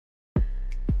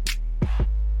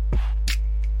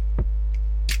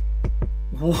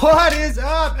What is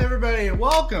up, everybody?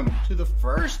 Welcome to the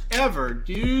first ever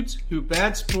Dudes Who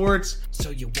Bet Sports.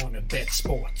 So you want to bet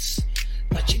sports,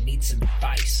 but you need some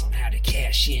advice on how to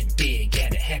cash in big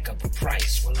at a heck of a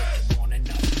price. Well, if you want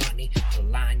enough money to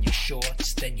line your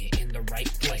shorts, then you're in the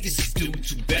right place. This is Dudes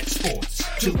Who Bet Sports.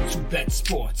 Dudes Who Bet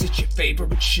Sports, it's your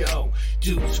favorite show.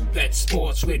 Dudes Who Bet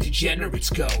Sports, where degenerates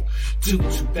go.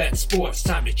 Dudes Who Bet Sports,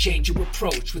 time to change your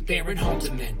approach with Aaron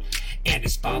Halterman and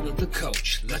his father, the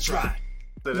coach. Let's ride.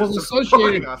 Well, the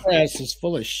Associated Press is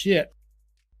full of shit.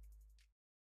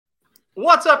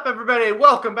 What's up, everybody?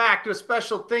 Welcome back to a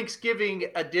special Thanksgiving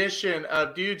edition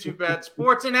of Dudes Who Bet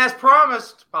Sports. And as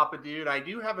promised, Papa Dude, I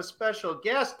do have a special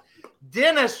guest.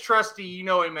 Dennis Trusty, you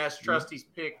know him as Trusty's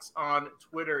Picks on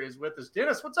Twitter, is with us.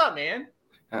 Dennis, what's up, man?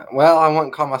 Well, I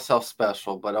wouldn't call myself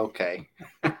special, but okay.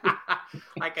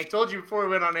 Like I told you before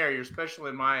we went on air, you're special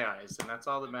in my eyes, and that's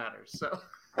all that matters. So.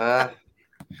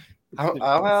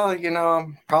 Well, you know,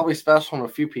 I'm probably special in a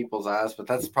few people's eyes, but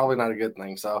that's probably not a good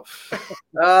thing. So,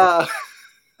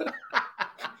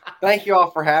 thank you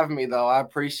all for having me, though. I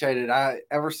appreciate it.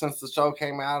 Ever since the show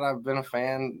came out, I've been a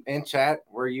fan in chat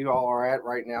where you all are at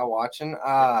right now watching.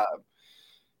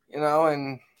 You know,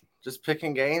 and just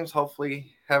picking games,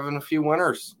 hopefully having a few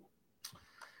winners.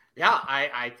 Yeah,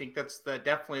 I think that's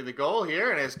definitely the goal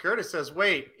here. And as Curtis says,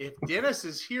 wait, if Dennis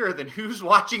is here, then who's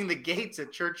watching the gates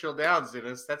at Churchill Downs,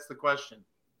 Dennis? That's the question.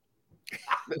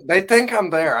 They think I'm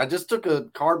there. I just took a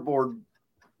cardboard,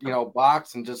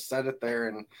 box and just set it there.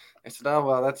 And they said, oh,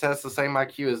 well, that's the same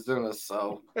IQ as Dennis.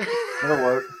 So it'll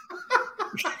work.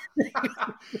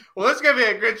 Well, it's going to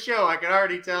be a good show. I can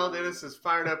already tell Dennis is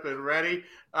fired up and ready.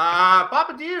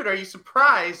 Papa Dude, are you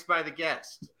surprised by the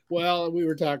guest? Well, we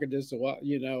were talking just a while,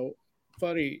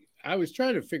 funny. I was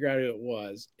trying to figure out who it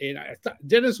was, and I thought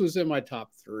Dennis was in my top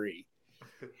three.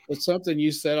 But something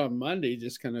you said on Monday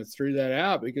just kind of threw that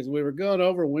out because we were going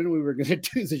over when we were going to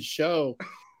do the show.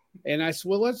 And I said,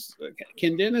 well,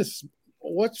 can Dennis,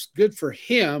 what's good for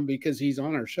him because he's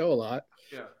on our show a lot.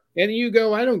 Yeah. And you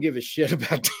go, I don't give a shit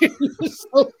about Dennis.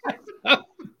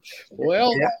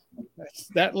 Well, yeah.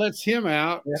 That lets him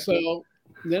out. Yeah. So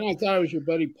then I thought it was your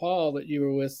buddy Paul that you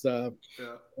were with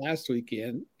last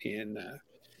weekend. And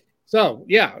so,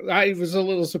 yeah, I was a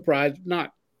little surprised.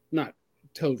 Not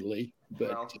totally,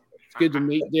 but it's good to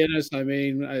meet Dennis. I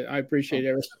mean, I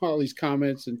appreciate all these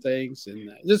comments and things. And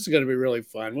this is going to be really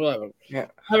fun. We'll have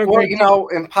a great time.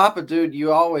 And Papa Dude,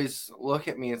 you always look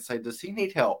at me and say, does he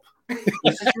need help?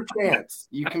 This is your chance.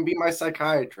 You can be my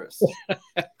psychiatrist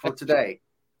for today.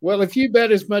 Well, if you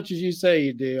bet as much as you say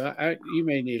you do, you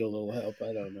may need a little help.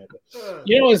 I don't know. But,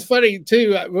 it's funny,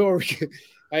 too.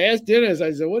 I asked Dennis,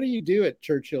 I said, what do you do at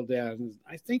Churchill Downs?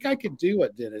 I think I could do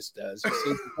what Dennis does.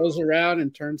 He goes around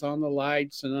and turns on the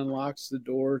lights and unlocks the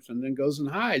doors and then goes and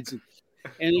hides. And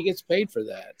he gets paid for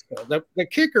that. So the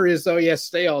kicker is, though, he has to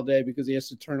stay all day because he has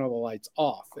to turn all the lights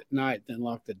off at night, then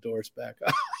lock the doors back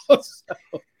up.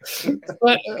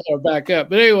 Or back up.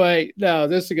 But anyway, no,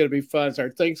 this is going to be fun. It's our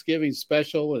Thanksgiving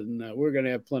special, and we're going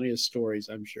to have plenty of stories,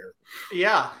 I'm sure.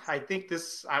 Yeah, I think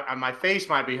this, my face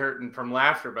might be hurting from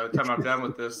laughter by the time I'm done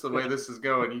with this, the way this is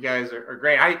going. You guys are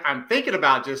great. I'm thinking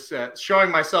about just showing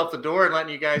myself the door and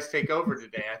letting you guys take over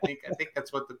today. I think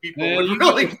that's what the people would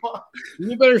really want.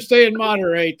 You better stay and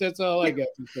moderate. That's all I got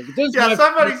to say. Yeah,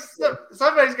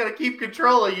 somebody's got to keep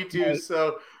control of you two. Right.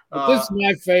 So this is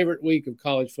my favorite week of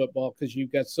college football because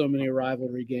you've got so many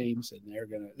rivalry games, and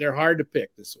they're hard to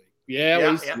pick this week.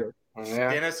 Yeah.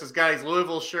 Dennis has got his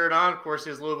Louisville shirt on. Of course,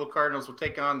 his Louisville Cardinals will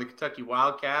take on the Kentucky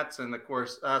Wildcats, and of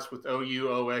course us with OU,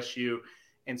 OSU,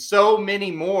 and so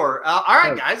many more. All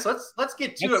right, guys, let's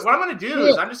get to it. What I'm going to do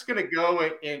is I'm just going to go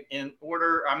in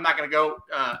order. I'm not going to go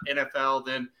NFL,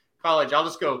 then college. I'll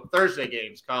just go Thursday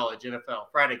games, college, NFL,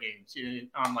 Friday games,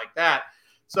 on like that.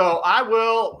 So I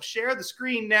will share the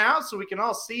screen now so we can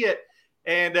all see it.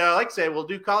 And like I said, we'll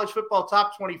do college football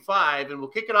top 25, and we'll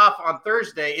kick it off on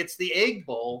Thursday. It's the Egg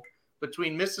Bowl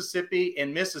between Mississippi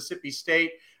and Mississippi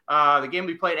State. The game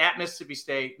we played at Mississippi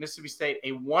State. Mississippi State,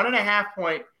 a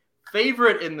 1.5-point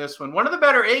favorite in this one. One of the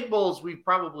better Egg Bowls we've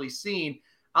probably seen.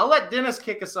 I'll let Dennis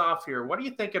kick us off here. What are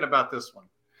you thinking about this one?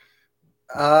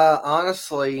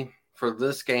 Honestly, for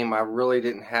this game, I really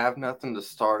didn't have nothing to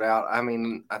start out. I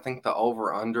mean, I think the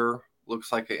over-under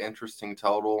looks like an interesting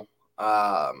total.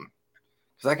 Because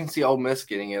I can see Ole Miss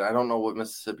getting it. I don't know what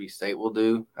Mississippi State will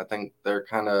do. I think they're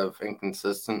kind of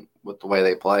inconsistent with the way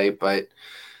they play. But,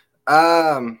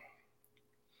 again,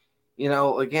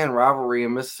 rivalry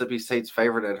and Mississippi State's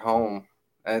favorite at home.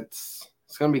 It's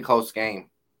going to be a close game.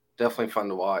 Definitely fun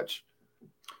to watch.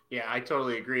 Yeah, I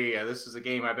totally agree. This is a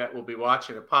game I bet we'll be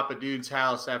watching at Papa Dude's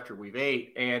house after we've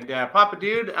ate. And Papa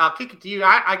Dude, I'll kick it to you.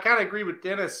 I kind of agree with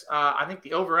Dennis. I think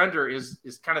the over-under is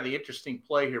kind of the interesting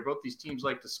play here. Both these teams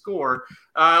like to score.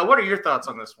 What are your thoughts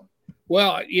on this one?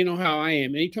 Well, you know how I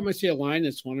am. Anytime I see a line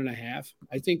that's 1.5,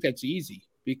 I think that's easy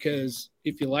because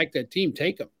if you like that team,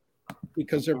 take them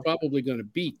because they're probably going to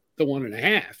beat the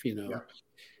 1.5, you know. Yeah.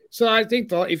 So I think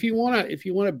if you want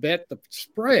to bet the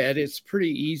spread, it's pretty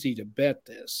easy to bet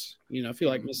this. You know, if you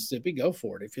like Mississippi, go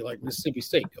for it. If you like Mississippi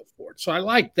State, go for it. So I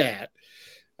like that.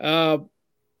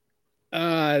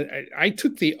 I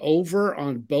took the over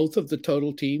on both of the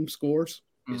total team scores.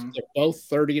 Mm-hmm. They're both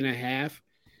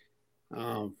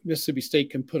 30.5. Mississippi State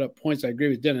can put up points. I agree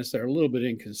with Dennis. They're a little bit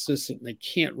inconsistent. They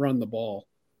can't run the ball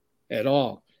at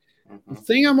all. The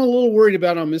thing I'm a little worried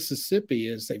about on Mississippi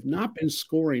is they've not been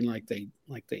scoring like they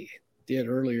did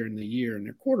earlier in the year, and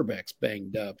their quarterback's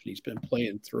banged up, and he's been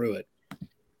playing through it.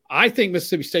 I think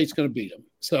Mississippi State's going to beat them,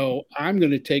 so I'm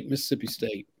going to take Mississippi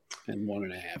State and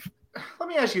 1.5. Let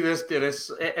me ask you this,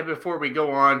 Dennis, and before we go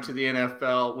on to the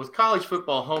NFL, with college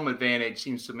football, home advantage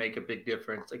seems to make a big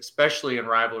difference, especially in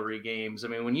rivalry games. I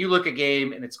mean, when you look at a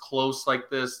game and it's close like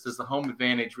this, does the home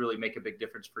advantage really make a big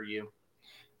difference for you?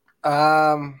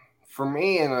 For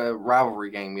me, in a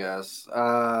rivalry game, yes.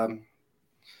 You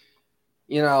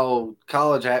know,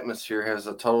 college atmosphere has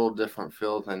a total different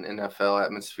feel than NFL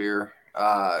atmosphere.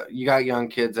 You got young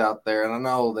kids out there, and I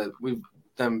know that we've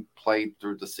them played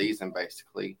through the season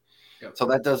basically. Yep. So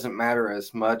that doesn't matter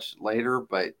as much later,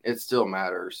 but it still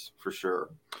matters for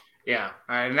sure. Yeah,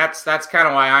 and that's kind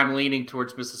of why I'm leaning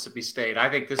towards Mississippi State. I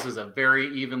think this is a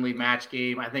very evenly matched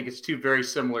game. I think it's two very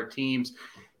similar teams.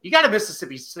 You got a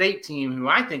Mississippi State team who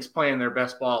I think is playing their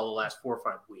best ball the last 4 or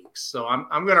 5 weeks. So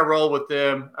I'm going to roll with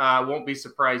them. Won't be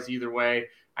surprised either way.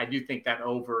 I do think that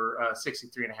over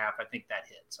 63.5, I think that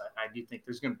hits. I do think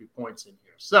there's going to be points in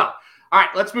here. So, all right,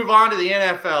 let's move on to the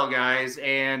NFL, guys.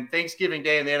 And Thanksgiving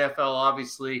Day in the NFL,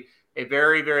 obviously a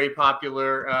very, very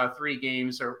popular 3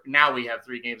 games, or now we have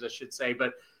 3 games, I should say.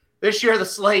 But this year the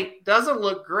slate doesn't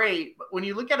look great. But when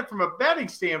you look at it from a betting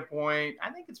standpoint, I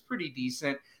think it's pretty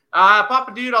decent.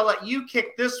 Papa Dude, I'll let you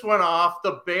kick this one off.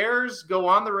 The Bears go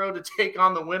on the road to take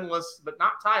on the winless but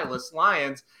not tieless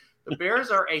Lions. The Bears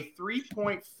are a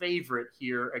 3-point favorite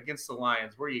here against the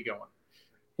Lions. Where are you going?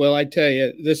 Well, I tell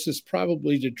you, this is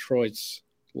probably Detroit's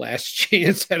last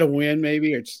chance at a win.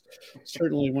 Maybe it's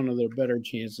certainly one of their better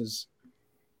chances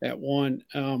at one.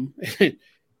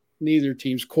 Neither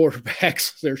team's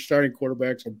quarterbacks, their starting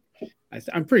quarterbacks are.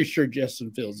 I'm pretty sure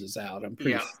Justin Fields is out. I'm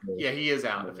pretty sure. Yeah, he is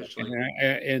out officially.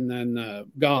 And then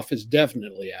Goff is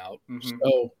definitely out. Mm-hmm.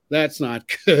 So that's not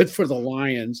good for the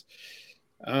Lions.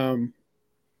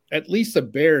 At least the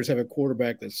Bears have a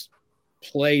quarterback that's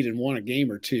played and won a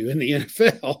game or 2 in the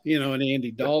NFL, you know, and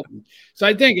Andy Dalton. So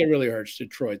I think it really hurts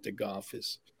Detroit that Goff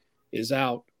is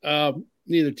out.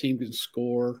 Neither team can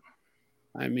score.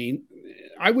 I mean,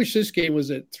 I wish this game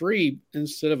was at 3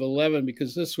 instead of 11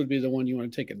 because this would be the one you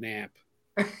want to take a nap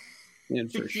in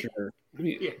for sure. I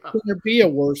mean, Could there be a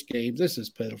worse game? This is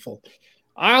pitiful.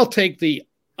 I'll take the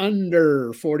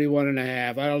under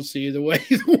 41.5. I don't see either way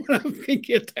one of them can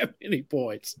get that many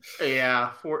points.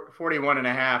 Yeah,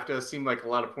 41.5 does seem like a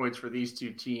lot of points for these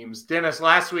two teams. Dennis,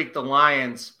 last week the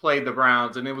Lions played the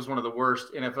Browns, and it was one of the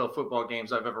worst NFL football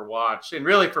games I've ever watched. And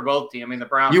really for both teams. I mean, the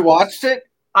Browns. You watched it?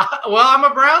 Well, I'm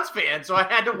a Browns fan, so I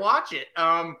had to watch it.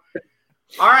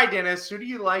 All right, Dennis, who do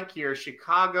you like here,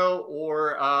 Chicago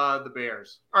or the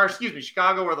Bears? Or excuse me,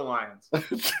 Chicago or the Lions?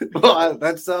 Well,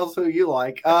 that sounds who you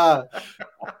like. I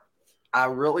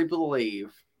really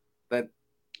believe that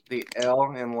the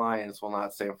L in Lions will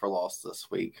not stand for loss this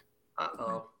week.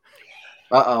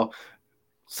 Uh-oh.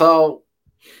 So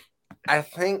I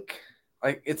think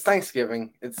like it's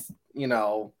Thanksgiving. It's, you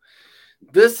know,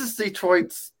 this is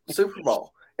Detroit's Super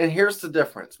Bowl. And here's the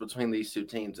difference between these two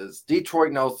teams is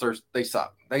Detroit knows they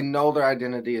suck. They know their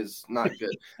identity is not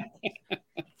good.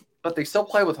 But they still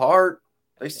play with heart.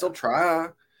 They still try.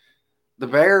 The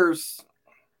Bears,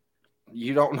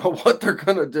 you don't know what they're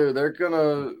going to do. They're going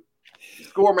to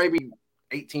score maybe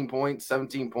 18 points,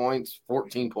 17 points,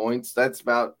 14 points. That's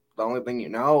about the only thing you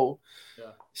know.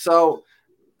 Yeah. So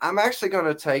I'm actually going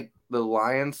to take the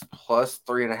Lions plus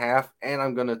 3.5, and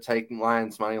I'm going to take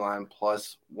Lions money line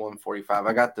plus 145.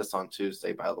 I got this on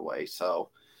Tuesday, by the way. So,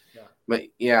 but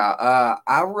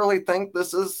I really think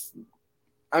this is.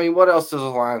 I mean, what else does the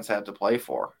Lions have to play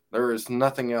for? There is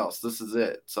nothing else. This is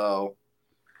it. So,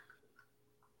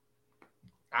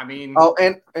 I mean,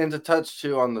 and to touch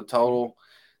too on the total,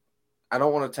 I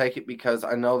don't want to take it because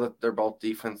I know that they're both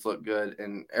defense look good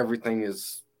and everything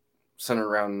is centered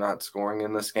around not scoring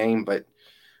in this game, but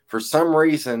for some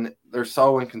reason, they're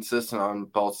so inconsistent on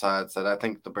both sides that I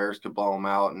think the Bears could blow them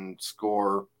out and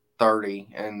score 30.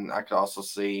 And I could also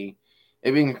see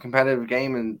it being a competitive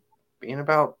game and being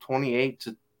about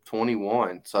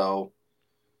 28-21. So,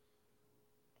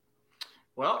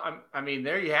 well, I mean,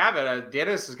 there you have it.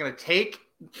 Dennis is going to take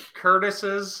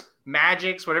Curtis's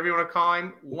Magics, whatever you want to call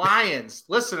him, Lions.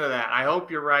 Listen to that. I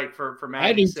hope you're right for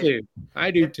Magic.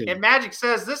 I do too. And Magic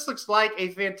says this looks like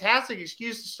a fantastic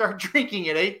excuse to start drinking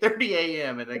at 8:30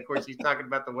 a.m. And of course, he's talking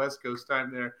about the West Coast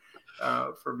time there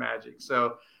for Magic.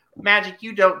 So, Magic,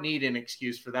 you don't need an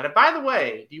excuse for that. And by the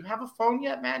way, do you have a phone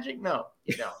yet, Magic? No,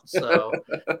 you don't. So,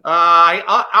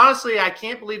 honestly, I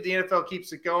can't believe the NFL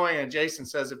keeps it going. And Jason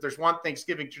says if there's one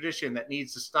Thanksgiving tradition that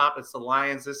needs to stop, it's the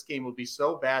Lions. This game will be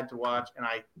so bad to watch, and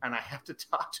I have to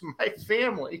talk to my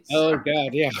family. Oh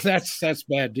God, yeah, that's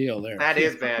bad deal there. That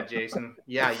is bad, Jason.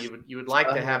 Yeah, you would like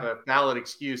to have a valid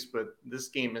excuse, but this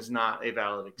game is not a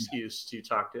valid excuse to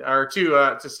talk to or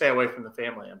to stay away from the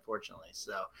family, unfortunately.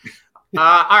 So.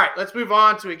 All right, let's move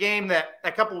on to a game that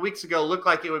a couple of weeks ago looked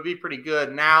like it would be pretty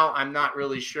good. Now I'm not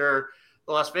really sure.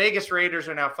 The Las Vegas Raiders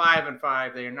are now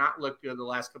 5-5. They are not looked good the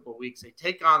last couple of weeks. They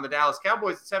take on the Dallas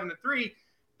Cowboys at 7-3.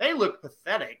 They looked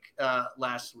pathetic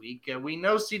last week. We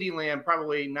know CeeDee Lamb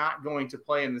probably not going to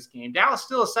play in this game. Dallas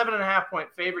still a 7.5-point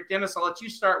favorite. Dennis, I'll let you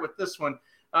start with this one.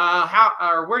 Where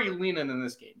are you leaning in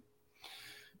this game?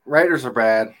 Raiders are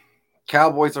bad.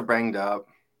 Cowboys are banged up.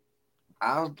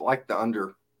 I like the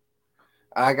under.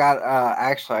 I got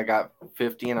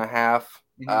 50.5.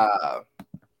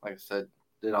 Like I said,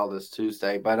 did all this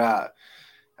Tuesday, but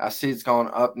I see it's going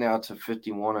up now to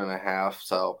 51.5.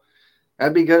 So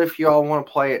that'd be good if you all want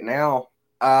to play it now.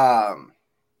 I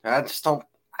just don't.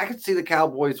 I could see the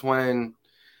Cowboys win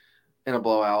in a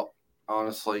blowout.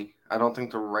 Honestly, I don't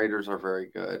think the Raiders are very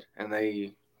good, and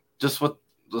they just with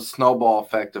the snowball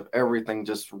effect of everything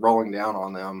just rolling down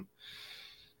on them.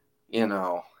 And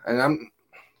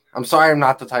I'm sorry I'm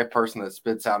not the type of person that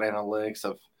spits out analytics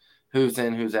of who's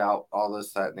in, who's out, all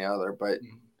this, that, and the other. But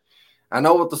I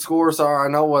know what the scores are.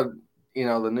 I know what,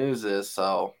 the news is.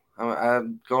 So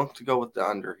I'm going to go with the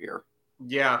under here.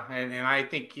 Yeah, and I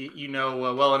think you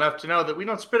know well enough to know that we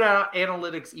don't spit out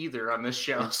analytics either on this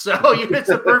show. So it's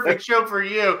a perfect show for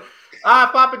you.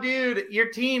 Papa Dude, your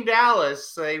team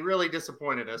Dallas, they really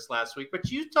disappointed us last week. But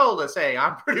you told us, hey,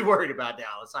 I'm pretty worried about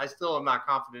Dallas. I still am not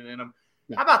confident in them.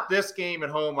 How about this game at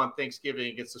home on Thanksgiving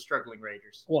against the struggling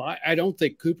Raiders? Well, I don't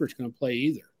think Cooper's going to play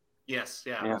either. Yes,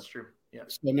 yeah, that's true. Yeah.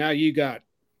 So now you got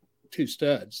two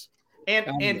studs.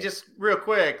 And just real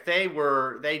quick, they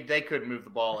couldn't move the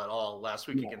ball at all last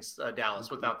week against Dallas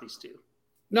without these two.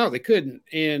 No, they couldn't.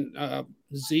 And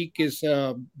Zeke is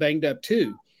banged up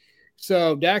too.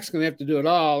 So Dak's going to have to do it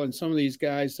all. And some of these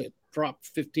guys that dropped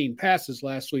 15 passes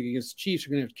last week against the Chiefs are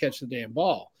going to have to catch the damn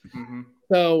ball. Mm-hmm.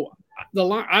 So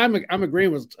I'm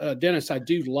agreeing with Dennis. I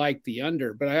do like the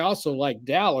under, but I also like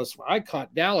Dallas. I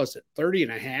caught Dallas at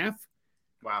 30.5.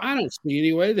 Wow. I don't see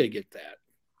any way they get that.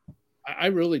 I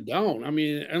really don't. I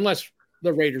mean, unless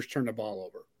the Raiders turn the ball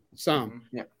over some.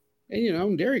 Yeah.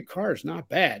 And, Derek Carr is not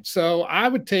bad. So I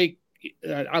would take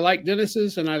I like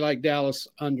Dennis's and I like Dallas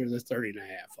under the 30.5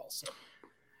 also.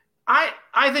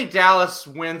 I think Dallas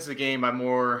wins the game by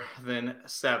more than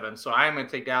 7. So I'm going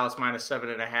to take Dallas minus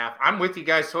 7.5. I'm with you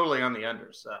guys totally on the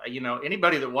unders.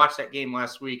 Anybody that watched that game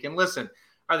last week, and listen,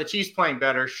 are the Chiefs playing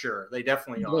better? Sure, they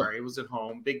definitely are. It was at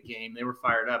home, big game. They were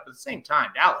fired up. At the same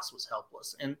time, Dallas was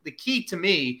helpless. And the key to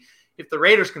me, if the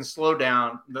Raiders can slow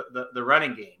down the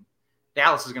running game,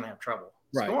 Dallas is going to have trouble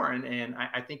scoring. And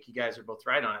I think you guys are both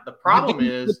right on it. The problem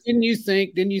is, didn't you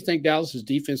think Dallas's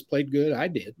defense played good? I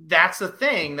did. That's the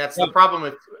thing. That's the problem.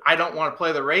 If I don't want to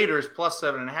play the Raiders plus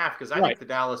 7.5 because I think the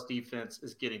Dallas defense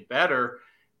is getting better,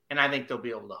 and I think they'll be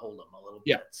able to hold them a little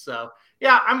bit. So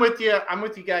yeah, I'm with you. I'm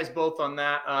with you guys both on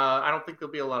that. I don't think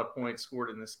there'll be a lot of points scored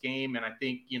in this game, and I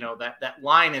think that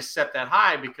line is set that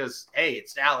high because hey,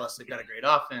 it's Dallas. They've got a great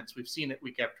offense. We've seen it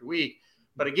week after week.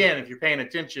 But again, if you're paying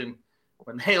attention,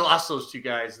 when they lost those two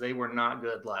guys, they were not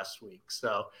good last week.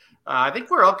 So I think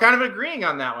we're all kind of agreeing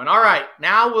on that one. All right,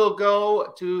 now we'll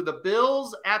go to the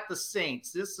Bills at the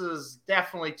Saints. This is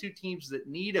definitely two teams that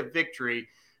need a victory.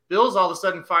 Bills all of a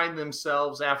sudden find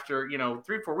themselves after, 3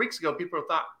 or 4 weeks ago, people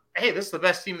thought, hey, this is the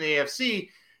best team in the AFC.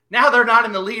 Now they're not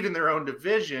in the lead in their own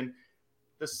division.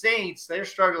 The Saints, they're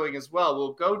struggling as well.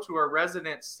 We'll go to our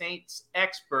resident Saints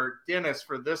expert, Dennis,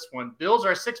 for this one. Bills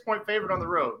are a 6-point favorite on the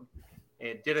road.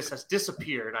 And Dennis has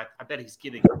disappeared. I bet he's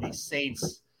getting these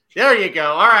Saints. There you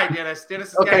go. All right, Dennis.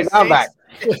 Dennis has got his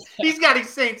Saints. He's got his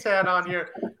Saints hat on here.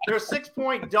 They're a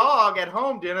 6-point dog at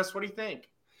home, Dennis. What do you think?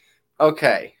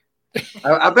 Okay.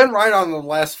 I've been right on the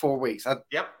last 4 weeks.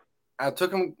 Yep. I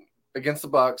took them against the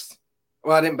Bucks.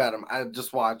 Well, I didn't bet them. I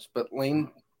just watched, but leaned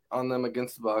on them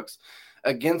against the Bucks.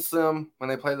 Against them when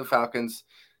they played the Falcons.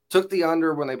 Took the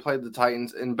under when they played the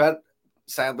Titans, and bet,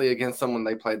 sadly, against them when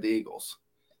they played the Eagles.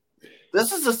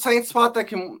 This is a Saints spot that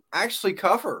can actually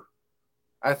cover,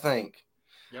 I think.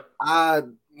 Yep. I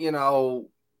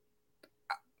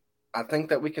think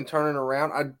that we can turn it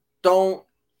around. I don't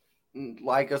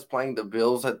like us playing the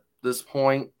Bills at this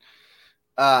point.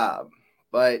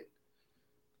 But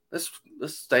this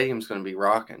stadium's going to be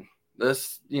rocking.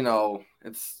 It's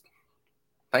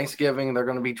Thanksgiving. They're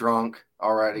going to be drunk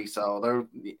already. So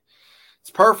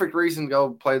it's perfect reason to go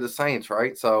play the Saints,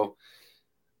 right? So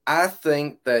I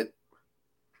think that,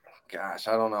 gosh,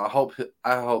 I don't know.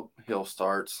 I hope Hill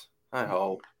starts. I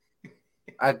hope.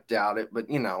 I doubt it, but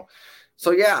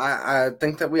So yeah, I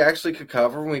think that we actually could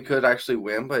cover and we could actually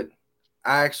win, but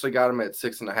I actually got him at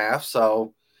 6.5,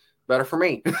 so better for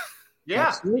me. Yeah.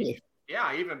 Absolutely.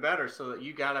 Yeah, even better. So that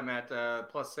you got him at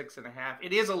plus 6.5.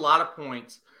 It is a lot of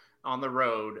points on the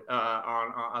road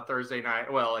on a Thursday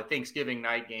night. Well, a Thanksgiving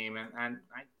night game, and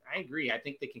I agree. I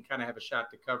think they can kind of have a shot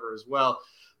to cover as well.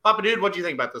 Papa Dude, what do you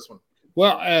think about this one?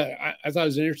 Well, I thought it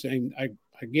was interesting. I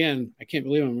can't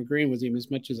believe I'm agreeing with him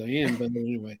as much as I am, but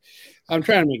anyway, I'm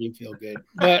trying to make him feel good.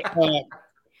 But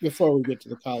before we get to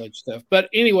the college stuff, but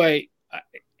anyway,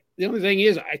 the only thing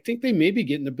is, I think they may be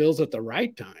getting the Bills at the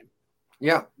right time.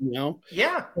 Yeah.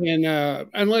 Yeah. And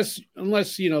unless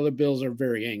the Bills are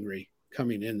very angry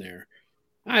coming in there,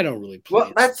 I don't really play.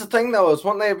 Well, that's the thing though, is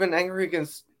when they have been angry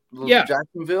against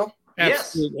Jacksonville.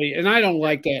 Absolutely. Yes. And I don't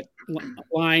like that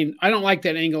line. I don't like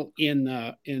that angle in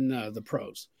the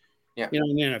pros. Yeah.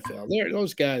 In the NFL.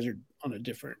 Those guys are on a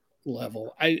different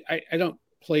level. I don't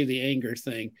play the anger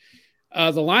thing.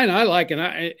 The line I like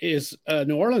is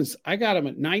New Orleans. I got them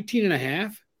at 19.5.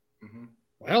 Mm-hmm.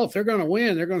 Well, if they're going to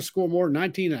win, they're going to score more than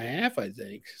 19.5, I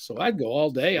think. So I'd go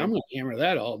all day. I'm going to hammer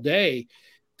that all day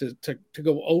to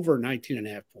go over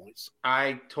 19.5 points.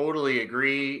 I totally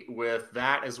agree with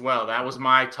that as well. That was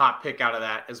my top pick out of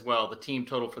that as well. The team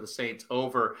total for the Saints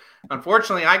over.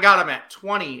 Unfortunately, I got them at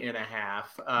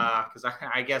 20.5 because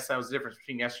I guess that was the difference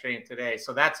between yesterday and today.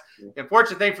 So that's the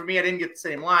unfortunate thing for me. I didn't get the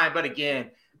same line. But again,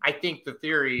 I think the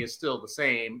theory is still the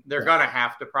same. They're going to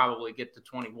have to probably get to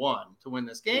 21 to win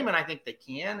this game, and I think they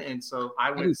can. And so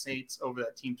I went Saints over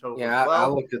that team total. Yeah, as well. I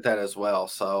looked at that as well.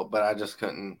 So, but I just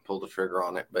couldn't pull the trigger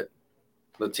on it. But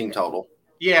the team total.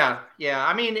 Yeah.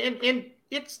 I mean, and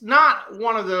it's not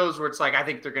one of those where it's like I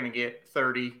think they're going to get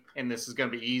 30 and this is going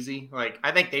to be easy. Like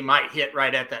I think they might hit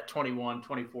right at that 21,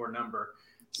 24 number.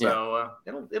 So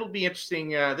it'll be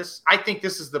interesting. I think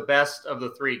this is the best of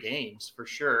the three games for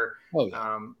sure. Oh,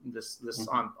 yeah. This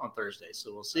on Thursday.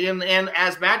 So we'll see. And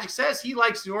as Magic says, he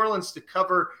likes New Orleans to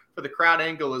cover for the crowd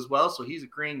angle as well. So he's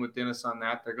agreeing with Dennis on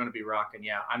that. They're going to be rocking.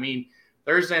 Yeah. I mean,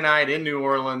 Thursday night in New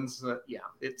Orleans.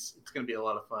 It's going to be a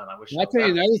lot of fun. I wish. I'll tell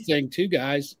you another thing too,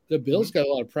 guys. The Bills got a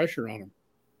lot of pressure on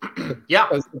them. Yeah.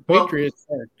 Because the Patriots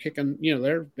are kicking,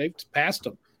 they've passed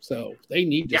them. So they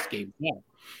need this game now.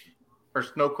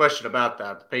 There's no question about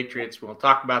that. The Patriots, we'll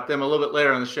talk about them a little bit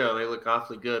later on the show. They look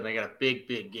awfully good, and they got a big,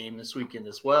 big game this weekend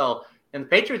as well. And the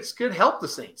Patriots could help the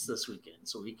Saints this weekend,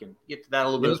 so we can get to that a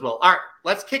little bit as well. All right,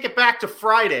 let's kick it back to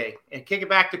Friday and kick it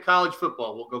back to college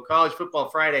football. We'll go college football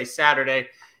Friday, Saturday,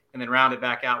 and then round it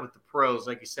back out with the pros.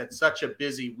 Like you said, such a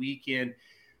busy weekend.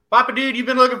 Papa Dude, you've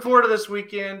been looking forward to this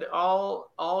weekend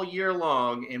all year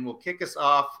long, and we'll kick us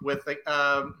off with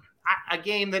a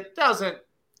game that doesn't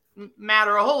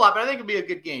matter a whole lot, but I think it'll be a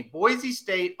good game. Boise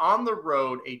State on the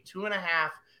road, a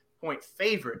 2.5-point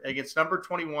favorite against number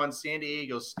 21 San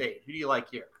Diego State. Who do you like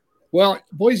here? Well,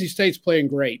 Boise State's playing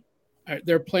great.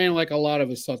 They're playing like a lot of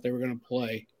us thought they were going to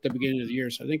play at the beginning of the year,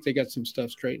 so I think they got some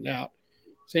stuff straightened out.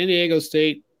 San Diego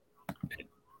State,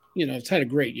 it's had a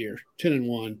great year,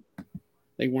 10-1.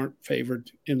 They weren't favored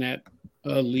in that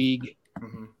league,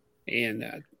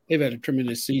 and they've had a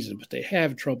tremendous season, but they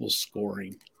have trouble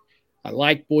scoring. I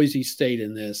like Boise State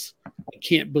in this. I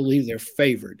can't believe they're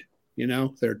favored. They're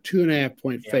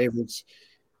 2.5-point favorites.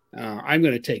 I'm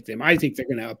going to take them. I think they're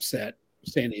going to upset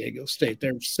San Diego State.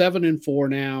 They're 7-4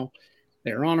 now.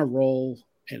 They're on a roll,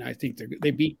 and I think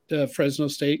they beat Fresno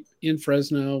State in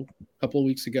Fresno a couple of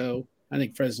weeks ago. I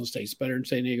think Fresno State's better than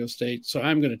San Diego State, so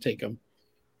I'm going to take them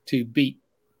to beat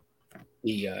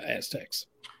the Aztecs.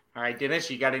 All right, Dennis,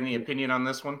 you got any opinion on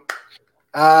this one?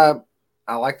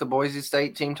 I like the Boise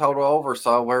State team total over,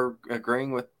 so we're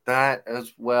agreeing with that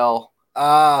as well.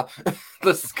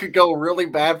 This could go really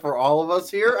bad for all of us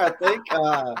here, I think.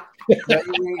 That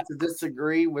you need to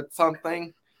disagree with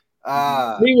something.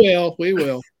 We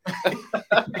will.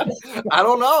 I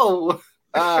don't know.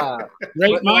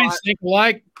 Great minds think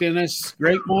alike, Dennis.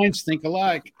 Great minds think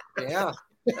alike. Yeah.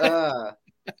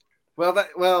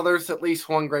 Well, there's at least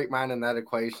one great mind in that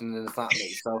equation, and it's not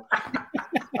me. So,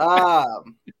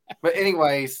 but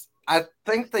anyways, I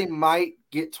think they might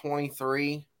get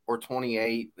 23 or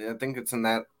 28. I think it's in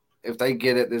that. If they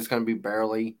get it, it's going to be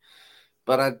barely.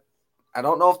 But I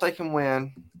don't know if they can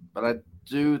win, but I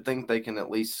do think they can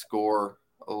at least score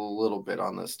a little bit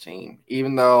on this team,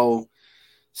 even though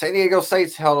San Diego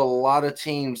State's held a lot of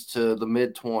teams to the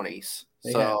mid-20s.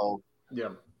 So, yeah.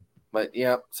 But,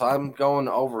 yeah, so I'm going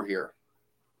over here.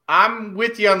 I'm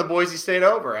with you on the Boise State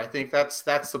over. I think that's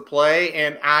the play.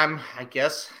 And I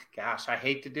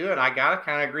hate to do it. I got to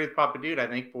kind of agree with Papa Dude. I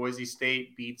think Boise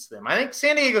State beats them. I think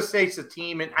San Diego State's a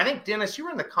team. And I think, Dennis, you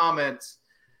were in the comments,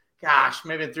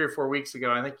 maybe 3 or 4 weeks ago.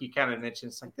 I think you kind of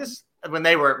mentioned it's like this when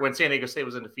San Diego State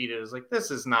was undefeated. It was like,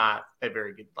 this is not a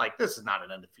very good, this is not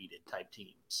an undefeated type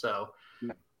team. So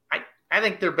no. I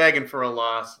think they're begging for a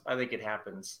loss. I think it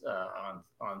happens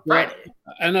on Friday.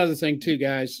 Another thing, too,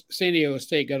 guys, San Diego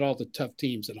State got all the tough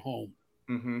teams at home.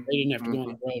 Mm-hmm. They didn't have to go on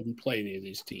the road and play any of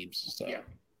these teams. So,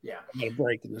 yeah. Got a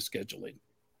break in the scheduling.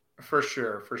 For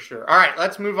sure. All right,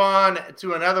 let's move on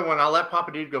to another one. I'll let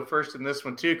Papa Dude go first in this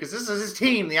one, too, because this is his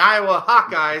team. The Iowa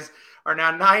Hawkeyes are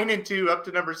now 9-2, up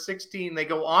to number 16. They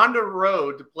go on the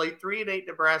road to play 3-8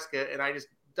 Nebraska, and I just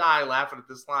die laughing at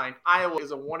this line. Iowa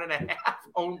is a 1.5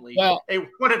 only, a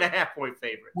 1.5 point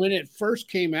favorite. When it first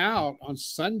came out on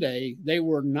Sunday, they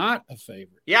were not a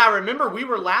favorite. Yeah, I remember we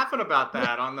were laughing about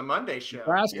that on the Monday show.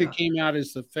 Nebraska came out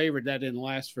as the favorite. That didn't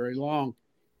last very long.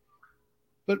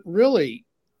 But really,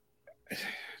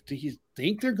 do you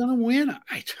think they're going to win?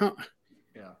 I don't.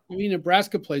 Yeah. I mean,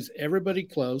 Nebraska plays everybody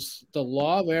close. The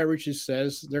law of averages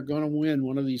says they're going to win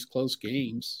one of these close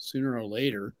games sooner or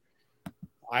later.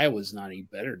 Iowa's not any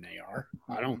better than they are,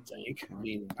 I don't think. I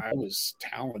mean, Iowa's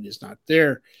talent is not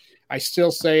there. I still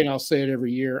say, and I'll say it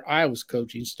every year, Iowa's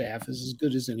coaching staff is as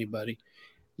good as anybody.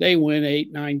 They win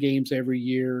 8-9 games every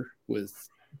year with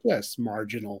just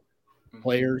marginal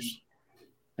players.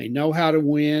 They know how to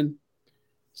win.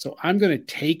 So I'm going to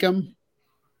take them.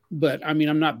 But, I mean,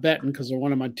 I'm not betting because they're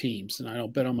one of my teams, and I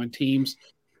don't bet on my teams.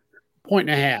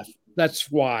 1.5.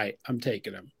 That's why I'm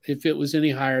taking them. If it was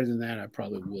any higher than that, I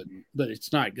probably wouldn't. But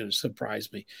it's not going to surprise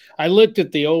me. I looked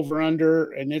at the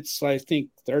over-under, and it's, I think,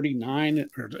 39.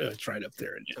 Or it's right up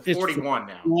there. It's 41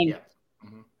 now. Yeah.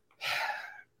 Mm-hmm.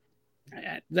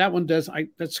 That one does.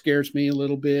 That scares me a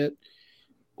little bit.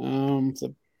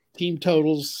 The team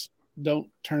totals don't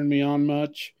turn me on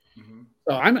much. Mm-hmm.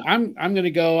 So I'm going to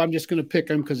go. I'm just going to pick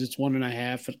them because it's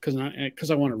 1.5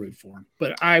 because I want to root for them.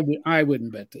 But I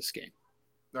wouldn't bet this game.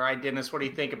 All right, Dennis, what do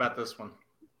you think about this one?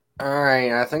 All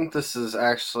right, I think this is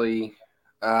actually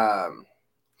there's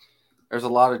a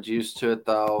lot of juice to it,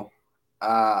 though.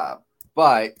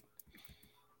 But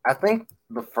I think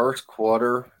the first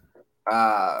quarter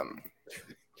under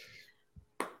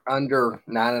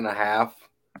 9.5.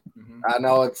 Mm-hmm. I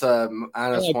know it's a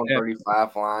minus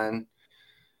 135 line,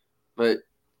 but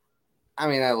I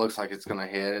mean, that looks like it's going to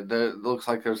hit. It looks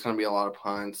like there's going to be a lot of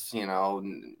punts,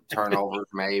 turnovers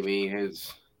maybe.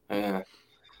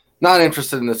 Not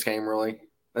interested in this game, really.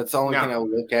 That's the only thing I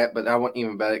would look at, but I wouldn't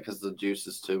even bet it because the juice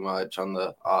is too much on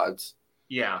the odds.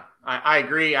 Yeah, I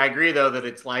agree. I agree, though, that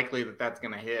it's likely that that's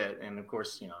going to hit. And, of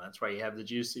course, that's why you have the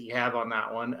juice that you have on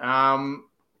that one.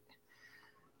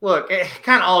 Look,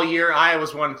 kind of all year,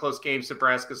 Iowa's won close games.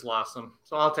 Nebraska's lost them.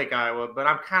 So I'll take Iowa. But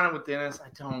I'm kind of with Dennis. I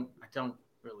don't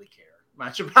really care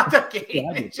much about that game.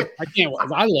 Yeah, I can't.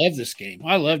 I love this game.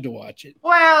 I love to watch it.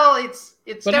 Well, it's.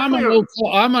 But I'm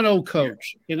an old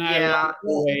coach, and I like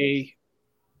the way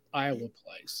Iowa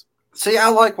plays. See, I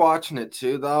like watching it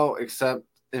too, though, except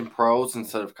in pros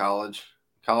instead of college.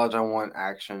 College, I want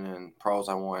action, and pros,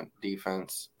 I want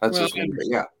defense. That's just me.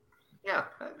 Yeah. Yeah,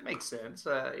 that makes sense.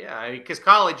 Because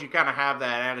college, you kind of have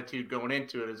that attitude going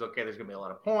into it. Is okay. There's going to be a lot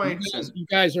of points. You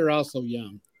guys are also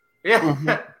young. Yeah.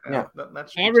 Mm-hmm. Yeah.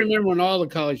 That's I remember when all the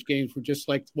college games were just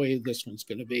like the way this one's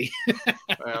going to be.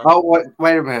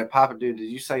 Wait a minute. Papa Dude, did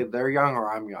you say they're young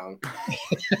or I'm young?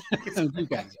 You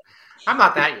guys I'm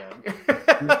not that young.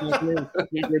 You're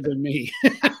younger than me.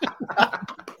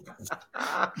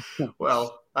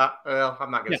 Well,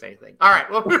 I'm not going to say anything. All right,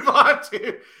 we'll move on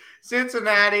to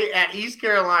Cincinnati at East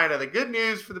Carolina. The good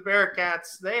news for the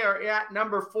Bearcats, they are at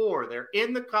number 4. They're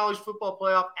in the college football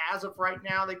playoff as of right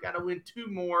now. They've got to win 2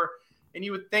 more, and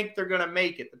you would think they're going to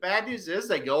make it. The bad news is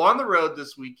they go on the road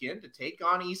this weekend to take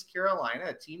on East Carolina,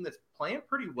 a team that's playing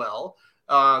pretty well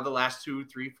the last 2,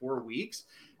 3, 4 weeks.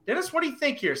 Dennis, what do you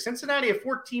think here? Cincinnati, a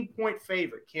 14-point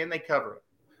favorite. Can they cover it?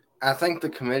 I think the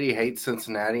committee hates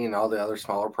Cincinnati and all the other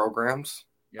smaller programs.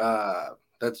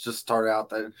 That's just start out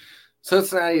that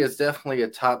Cincinnati is definitely a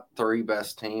top 3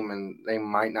 best team, and they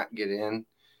might not get in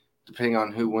depending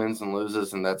on who wins and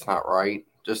loses, and that's not right.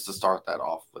 Just to start that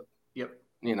off with,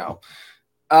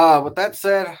 With that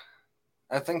said,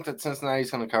 I think that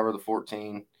Cincinnati's going to cover the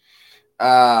 14.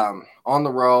 On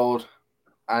the road,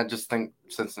 I just think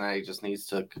Cincinnati just needs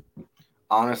to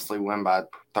honestly win by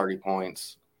 30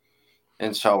 points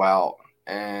and show out.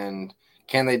 And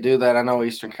can they do that? I know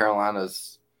Eastern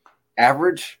Carolina's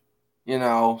average,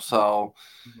 but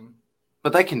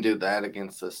they can do that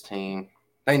against this team.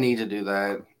 They need to do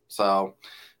that. So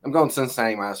I'm going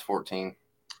Cincinnati minus 14.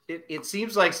 It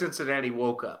seems like Cincinnati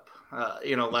woke up,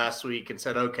 last week and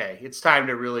said, okay, it's time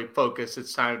to really focus.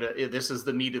 It's time to, this is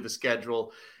the meat of the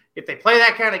schedule. If they play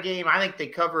that kind of game, I think they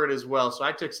cover it as well. So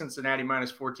I took Cincinnati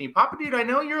minus 14. Papa Dude, I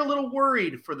know you're a little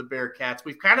worried for the Bearcats.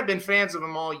 We've kind of been fans of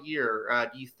them all year.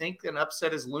 Do you think an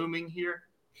upset is looming here?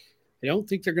 I don't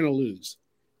think they're going to lose.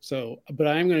 So, but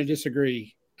I'm going to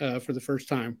disagree for the first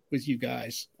time with you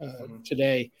guys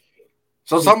today.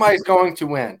 So somebody's going to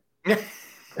win.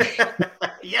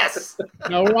 Yes.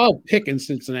 No, we're all picking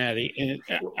Cincinnati, and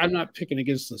I'm not picking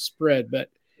against the spread, but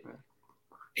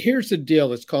here's the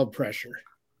deal. It's called pressure.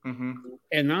 Mm-hmm.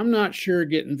 And I'm not sure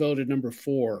getting voted number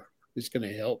 4 is going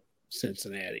to help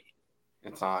Cincinnati.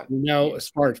 It's not. As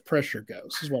far as pressure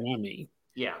goes, is what I mean.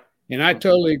 Yeah. And I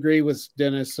totally agree with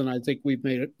Dennis, and I think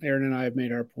Aaron and I have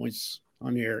made our points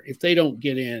on here. If they don't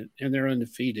get in and they're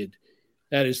undefeated,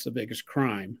 that is the biggest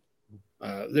crime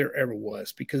there ever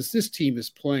was, because this team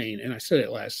is playing, and I said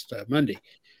it last Monday,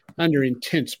 under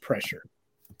intense pressure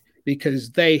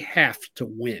because they have to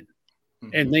win.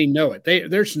 And they know it.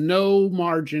 There's no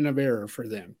margin of error for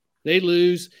them. They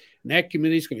lose, and that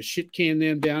committee's going to shit can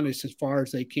them down as far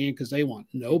as they can because they want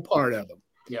no part of them.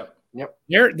 Yep.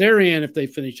 They're in if they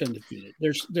finish undefeated.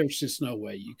 There's just no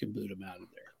way you can boot them out of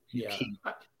there.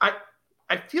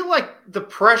 I feel like the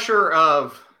pressure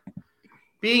of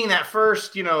being that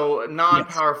first,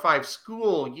 non-Power 5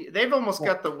 school, they've almost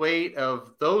got the weight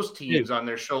of those teams on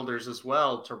their shoulders as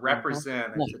well to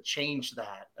represent and to change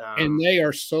that. And they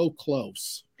are so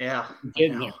close. Yeah.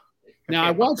 Getting there. Now, I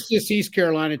watched this East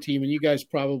Carolina team, and you guys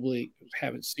probably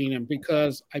haven't seen them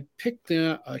because I picked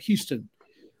Houston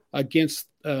against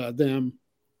them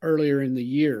earlier in the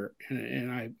year.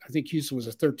 And I think Houston was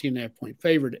a 13.5-point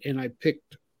favorite, and I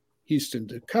picked Houston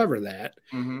to cover that,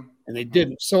 and they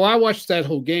didn't. So I watched that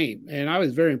whole game, and I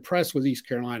was very impressed with East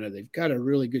Carolina. They've got a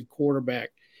really good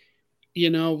quarterback.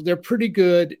 They're pretty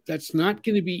good. That's not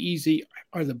going to be easy.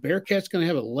 Are the Bearcats going to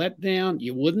have a letdown?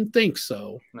 You wouldn't think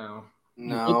so. No.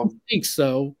 You wouldn't think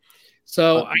so.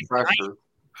 So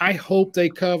I hope they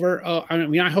cover.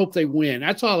 I hope they win.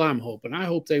 That's all I'm hoping. I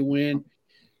hope they win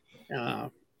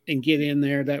and get in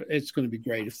there. That it's going to be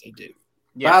great if they do.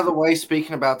 Yeah. By the way,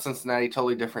 speaking about Cincinnati,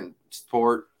 totally different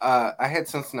sport. I had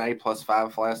Cincinnati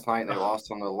 +5 last night, and they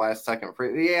lost on the last second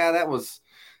free. Yeah, that was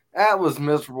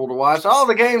miserable to watch. All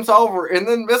the game's over, and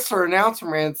then Mr. Announcer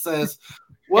Man says,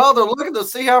 "Well, they're looking to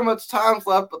see how much time's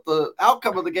left, but the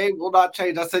outcome of the game will not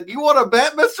change." I said, "You want to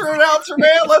bet, Mr. Announcer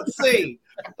Man? Let's see.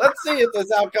 Let's see if this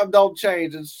outcome don't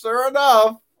change." And sure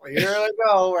enough, here they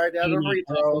go, right down the free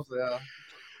throws. Yeah.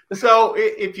 So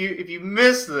if you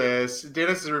miss this,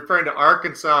 Dennis is referring to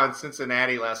Arkansas and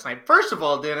Cincinnati last night. First of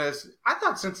all, Dennis, I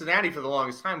thought Cincinnati for the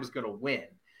longest time was going to win.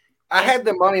 I had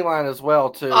the money line as well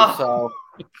too, so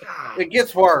it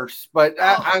gets worse. But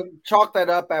I chalked that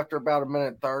up after about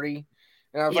 1:30,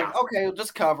 and I was like, okay, we'll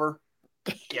just cover.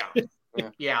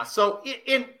 Yeah. So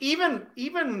even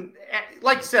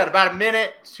like you said, about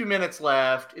 2 minutes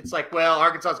left. It's like, well,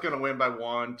 Arkansas is going to win by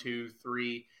 1, 2,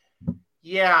 3.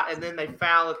 Yeah, and then they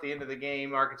foul at the end of the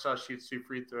game. Arkansas shoots 2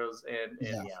 free throws, and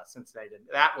Cincinnati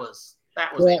didn't. That was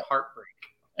a heartbreak.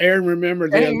 Aaron, remember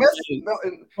that?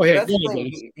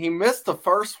 He missed the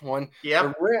first one.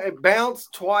 Yeah, it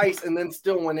bounced twice and then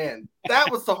still went in.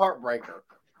 That was the heartbreaker.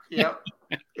 Yep,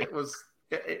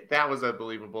 that was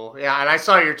unbelievable. Yeah, and I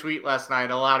saw your tweet last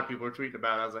night. A lot of people were tweeting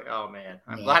about it. I was like, oh man,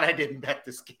 I'm glad I didn't bet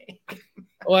this game.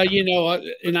 Well,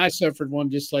 and I suffered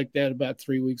one just like that about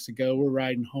 3 weeks ago. We're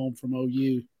riding home from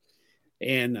OU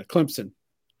and Clemson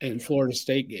and Florida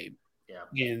State game. Yeah.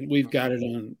 And we've got it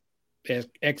on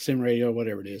XM radio,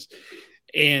 whatever it is.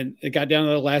 And it got down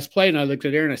to the last play, and I looked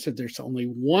at Aaron and I said, there's only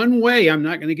one way I'm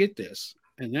not going to get this.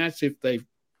 And that's if they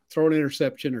throw an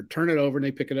interception or turn it over and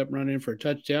they pick it up and run in for a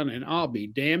touchdown. And I'll be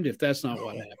damned if that's not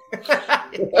what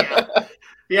happened.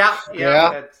 Yeah.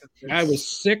 I was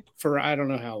sick for I don't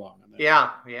know how long.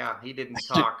 Yeah. He didn't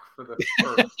talk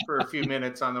for a few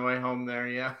minutes on the way home there.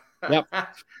 Yeah. Yep.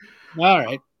 All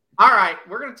right. All right,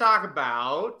 we're going to talk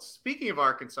about, speaking of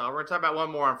Arkansas, we're going to talk about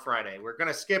one more on Friday. We're going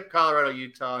to skip Colorado,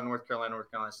 Utah, North Carolina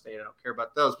State. I don't care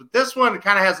about those. But this one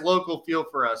kind of has local feel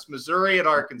for us. Missouri at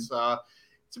Arkansas.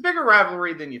 It's a bigger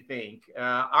rivalry than you think.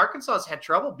 Arkansas has had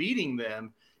trouble beating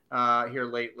them here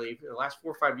lately. For the last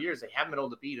 4 or 5 years, they haven't been able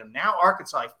to beat them. Now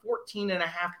Arkansas, a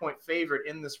 14.5-point favorite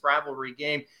in this rivalry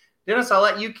game. Dennis, I'll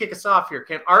let you kick us off here.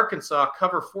 Can Arkansas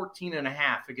cover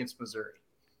 14.5 against Missouri?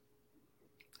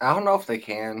 I don't know if they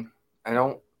can. I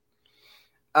don't.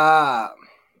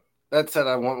 That said,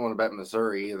 I wouldn't want to bet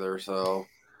Missouri either. So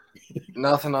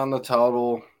nothing on the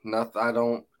total. Nothing. I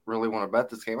don't really want to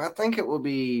bet this game. I think it will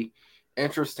be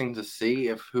interesting to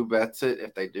see who bets it,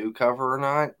 if they do cover or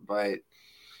not. But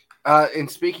and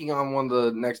speaking on one of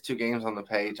the next 2 games on the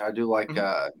page, I do like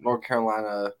North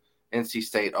Carolina, NC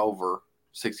State over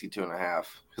 62.5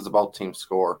 because the both teams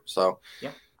score. So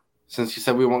yeah. Since you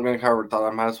said we weren't going to cover, I thought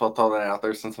I might as well throw that out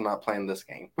there since I'm not playing this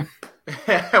game.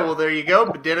 Well, there you go.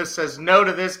 But Dennis says no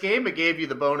to this game. It gave you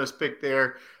the bonus pick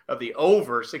there of the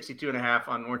over 62.5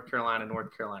 on North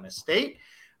Carolina State.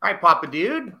 All right, Papa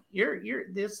Dude,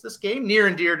 you're this game near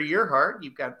and dear to your heart.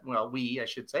 You've got, I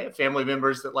should say, family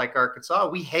members that like Arkansas.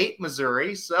 We hate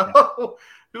Missouri. So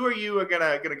who are you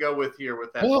gonna go with here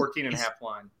with that 14.5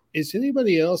 line? Is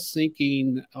anybody else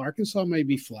thinking Arkansas may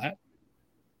be flat?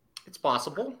 It's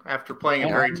possible after playing a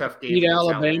very tough game. Beat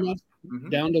Alabama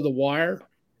down to the wire.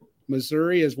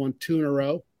 Missouri has won 2 in a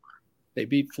row. They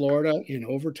beat Florida in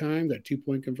overtime. That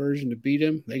 2-point conversion to beat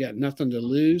them. They got nothing to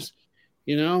lose.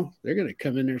 They're going to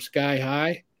come in there sky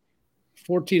high.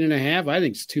 14.5, I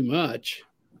think it's too much.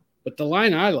 But the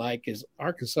line I like is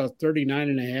Arkansas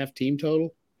 39.5 team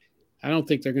total. I don't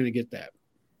think they're going to get that.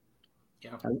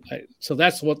 Yeah. So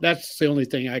that's the only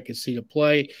thing I could see to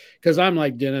play, because I'm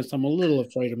like Dennis. I'm a little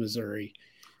afraid of Missouri.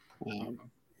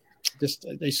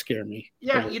 They scare me.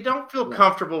 Yeah, you don't feel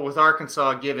comfortable with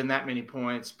Arkansas giving that many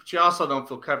points, but you also don't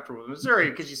feel comfortable with Missouri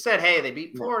because you said, hey, they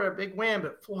beat Florida, big win,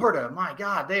 but Florida, my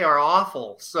God, they are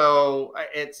awful. So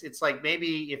it's like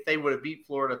maybe if they would have beat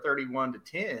Florida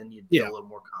 31-10, you'd feel a little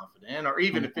more confident, or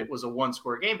even if it was a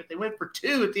 1-score game, but they went for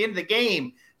 2 at the end of the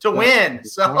game to win.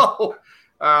 So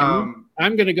I'm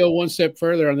going to go one step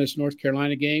further on this North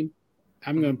Carolina game.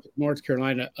 I'm going to put North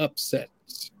Carolina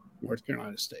upsets North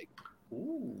Carolina State.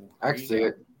 Ooh, I can see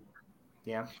it.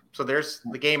 Yeah. So there's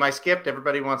the game I skipped.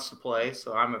 Everybody wants to play,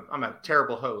 so I'm a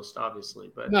terrible host,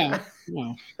 obviously. But no,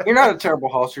 you're not a terrible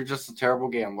host. You're just a terrible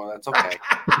gambler. That's okay.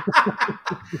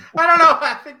 I don't know.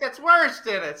 I think that's worse,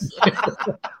 Dennis.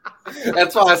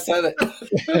 That's why I said it.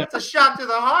 It's a shot to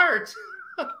the heart.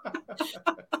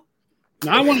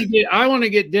 Now, I want to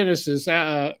get Dennis's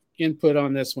input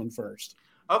on this one first.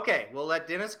 Okay, we'll let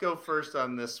Dennis go first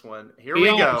on this one. Here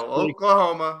we go.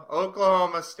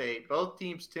 Oklahoma State. Both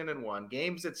teams 10-1.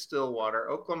 Games at Stillwater.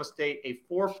 Oklahoma State a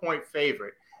 4-point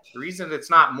favorite. The reason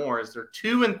it's not more is they're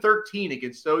 2-13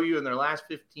 against OU in their last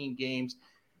 15 games.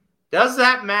 Does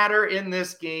that matter in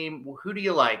this game? Who do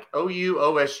you like? OU,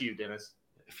 OSU, Dennis?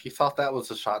 If you thought that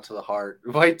was a shot to the heart,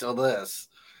 wait till this.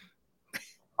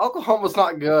 Oklahoma's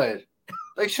not good.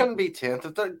 They shouldn't be 10th.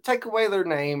 If they take away their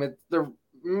name, they're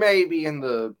maybe in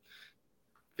the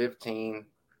 15,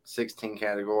 16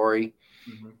 category.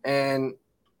 And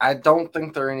I don't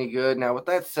think they're any good. Now, with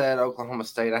that said, Oklahoma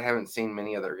State, I haven't seen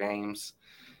many of their games.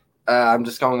 I'm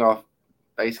just going off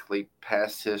basically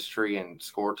past history and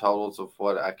score totals of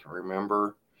what I can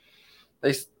remember.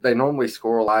 They normally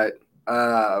score a lot,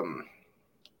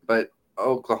 but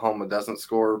Oklahoma doesn't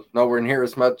score nowhere near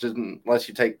as much unless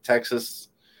you take Texas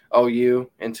OU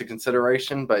into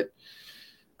consideration. But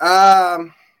I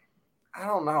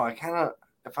don't know.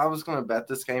 If I was going to bet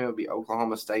this game, it would be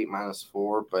Oklahoma State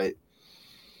 -4, but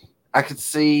I could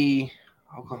see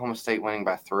Oklahoma State winning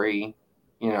by 3.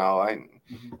 I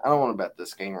don't want to bet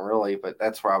this game really, but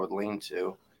that's where I would lean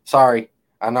to. Sorry.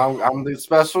 I know I'm the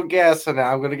special guest, and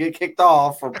I'm going to get kicked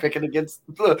off for picking against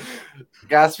the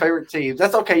guy's favorite teams.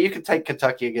 That's okay. You can take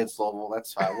Kentucky against Louisville.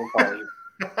 That's fine. We'll follow you.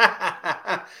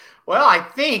 Well, I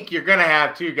think you're going to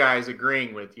have 2 guys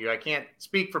agreeing with you. I can't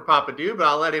speak for Papa Do, but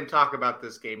I'll let him talk about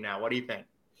this game now. What do you think?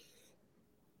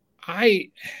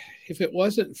 If it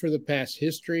wasn't for the past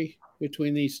history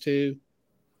between these two,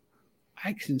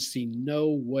 I can see no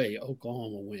way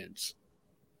Oklahoma wins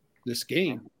this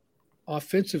game.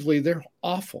 Offensively, they're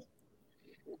awful.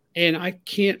 And I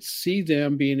can't see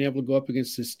them being able to go up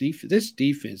against this defense. This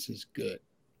defense is good.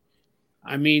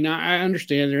 I mean, I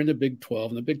understand they're in the Big 12,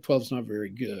 and the Big 12 is not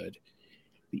very good.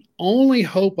 The only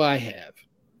hope I have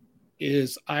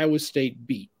is Iowa State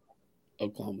beat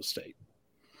Oklahoma State.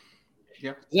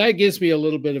 Yeah. That gives me a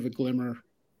little bit of a glimmer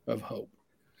of hope.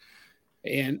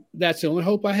 And that's the only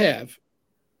hope I have.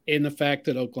 and the fact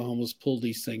that Oklahoma's pulled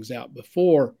these things out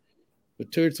before,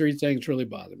 but 2 or 3 things really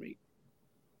bother me.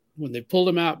 When they pulled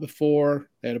them out before,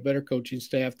 they had a better coaching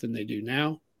staff than they do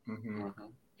now,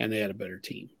 and they had a better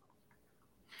team.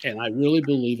 And I really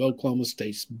believe Oklahoma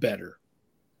State's better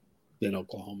than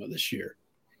Oklahoma this year.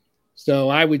 So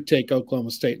I would take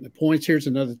Oklahoma State in the points. Here's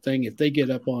another thing. If they get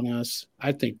up on us,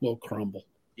 I think we'll crumble.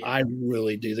 Yeah. I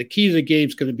really do. The key to the game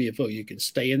is going to be if OU can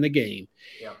stay in the game.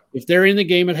 Yeah. If they're in the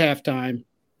game at halftime,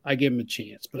 I give them a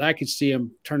chance. But I could see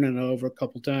them turning it over a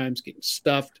couple times, getting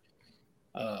stuffed.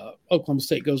 Oklahoma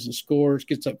State goes and scores,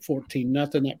 gets up 14-0.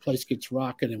 That place gets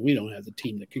rocking, and we don't have the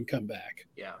team that can come back.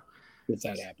 Yeah. If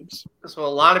that happens. So a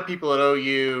lot of people at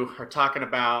OU are talking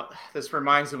about this.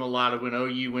 Reminds them a lot of when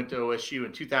OU went to OSU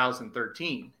in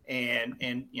 2013, and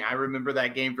I remember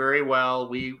that game very well.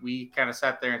 We kind of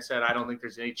sat there and said, I don't think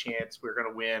there's any chance we're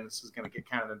going to win. This is going to get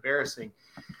kind of embarrassing.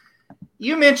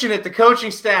 You mentioned it, the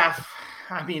coaching staff.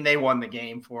 I mean, they won the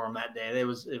game for them that day. It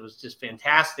was just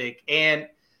fantastic. And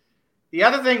the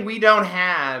other thing we don't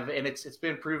have, and it's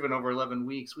been proven over 11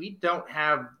 weeks, we don't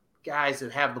have guys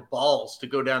that have the balls to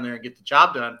go down there and get the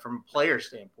job done from a player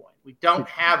standpoint. We don't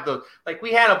have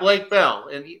we had a Blake Bell,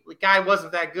 and the guy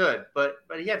wasn't that good, but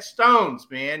he had stones,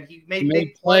 man. He made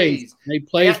big plays. Made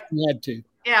plays he had to.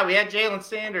 Yeah, we had Jalen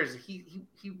Sanders. He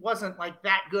wasn't like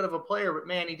that good of a player, but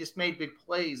man, he just made big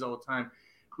plays all the time.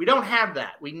 We don't have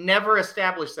that. We never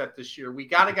established that this year. We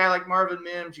got a guy like Marvin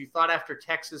Mims. You thought after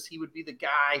Texas he would be the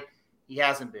guy. He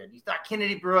hasn't been. You thought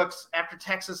Kennedy Brooks after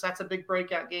Texas, that's a big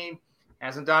breakout game.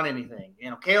 Hasn't done anything.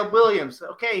 Caleb Williams,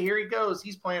 okay, here he goes.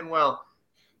 He's playing well.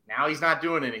 Now he's not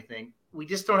doing anything. We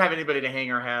just don't have anybody to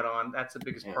hang our hat on. That's the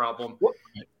biggest problem.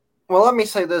 Well, let me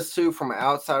say this, too, from an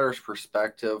outsider's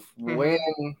perspective. When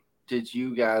did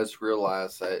you guys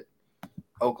realize that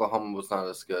Oklahoma was not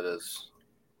as good as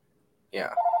 –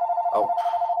 yeah. Oh,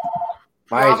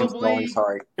 my agent's going,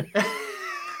 sorry.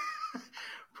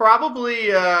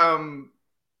 Probably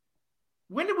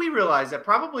when did we realize that?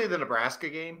 Probably the Nebraska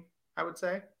game. I would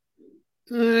say.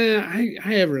 I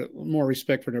have more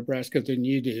respect for Nebraska than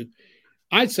you do.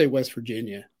 I'd say West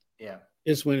Virginia. Yeah.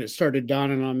 Is when it started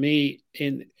dawning on me.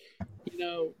 And,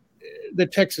 the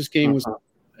Texas game was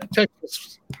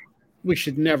Texas. We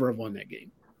should never have won that game.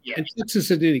 Yeah. And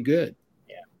Texas isn't any good.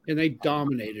 Yeah. And they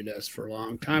dominated us for a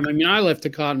long time. I mean, I left the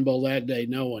Cotton Bowl that day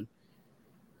knowing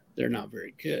they're not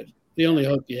very good. The only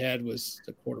hope you had was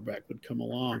the quarterback would come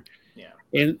along. Yeah.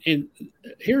 And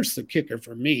here's the kicker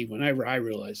for me. Whenever I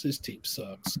realized this team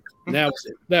sucks, that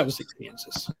was at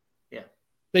Kansas. Yeah.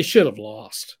 They should have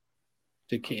lost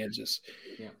to Kansas.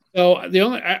 Yeah. So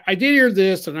I did hear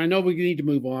this, and I know we need to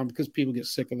move on because people get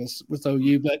sick of us with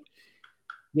OU, but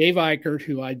Dave Eichert,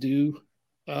 who I do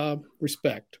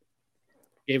respect,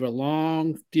 gave a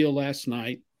long deal last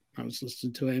night. I was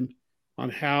listening to him on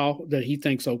how that he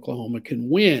thinks Oklahoma can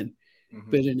win.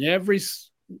 But in every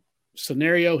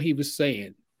scenario he was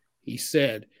saying, he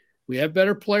said, we have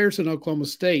better players in Oklahoma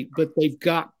State, but they've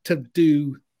got to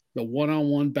do the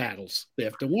one-on-one battles. They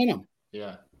have to win them.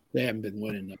 Yeah. They haven't been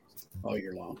winning them all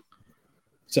year long.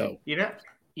 So,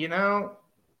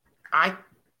 I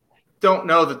don't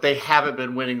know that they haven't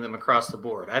been winning them across the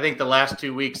board. I think the last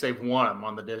 2 weeks they've won them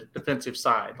on the defensive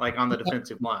side, like on the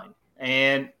defensive line.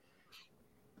 And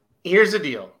here's the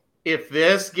deal. If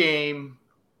this game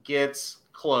gets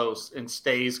close and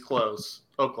stays close,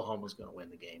 Oklahoma's going to win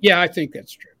the game. Yeah, I think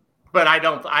that's true. But I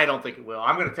don't think it will.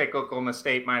 I'm going to take Oklahoma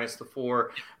State minus the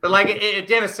 4. But like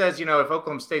Dennis says, if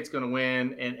Oklahoma State's going to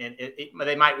win and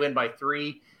they might win by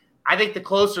 3, I think the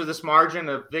closer this margin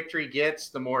of victory gets,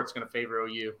 the more it's going to favor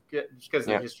OU because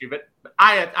of the history. But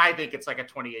I think it's like a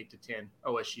 28-10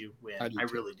 OSU win. I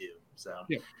really do. So,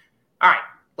 All right.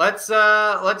 Let's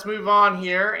move on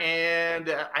here,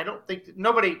 and I don't think –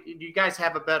 do you guys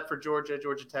have a bet for Georgia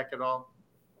Tech at all?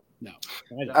 No.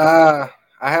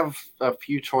 I have a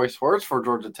few choice words for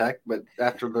Georgia Tech, but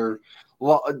after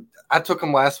I took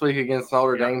them last week against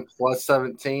Notre Dame plus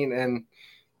 17, and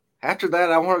after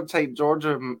that I want to take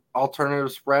Georgia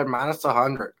alternative spread minus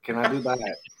 100. Can I do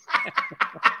that?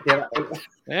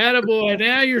 Attaboy,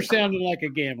 now you're sounding like a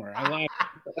gambler. I like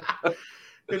it.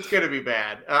 It's going to be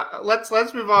bad. Let's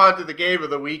move on to the game of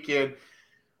the weekend.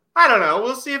 I don't know.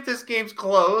 We'll see if this game's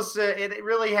close. It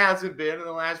really hasn't been in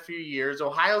the last few years.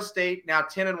 Ohio State now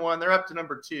 10-1. They're up to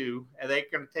number 2, and they're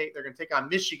going to take on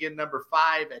Michigan, number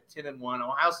 5 at 10-1.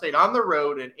 Ohio State on the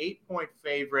road, an 8-point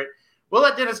favorite. We'll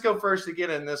let Dennis go first again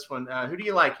in this one. Who do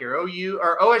you like here, OU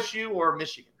or OSU or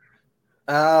Michigan?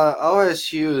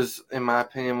 OSU is, in my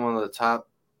opinion, one of the top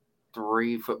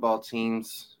 3 football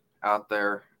teams out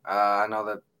there. I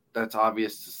know that's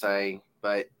obvious to say,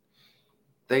 but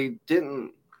they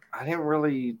didn't I didn't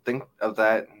really think of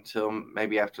that until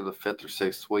maybe after the 5th or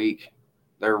 6th week.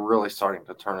 They're really starting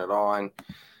to turn it on.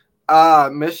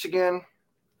 Michigan,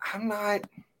 I'm not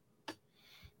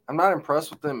impressed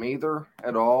with them either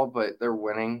at all, but they're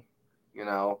winning, you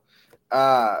know.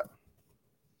 I'm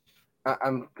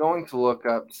going to look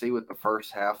up, see what the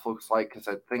first half looks like, because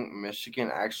I think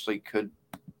Michigan actually could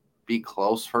be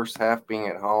close first half being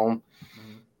at home.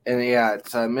 Mm-hmm. And yeah,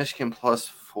 it's Michigan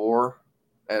 +4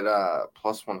 at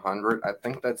 +100. I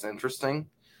think that's interesting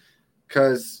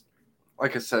because,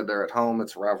 like I said, they're at home.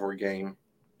 It's a rivalry game.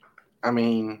 I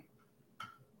mean,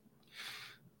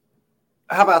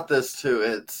 how about this too?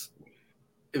 It's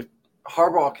if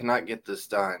Harbaugh cannot get this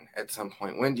done at some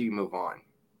point, when do you move on?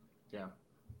 Yeah.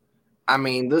 I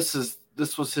mean, this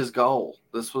was his goal.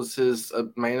 This was his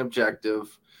main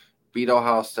objective. Beat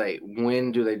Ohio State.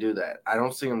 When do they do that? I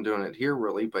don't see them doing it here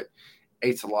really, but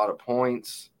 8's a lot of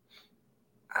points.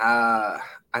 I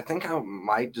think I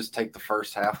might just take the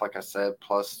first half, like I said,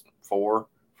 +4 for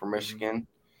Michigan.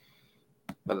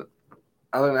 But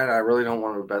other than that, I really don't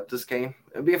want to bet this game.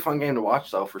 It'd be a fun game to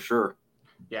watch, though, for sure.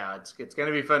 Yeah, it's going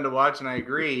to be fun to watch, and I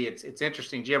agree. It's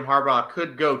interesting. Jim Harbaugh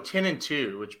could go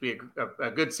 10-2, which would be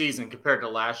a good season compared to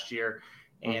last year,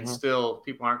 and still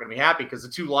people aren't going to be happy because the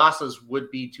 2 losses would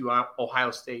be to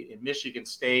Ohio State and Michigan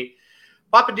State.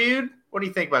 Papa Dude, what do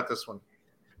you think about this one?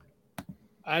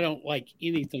 I don't like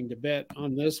anything to bet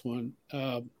on this one.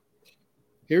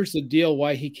 Here's the deal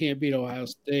why he can't beat Ohio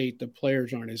State. The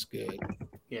players aren't as good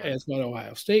as what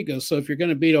Ohio State goes. So if you're going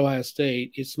to beat Ohio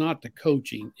State, it's not the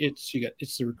coaching. It's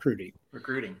the recruiting.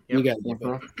 Yep. You got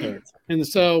to And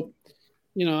so,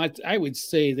 you know, I would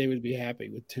say they would be happy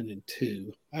with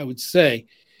 10-2. I would say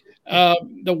the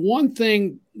one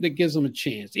thing that gives them a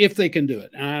chance, if they can do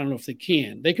it, and I don't know if they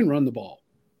can run the ball.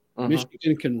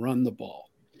 Michigan can run the ball.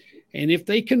 And if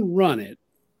they can run it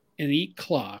and eat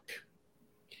clock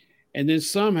and then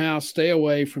somehow stay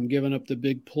away from giving up the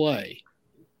big play,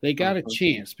 they got a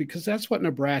chance because that's what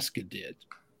Nebraska did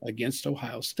against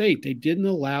Ohio State. They didn't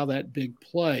allow that big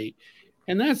play,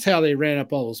 and that's how they ran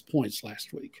up all those points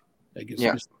last week against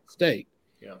Michigan State.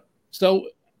 Yeah. So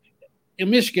in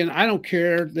Michigan, I don't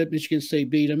care that Michigan State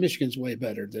beat them. Michigan's way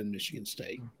better than Michigan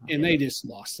State, and they just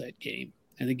lost that game.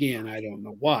 And again, I don't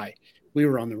know why. We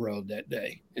were on the road that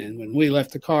day, and when we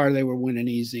left the car, they were winning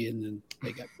easy, and then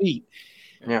they got beat.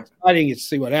 Yeah, I didn't get to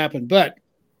see what happened, but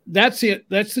that's it.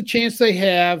 That's the chance they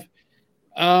have.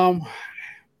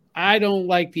 I don't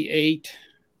like the 8.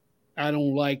 I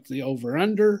don't like the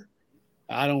over/under.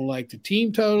 I don't like the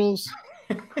team totals.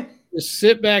 Just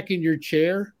sit back in your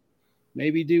chair,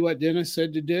 maybe do what Dennis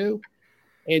said to do,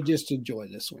 and just enjoy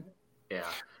this one. Yeah.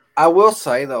 I will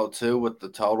say, though, too, with the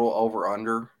total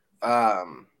over/under,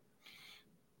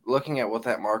 looking at what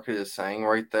that market is saying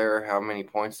right there, how many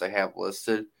points they have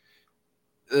listed,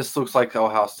 this looks like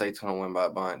Ohio State's going to win by a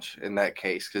bunch in that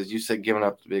case because you said giving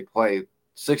up the big play.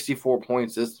 64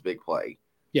 points is the big play.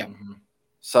 Yeah.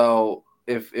 So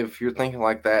if you're thinking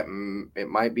like that, it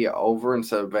might be over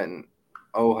instead of betting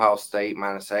Ohio State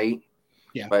 -8.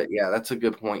 Yeah. But, yeah, that's a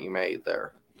good point you made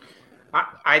there.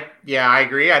 I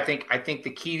agree. I think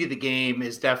the key to the game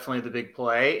is definitely the big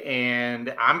play,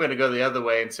 and I'm going to go the other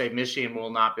way and say Michigan will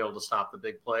not be able to stop the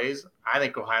big plays. I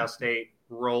think Ohio State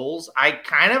rolls. I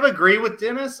kind of agree with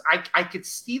Dennis. I could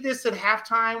see this at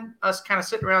halftime, us kind of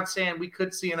sitting around saying we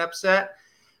could see an upset.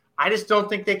 I just don't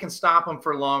think they can stop them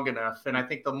for long enough, and I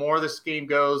think the more this game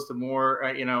goes, the more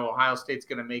Ohio State's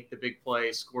going to make the big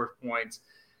plays, score points.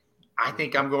 I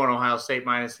think I'm going Ohio State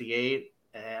 -8.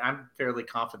 And I'm fairly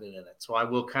confident in it. So I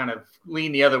will kind of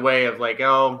lean the other way of like, I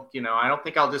don't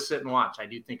think I'll just sit and watch. I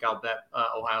do think I'll bet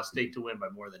Ohio State to win by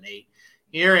more than 8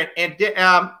 here. And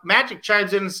Magic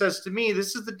chimes in and says to me,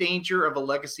 this is the danger of a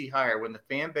legacy hire. When the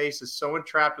fan base is so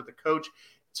entrapped with the coach,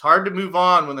 it's hard to move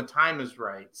on when the time is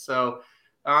right. So,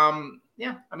 one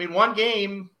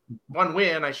game, one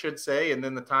win, I should say, and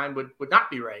then the time would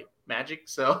not be right, Magic.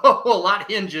 So a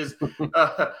lot hinges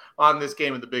on this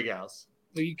game at the Big House.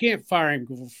 You can't fire him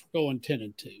going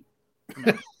 10-2.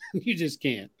 No. You just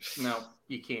can't. No,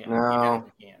 you can't. No.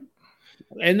 You can't.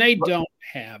 And they don't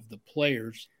have the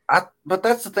players. But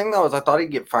that's the thing, though, is I thought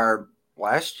he'd get fired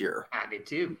last year. I did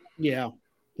too. Yeah.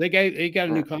 They got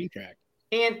a new contract.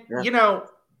 And,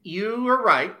 you are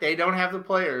right. They don't have the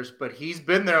players, but he's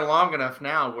been there long enough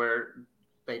now where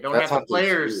they don't have the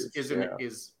players is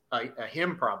a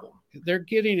him problem. They're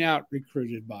getting out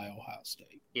recruited by Ohio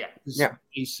State. Yeah. This is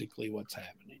basically what's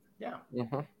happening. Yeah.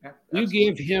 Yeah, you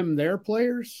give him their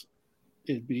players,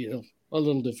 it'd be a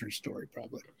little different story,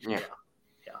 probably. Yeah.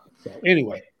 So,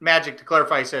 anyway. Magic, to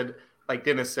clarify, said like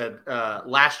Dennis said,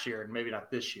 last year and maybe not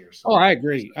this year. So I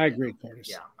agree. Curtis.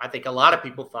 Yeah, I think a lot of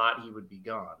people thought he would be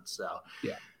gone. So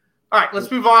yeah. All right,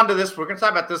 let's move on to this. We're going to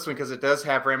talk about this one because it does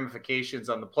have ramifications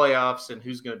on the playoffs and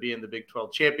who's going to be in the Big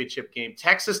 12 championship game.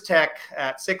 Texas Tech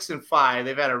at 6-5.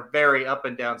 They've had a very up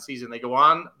and down season. They go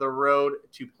on the road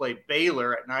to play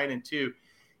Baylor at 9-2.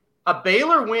 A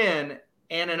Baylor win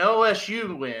and an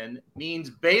OSU win means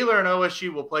Baylor and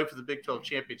OSU will play for the Big 12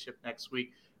 championship next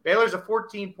week. Baylor's a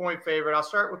 14-point favorite. I'll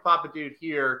start with Papa Dude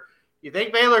here. Do you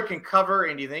think Baylor can cover,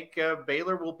 and do you think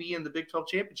Baylor will be in the Big 12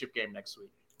 championship game next week?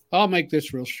 I'll make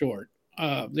this real short.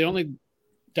 The only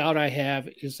doubt I have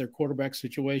is their quarterback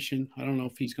situation. I don't know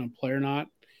if he's going to play or not.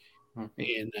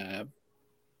 And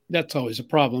that's always a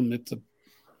problem if the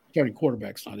starting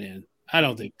quarterback's not in. I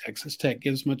don't think Texas Tech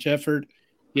gives much effort.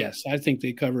 Yes, I think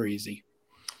they cover easy.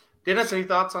 Dennis, any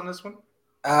thoughts on this one?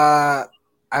 I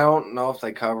don't know if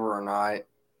they cover or not,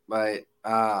 but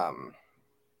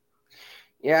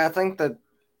yeah, I think that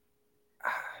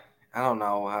I don't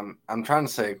know. I'm trying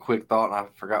to say a quick thought, and I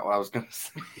forgot what I was going to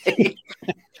say.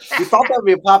 You thought that would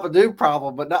be a Papa Dude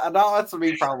problem, but no, that's a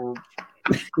me problem.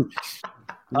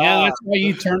 Yeah, that's why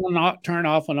you turn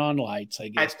off and on lights, I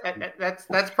guess.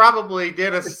 That's probably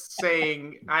Dennis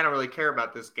saying, I don't really care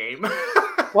about this game.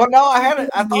 Well, no, I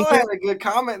thought I had a good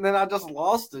comment, and then I just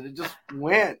lost it. It just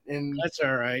went, and that's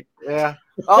all right. Yeah.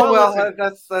 Oh well,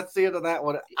 that's the end of that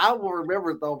one. I will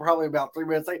remember it though, probably about 3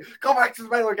 minutes. Say, go back to the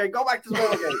Baylor game. Go back to the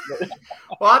Baylor game.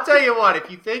 Well, I'll tell you what.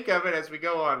 If you think of it as we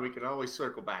go on, we can always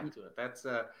circle back to it. That's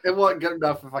it wasn't good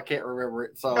enough if I can't remember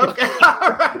it. So okay,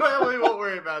 all right. Well, we won't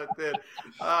worry about it then.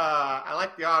 I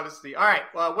like the honesty. All right.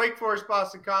 Well, Wake Forest,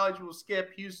 Boston College will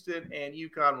skip. Houston and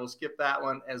UConn will skip that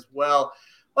one as well.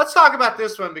 Let's talk about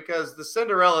this one because the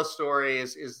Cinderella story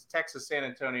is Texas San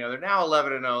Antonio. They're now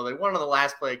 11-0. They won on the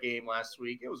last play game last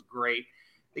week. It was great.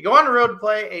 They go on the road to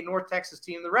play a North Texas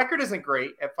team. The record isn't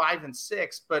great at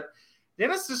 5-6, but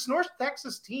Dennis, this North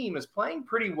Texas team is playing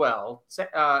pretty well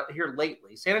here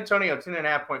lately. San Antonio,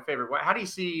 10.5-point favorite. How do you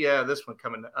see this one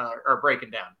coming or breaking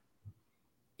down?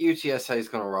 UTSA is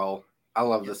going to roll. I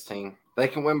love this team. They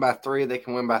can win by 3. They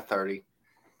can win by 30.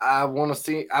 I want to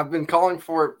see. I've been calling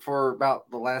for it for about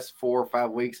the last 4 or 5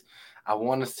 weeks. I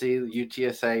want to see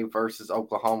UTSA versus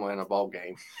Oklahoma in a bowl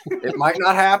game. It might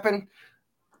not happen,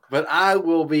 but I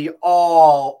will be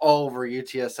all over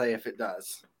UTSA if it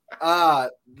does.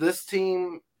 This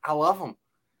team, I love them.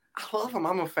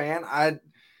 I'm a fan.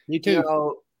 Me too. You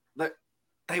know,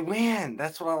 they win.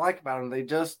 That's what I like about them. They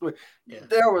just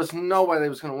there was no way they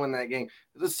was going to win that game.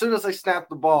 As soon as they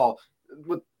snapped the ball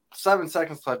with 7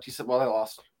 seconds left, you said, "Well, they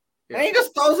lost." And he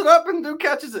just throws it up and dude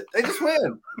catches it. They just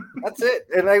win. That's it.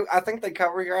 And I think they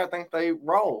cover here. I think they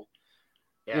roll.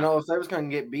 Yeah. You know, if they was going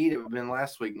to get beat, it would have been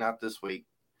last week, not this week.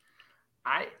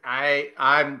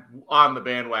 I'm on the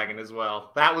bandwagon as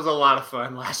well. That was a lot of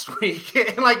fun last week.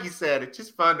 And like you said, it's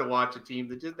just fun to watch a team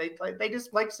that they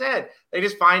just like said, they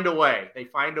just find a way. They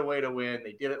find a way to win.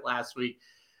 They did it last week.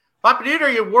 Papa Dude, are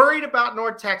you worried about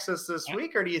North Texas this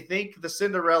week, or do you think the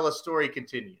Cinderella story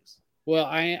continues? Well,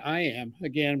 I am.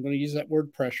 Again, I'm going to use that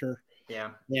word pressure. Yeah.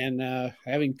 And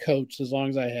having coached as long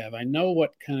as I have, I know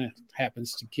what kind of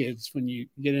happens to kids when you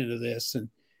get into this. And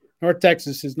North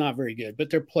Texas is not very good, but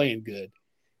they're playing good.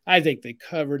 I think they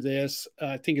covered this.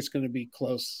 I think it's going to be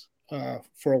close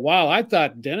for a while. I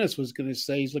thought Dennis was going to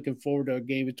say he's looking forward to a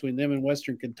game between them and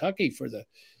Western Kentucky for the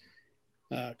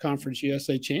Conference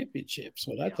USA Championship.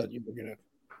 So I thought you were going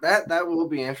to. That will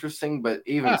be interesting, but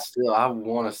even still, I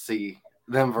want to see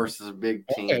them versus a big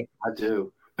team. Okay. I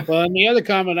do. Well, and the other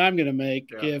comment I'm going to make,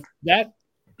 if that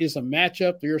is a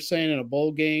matchup you're saying in a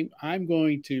bowl game, I'm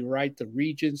going to write the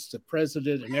regents, the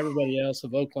president, and everybody else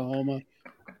of Oklahoma.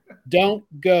 Don't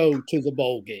go to the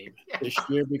bowl game this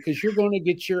year because you're going to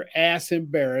get your ass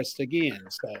embarrassed again.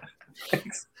 So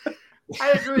I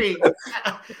agree.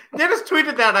 Dennis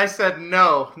tweeted that. I said,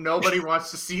 no, nobody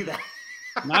wants to see that.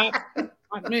 Not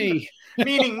me.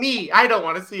 Meaning me. I don't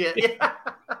want to see it.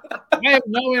 I have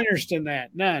no interest in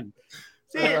that. None.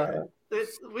 See,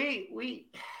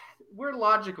 we're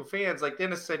logical fans. Like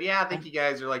Dennis said, I think you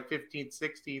guys are like 15th,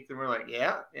 16th. And we're like,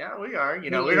 yeah, we are. You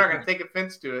know, we're not going to take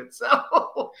offense to it.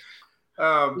 So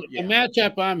the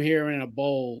matchup I'm hearing in a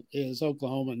bowl is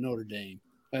Oklahoma and Notre Dame.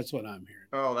 That's what I'm hearing.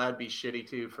 Oh, that'd be shitty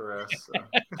too for us.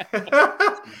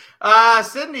 So.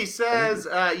 Sydney says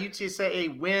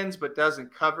UTSA wins but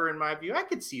doesn't cover. In my view, I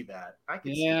could see that.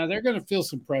 They're going to feel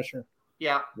some pressure.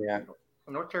 Yeah.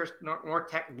 North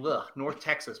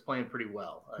Texas playing pretty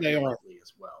well. They are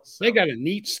as well. So. They got a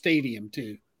neat stadium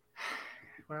too.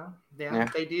 Well, they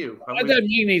do. That doesn't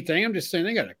mean anything. I'm just saying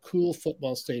they got a cool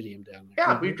football stadium down there.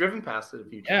 Yeah, we've driven past it a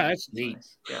few times. Yeah, that's neat.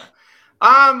 Nice. Yeah.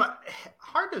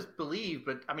 Hard to believe,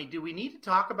 but I mean, do we need to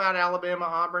talk about Alabama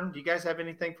Auburn? Do you guys have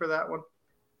anything for that one?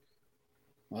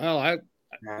 Well,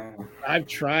 I've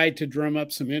tried to drum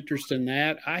up some interest in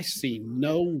that. I see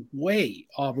no way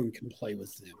Auburn can play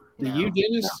with them. Do you,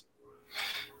 Dennis?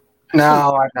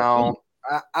 No, I don't.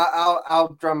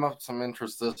 I'll drum up some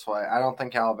interest this way. I don't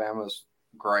think Alabama's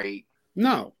great.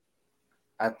 No.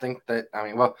 I think that, I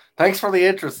mean, well, thanks for the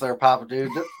interest there, Papa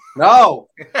Dude. No.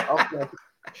 Okay.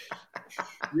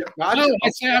 No,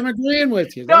 I'm agreeing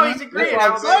with you. No, he's agreeing.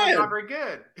 Alabama's not very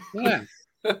good. Yeah.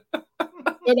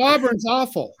 But Auburn's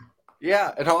awful.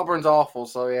 Yeah, and Auburn's awful.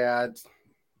 So, yeah, it's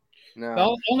no.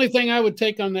 The only thing I would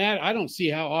take on that, I don't see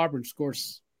how Auburn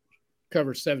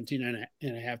covers 17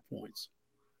 and a half points.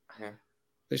 Yeah.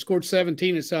 They scored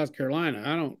 17 at South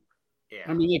Carolina. Yeah.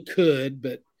 I mean, they could,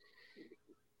 but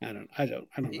I don't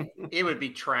know. It would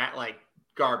be like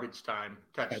garbage time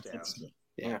touchdowns.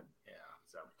 Yeah.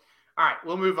 So, all right,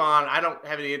 we'll move on. I don't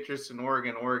have any interest in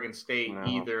Oregon State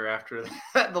either after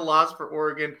the loss for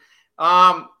Oregon.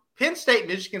 Penn State,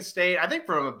 Michigan State. I think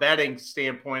from a betting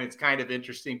standpoint, it's kind of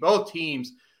interesting. Both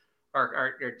teams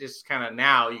are just kind of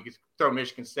now you could throw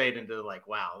Michigan State into like,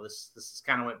 wow, this is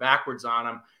kind of went backwards on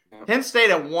them. Yeah. Penn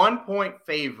State a 1-point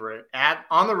favorite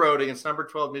on the road against number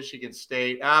 12 Michigan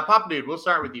State. Papa Dude, we'll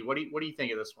start with you. What do you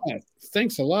think of this one?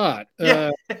 Thanks a lot.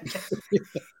 Yeah.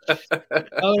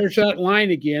 There's that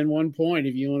line again, 1 point.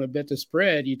 If you want to bet the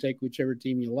spread, you take whichever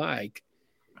team you like.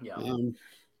 Yeah.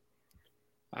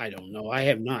 I don't know. I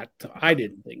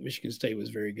didn't think Michigan State was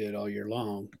very good all year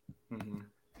long. Mm-hmm.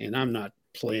 And I'm not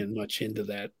playing much into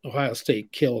that. Ohio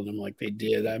State killing them like they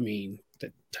did. I mean,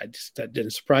 that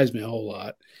didn't surprise me a whole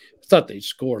lot. I thought they'd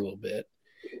score a little bit.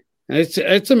 And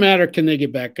it's a matter, can they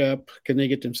get back up? Can they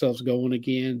get themselves going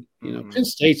again? You know, Penn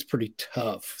State's pretty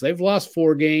tough. They've lost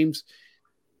 4 games,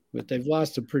 but they've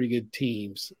lost to pretty good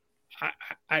teams.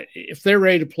 If they're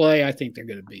ready to play, I think they're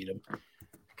going to beat them. I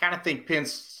kind of think Penn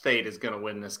State is going to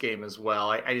win this game as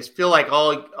well. I just feel like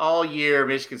all year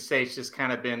Michigan State's just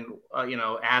kind of been,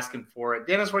 asking for it.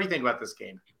 Dennis, what do you think about this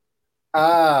game?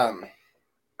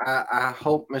 I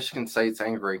hope Michigan State's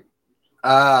angry.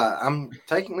 I'm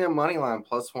taking their money line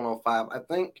plus 105. I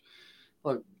think,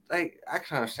 look, I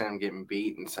can understand them getting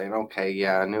beat and saying, okay,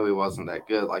 yeah, I knew he wasn't that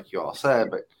good, like you all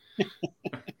said, but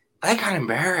they got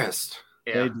embarrassed.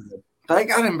 Yeah. They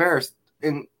got embarrassed.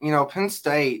 And, Penn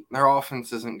State, their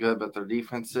offense isn't good, but their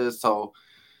defense is. So,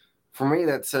 for me,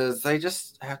 that says they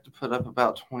just have to put up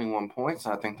about 21 points,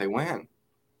 and I think they win.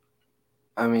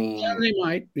 I mean, yeah, they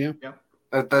might, yeah.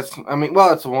 It's a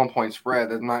 1-point spread.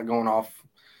 They're not going off,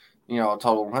 a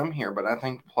total limb here, but I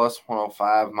think plus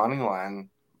 105 money line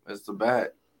is the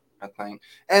bet, I think.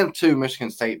 And 2, Michigan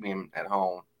State being at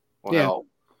home will help.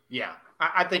 Yeah,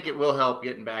 I think it will help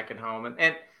getting back at home.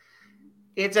 And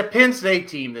it's a Penn State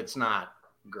team that's not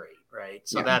great, right?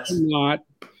 So that's not.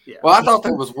 Yeah. Well, I thought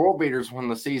they was world beaters when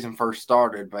the season first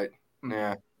started, but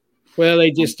yeah. Well,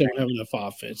 they just don't have enough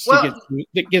offense to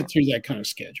get through that kind of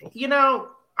schedule.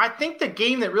 I think the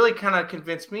game that really kind of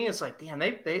convinced me is like, damn,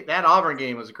 that Auburn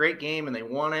game was a great game and they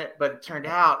won it, but it turned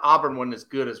out Auburn wasn't as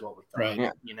good as what we thought.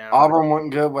 Right. Yeah. Auburn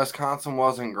wasn't good. Wisconsin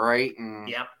wasn't great. And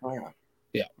yeah. Well,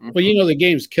 the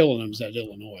game's killing them is at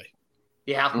Illinois.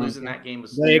 Yeah, losing that game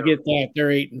was. They get that they're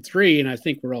 8-3, and I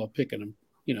think we're all picking them.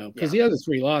 Because the other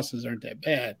 3 losses aren't that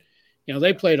bad.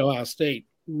 They played Ohio State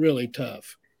really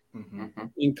tough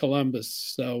in Columbus.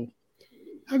 So,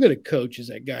 how good a coach is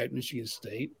that guy at Michigan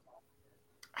State?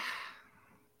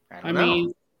 I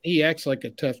mean, he acts like a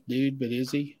tough dude, but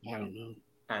is he? I don't know.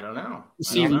 I don't know.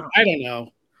 I don't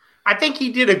know. I think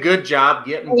he did a good job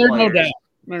getting. There's no doubt.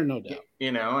 There's no doubt.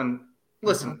 And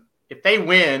listen, if they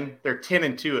win, they're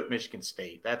 10-2 at Michigan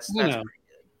State. That's pretty good.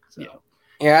 So.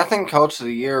 Yeah, I think Coach of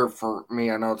the Year for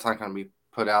me. I know it's not going to be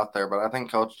put out there, but I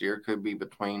think Coach of the Year could be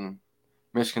between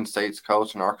Michigan State's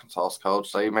coach and Arkansas's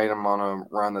coach. They made them on a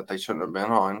run that they shouldn't have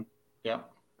been on. Yep.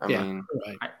 I mean,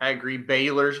 I agree.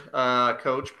 Baylor's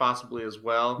coach possibly as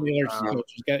well. Baylor's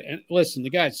coach. Listen, the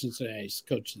guy at Cincinnati's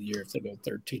coach of the year if they go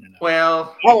 13-0.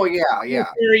 Well, yeah.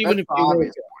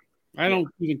 I don't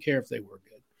even care if they were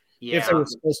good. Yeah. If they were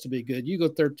supposed to be good, you go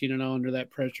 13-0 under that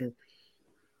pressure.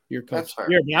 You're coach. But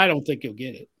I don't think you'll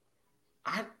get it.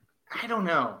 I don't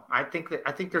know. I think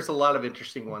there's a lot of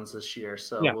interesting ones this year,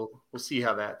 so we'll see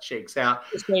how that shakes out.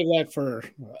 Let's save that for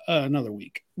another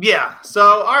week. Yeah.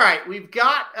 So all right, we've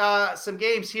got some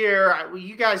games here.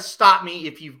 You guys stop me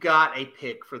if you've got a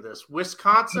pick for this.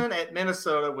 Wisconsin at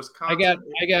Minnesota. Wisconsin.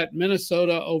 I got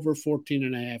Minnesota over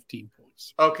 14.5 team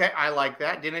points. Okay, I like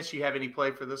that. Dennis, you have any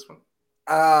play for this one?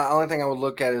 Only thing I would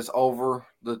look at is over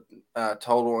the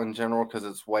total in general because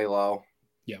it's way low.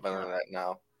 Yeah. Better than that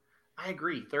now. I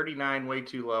agree. 39, way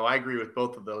too low. I agree with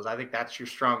both of those. I think that's your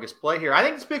strongest play here. I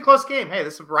think it's a big close game. Hey,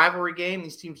 this is a rivalry game.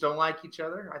 These teams don't like each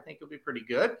other. I think it'll be pretty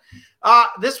good.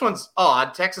 This one's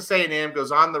odd. Texas A&M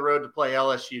goes on the road to play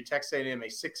LSU. Texas A&M, a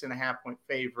 6.5-point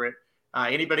favorite.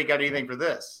 Anybody got anything for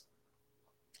this?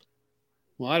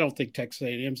 Well, I don't think Texas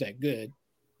A&M's that good.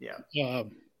 Yeah.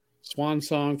 Swan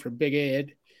song for Big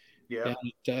Ed. Yeah.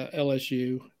 Down at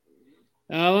LSU.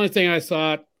 The only thing I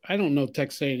thought, I don't know,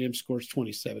 Texas A&M scores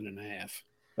 27.5.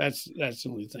 That's the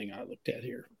only thing I looked at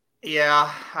here. Yeah,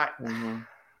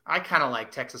 I kind of like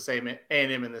Texas A&M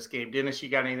in this game. Dennis, you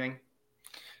got anything?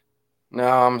 No,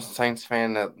 I'm a Saints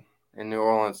fan, that in New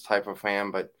Orleans type of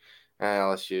fan, but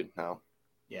LSU, no.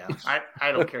 Yeah,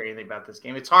 I don't care anything about this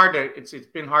game. It's hard to it's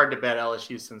been hard to bet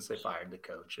LSU since they fired the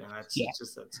coach, and it's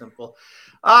just that simple.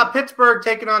 Pittsburgh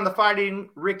taking on the Fighting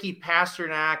Ricky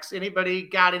Pasternaks. Anybody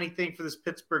got anything for this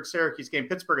Pittsburgh-Syracuse game?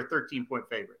 Pittsburgh a 13-point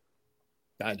favorite.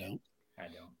 I don't.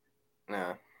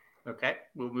 No. Okay,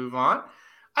 we'll move on.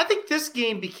 I think this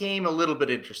game became a little bit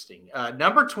interesting.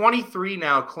 Number 23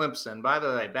 now, Clemson. By the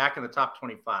way, back in the top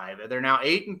 25. They're now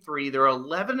 8-3. They're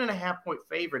 11.5-point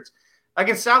favorites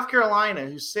against South Carolina,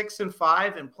 who's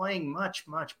 6-5 and playing much,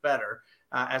 much better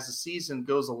as the season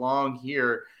goes along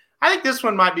here. I think this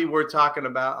one might be worth talking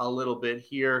about a little bit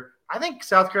here. I think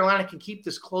South Carolina can keep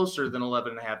this closer than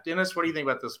 11.5. Dennis, what do you think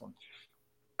about this one?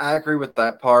 I agree with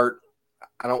that part.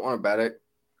 I don't want to bet it.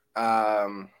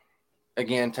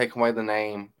 Again, take away the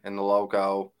name and the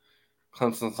logo.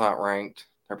 Clemson's not ranked.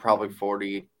 They're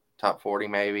probably top 40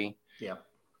 maybe. Yeah.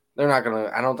 They're not going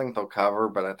to – I don't think they'll cover,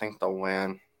 but I think they'll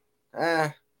win.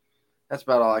 That's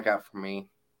about all I got for me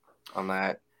on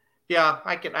that. Yeah,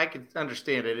 I can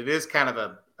understand it. It is kind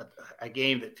of a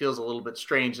game that feels a little bit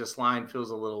strange. This line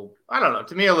feels a little, I don't know,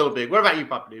 to me a little big. What about you,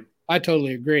 Papa Dude? I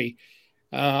totally agree.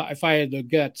 If I had the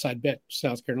guts, I'd bet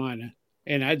South Carolina,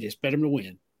 and I'd just bet them to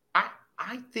win.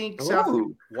 I think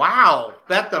so. Wow,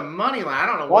 bet the money line. I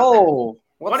don't know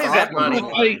what is that money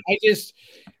line?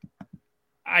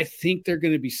 I think they're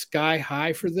going to be sky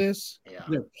high for this. Yeah.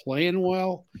 They're playing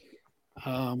well.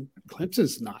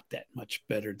 Clemson's not that much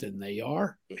better than they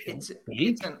are. It's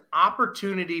an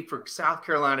opportunity for South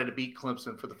Carolina to beat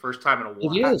Clemson for the first time in a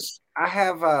while. It is. I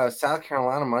have South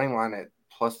Carolina money line at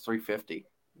plus 350.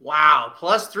 Wow,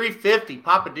 plus 350.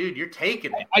 Papa Dude, you're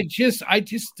taking it. I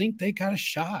just think they got a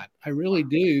shot. I really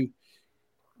do.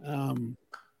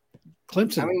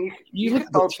 Clemson. I mean, you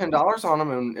could throw $10 on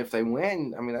them, and if they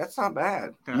win, I mean, that's not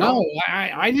bad. No,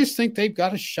 I just think they've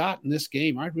got a shot in this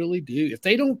game. I really do. If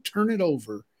they don't turn it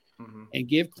over and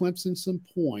give Clemson some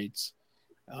points,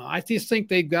 I just think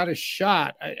they've got a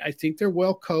shot. I think they're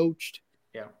well coached.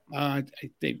 Yeah.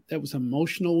 That was an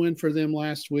emotional win for them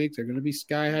last week. They're going to be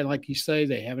sky high. Like you say,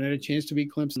 they haven't had a chance to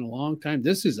beat Clemson in a long time.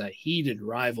 This is a heated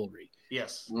rivalry.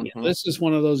 Yes. Yeah, this is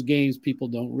one of those games people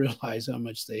don't realize how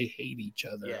much they hate each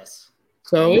other. Yes.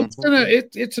 So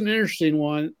it's an interesting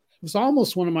one. It was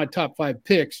almost one of my top 5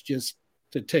 picks just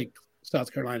to take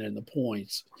South Carolina in the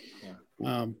points.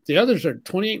 Yeah. The others are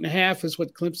 28.5 is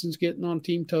what Clemson's getting on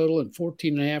team total, and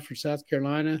 14.5 for South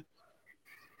Carolina.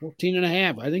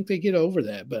 14.5. I think they get over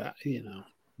that, but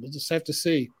we'll just have to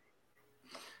see.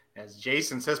 As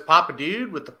Jason says, Papa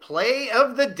Dude with the play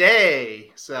of the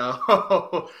day.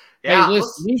 So yeah, hey,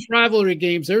 listen, these rivalry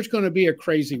games, there's going to be a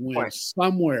crazy win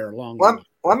somewhere along the way.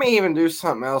 Let me even do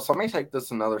something else. Let me take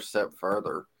this another step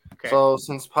further. Okay. So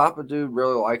since Papa Dude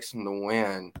really likes him to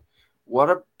win, what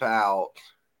about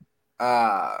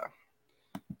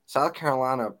South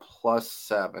Carolina plus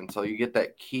 7? So you get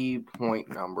that key point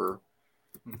number,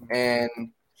 and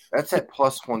that's at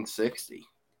plus 160.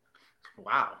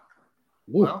 Wow.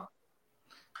 Ooh. Well,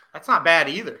 that's not bad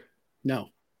either. No.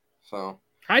 So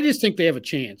I just think they have a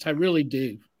chance. I really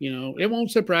do. It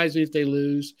won't surprise me if they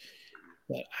lose,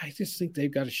 but I just think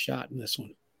they've got a shot in this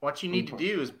one. What you need to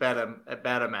do is bet them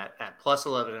at plus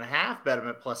 11.5, bet them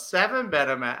at plus 7, bet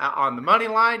them on the money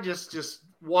line. Just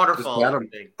waterfall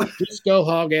everything. Just go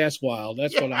hog ass wild.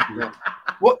 That's what I do.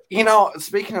 Well,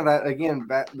 speaking of that, again,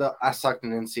 I sucked in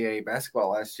NCAA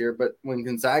basketball last year, but when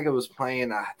Gonzaga was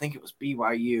playing, I think it was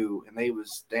BYU, and they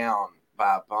was down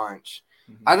by a bunch.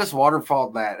 I just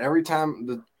waterfalled that every time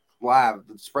the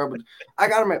spread would. I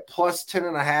got them at plus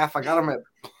 10.5. I got them at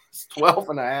plus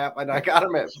 12.5, and I got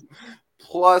them at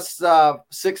plus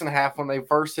 6.5 when they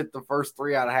first hit the first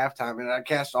 3 out of halftime, and I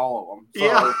cashed all of them. So,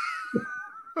 yeah.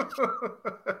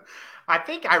 I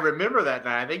think I remember that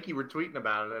night. I think you were tweeting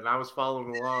about it, and I was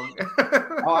following along.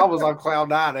 I was on cloud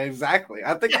 9, exactly.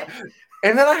 I think,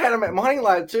 and then I had them at money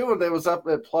line too, and they was up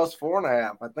at plus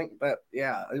 4.5. I think that,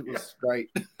 it was great.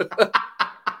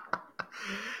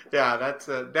 Yeah, that's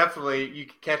definitely, you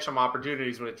can catch some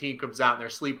opportunities when a team comes out and they're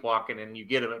sleepwalking and you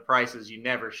get them at prices you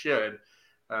never should.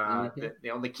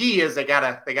 The key is they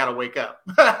gotta wake up,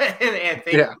 and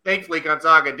thankfully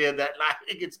Gonzaga did that night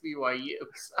against BYU.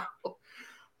 So,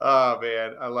 oh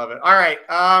man, I love it. All right,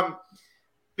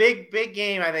 big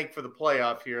game I think for the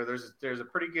playoff here. There's a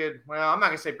pretty good. Well, I'm not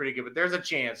gonna say pretty good, but there's a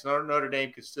chance Notre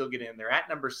Dame could still get in. They're at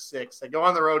number 6. They go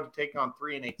on the road to take on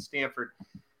 3-8 Stanford.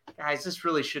 Guys, this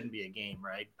really shouldn't be a game,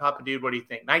 right? Papa Dude, what do you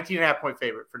think? 19.5-point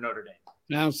favorite for Notre Dame.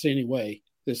 I don't see any way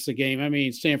this is a game. I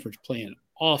mean, Stanford's playing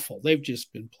awful. They've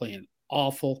just been playing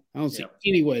awful. I don't see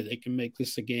any way they can make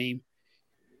this a game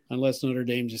unless Notre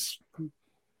Dame just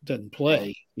doesn't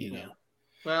play,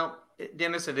 Well,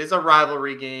 Dennis, it is a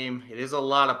rivalry game. It is a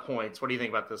lot of points. What do you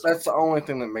think about this? That's the only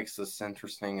thing that makes this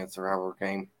interesting. It's a rivalry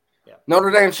game. Yeah. Notre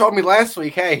Dame showed me last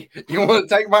week, hey, you want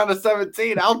to take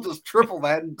 -17? I'll just triple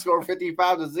that and score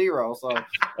 55-0. So,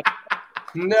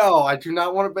 no, I do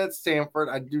not want to bet Stanford.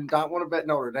 I do not want to bet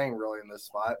Notre Dame really in this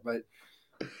spot. But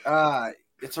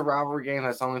it's a rivalry game.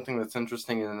 That's the only thing that's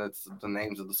interesting, and it's the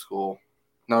names of the school.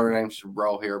 Notre Dame should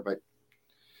roll here, but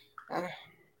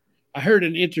I heard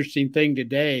an interesting thing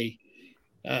today.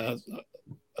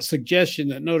 A suggestion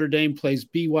that Notre Dame plays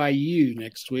BYU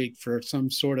next week for some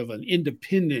sort of an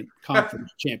independent conference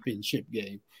championship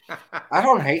game. I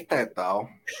don't hate that, though.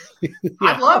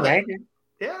 I'd love it.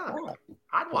 Yeah,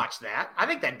 I'd watch that. I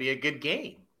think that'd be a good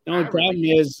game. The only problem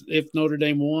is if Notre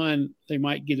Dame won, they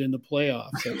might get in the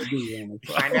playoffs. That would be the only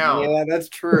problem. I know. Yeah, that's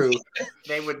true.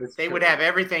 They would have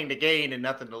everything to gain and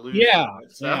nothing to lose. Yeah.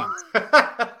 So.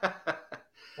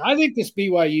 I think this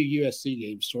BYU USC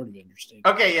game is sort of interesting.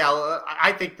 Okay, yeah,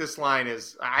 I think this line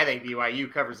is. I think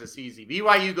BYU covers this easy.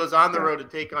 BYU goes on the road to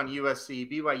take on USC.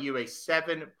 BYU a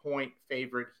 7-point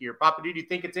favorite here. Papa, do you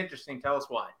think it's interesting? Tell us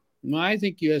why. Well, I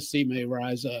think USC may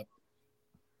rise up.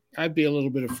 I'd be a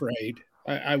little bit afraid.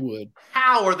 I would.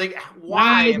 How are they?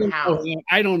 Why and how?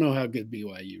 I don't know how good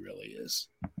BYU really is.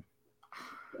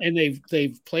 And they've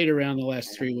played around the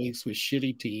last 3 weeks with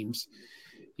shitty teams.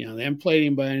 They haven't played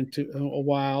anybody in a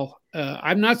while.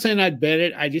 I'm not saying I'd bet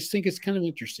it. I just think it's kind of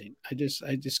interesting. I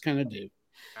just kind of do.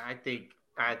 I think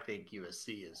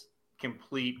USC is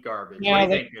complete garbage. Yeah, what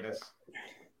do you think, Dennis?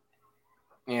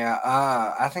 Yeah,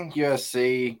 I think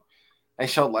USC. They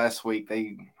showed last week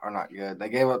they are not good. They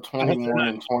gave up 21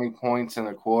 and 20 points in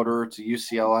a quarter to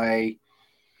UCLA.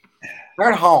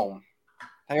 They're at home.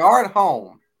 They are at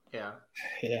home. Yeah.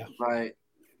 But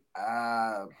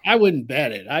I wouldn't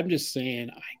bet it. I'm just saying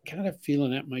I kind of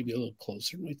feeling that might be a little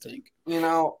closer than we think.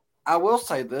 I will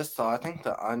say this though. I think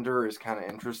the under is kind of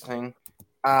interesting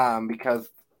because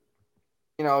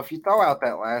if you throw out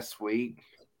that last week,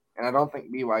 and I don't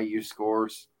think BYU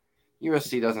scores.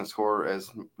 USC doesn't score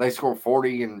they score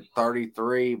 40 and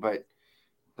 33, but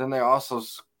then they also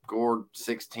scored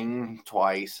 16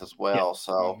 twice as well. Yeah.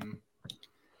 So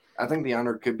I think the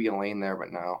under could be a lean there,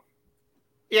 but no.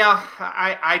 Yeah,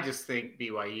 I just think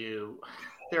BYU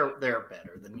they're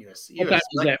better than USC. What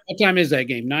time is that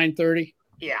game? 9:30?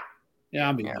 Yeah. Yeah,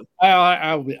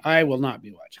 I will not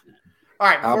be watching that. All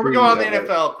right, before we go on the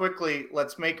NFL, quickly,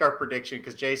 let's make our prediction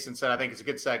because Jason said I think it's a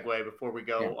good segue before we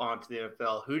go on to the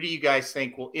NFL. Who do you guys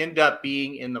think will end up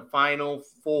being in the Final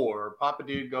Four? Papa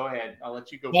Dude, go ahead. I'll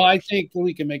let you go Well, first. I think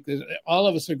we can make this. All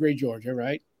of us agree Georgia,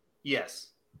 right?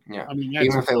 Yes. Yeah. I mean,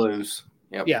 even if they lose.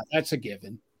 Yep. Yeah, that's a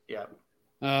given. Yeah.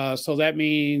 So that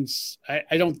means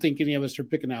I don't think any of us are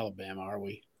picking Alabama, are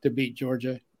we, to beat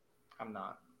Georgia? I'm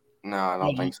not. No, I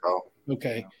don't think so.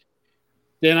 Okay.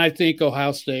 Then I think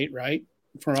Ohio State, right?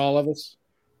 For all of us?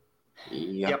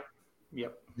 Yep.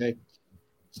 Okay.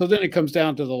 So then it comes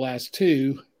down to the last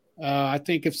two. I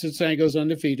think if Cincinnati goes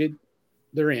undefeated,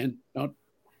 they're in.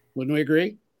 Wouldn't we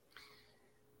agree?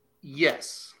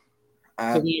 Yes.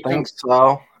 I think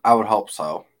so. I would hope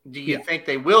so. Do you think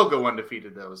they will go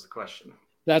undefeated, though, is the question.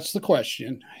 That's the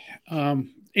question.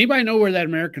 Anybody know where that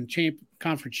American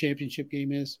Conference Championship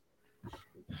game is?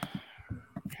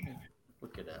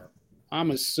 Look it up.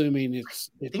 I'm assuming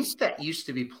it's. I think that used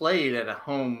to be played at a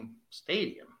home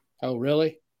stadium. Oh,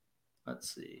 really?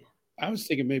 Let's see. I was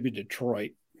thinking maybe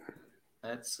Detroit.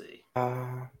 Let's see.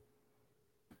 My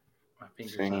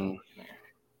fingers on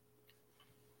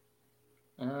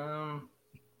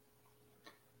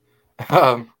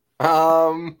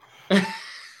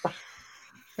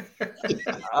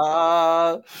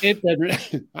It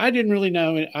doesn't. I didn't really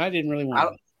know. I didn't really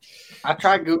want. I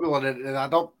tried Googling it, and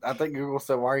I think Google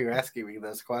said, "Why are you asking me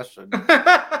this question?"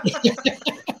 I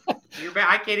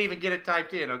can't even get it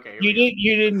typed in. Okay, you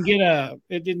didn't get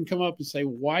it didn't come up and say,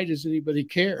 "Why does anybody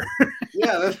care?"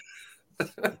 Yeah,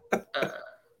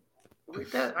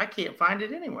 I can't find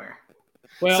it anywhere.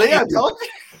 Well, So yeah, I told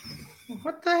you.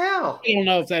 What the hell? I don't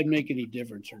know if that'd make any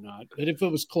difference or not, but if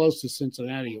it was close to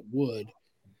Cincinnati, it would.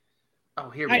 Oh,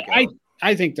 here we go.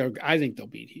 I think they'll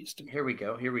beat Houston. Here we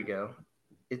go.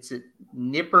 It's at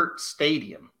Nippert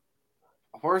Stadium.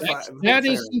 Where's That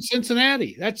is in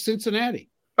Cincinnati. That's Cincinnati.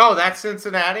 Oh, that's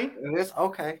Cincinnati? It is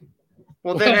okay.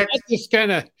 Well, then that's just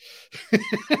kind of.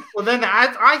 Well, then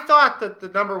I thought that the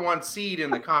number one seed in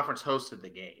the conference hosted the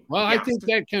game. Well, yeah. I think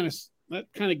that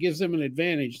kind of gives them an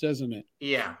advantage, doesn't it?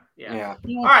 Yeah. You know,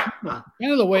 all right.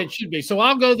 Kind of the way it should be. So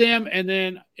I'll go them, and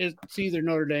then it's either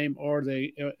Notre Dame or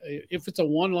they. If it's a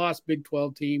one-loss Big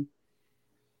 12 team,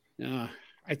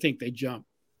 I think they jump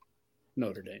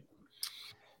Notre Dame.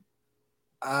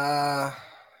 I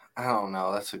don't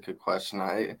know. That's a good question.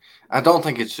 I don't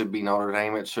think it should be Notre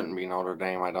Dame. It shouldn't be Notre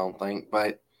Dame, I don't think.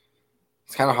 But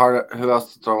it's kind of hard. Who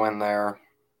else to throw in there?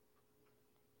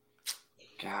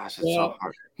 Gosh, it's so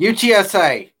hard.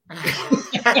 UTSA.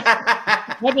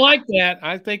 I'd like that.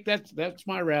 I think that's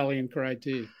my rallying cry,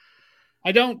 too.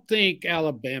 I don't think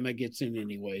Alabama gets in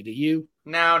anyway. Do you?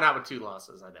 No, not with 2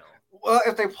 losses. I don't. Well,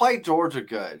 if they play Georgia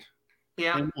good.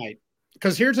 Yeah. They might.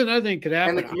 Because here's another thing could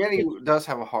happen. And the committee does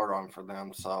have a hard on for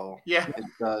them, so yeah, it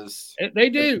does. They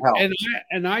do,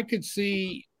 and I could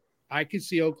see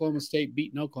Oklahoma State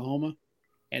beating Oklahoma,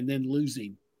 and then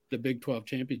losing the Big 12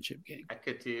 championship game. I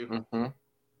could too. Mm-hmm.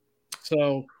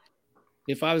 So,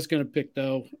 if I was going to pick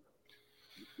though,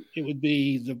 it would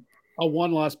be a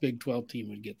one-loss Big 12 team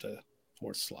would get the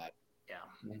 4th slot. Yeah,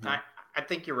 mm-hmm. I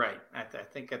think you're right. I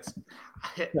think it's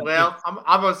well.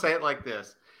 I'm going to say it like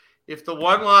this. If the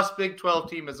one-loss Big 12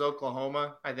 team is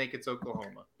Oklahoma, I think it's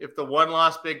Oklahoma. If the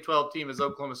one-loss Big 12 team is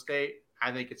Oklahoma State,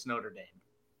 I think it's Notre Dame.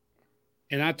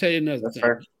 And I'll tell you another thing.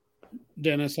 Fair.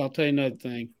 Dennis, I'll tell you another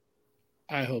thing.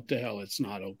 I hope to hell it's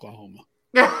not Oklahoma.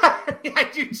 I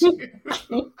do too.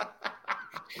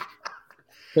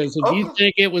 Because if you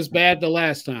think it was bad the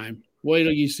last time, wait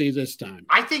till you see this time.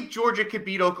 I think Georgia could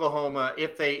beat Oklahoma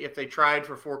if they tried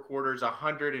for 4 quarters,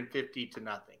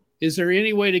 150-0. Is there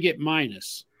any way to get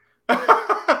minus?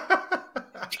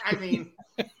 I mean,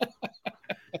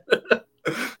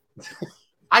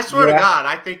 I swear to God,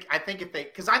 I think if they,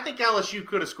 because I think LSU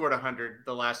could have scored 100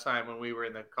 the last time when we were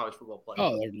in the college football playoff.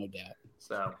 Oh, there's no doubt.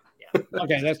 So yeah.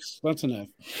 Okay, that's enough.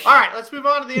 All right, let's move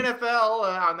on to the NFL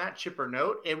on that chipper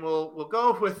note, and we'll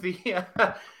go with the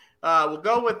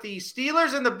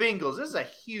Steelers and the Bengals. This is a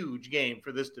huge game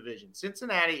for this division.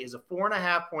 Cincinnati is a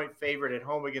 4.5-point favorite at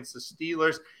home against the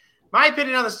Steelers. My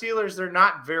opinion on the Steelers, they're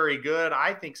not very good.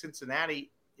 I think Cincinnati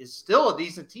is still a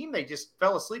decent team. They just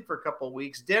fell asleep for a couple of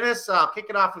weeks. Dennis, I'll kick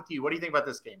it off with you. What do you think about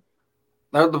this game?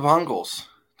 They're the Bungles.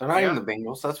 They're not even the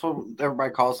Bengals. That's what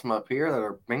everybody calls them up here that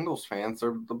are Bengals fans.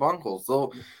 They're the Bungles.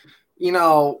 So,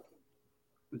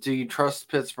 do you trust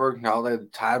Pittsburgh? No, they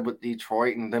tied with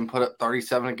Detroit and then put up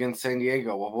 37 against San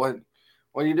Diego. Well,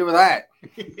 what do you do with that?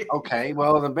 Okay,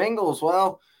 well, the Bengals,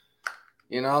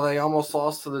 they almost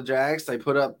lost to the Jags. They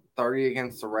put up 30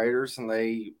 against the Raiders, and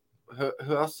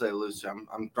who else did they lose to?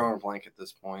 I'm drawing a blank at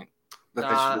this point. They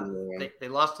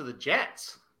lost to the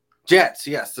Jets. Jets,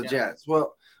 yes, the Jets.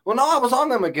 Well, no, I was on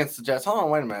them against the Jets. Hold on,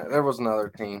 wait a minute. There was another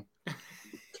team.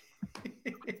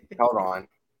 Hold on.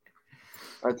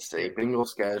 Let's see. Bengals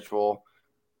schedule.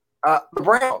 The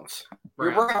Browns.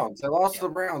 The Browns. They lost to the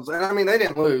Browns. And, I mean, they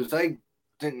didn't lose. They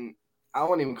didn't – I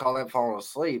wouldn't even call that falling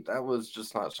asleep. That was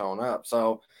just not showing up.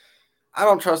 So, I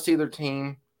don't trust either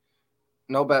team.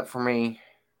 No bet for me.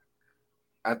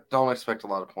 I don't expect a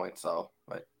lot of points, though.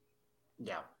 But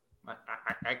yeah,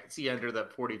 I can see under the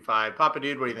 45. Papa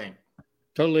Dude, what do you think?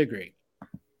 Totally agree.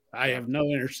 I have no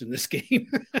interest in this game.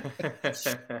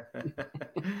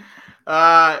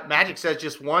 Magic says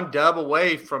just one dub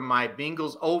away from my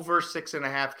Bengals over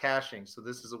 6.5 cashing. So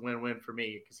this is a win-win for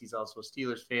me because he's also a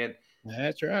Steelers fan.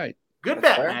 That's right. Good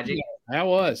bet, Magic. That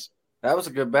was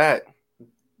a good bet.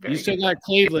 You still got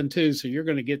Cleveland too, so you're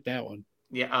going to get that one.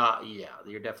 Yeah,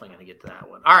 you're definitely going to get to that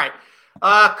one. All right.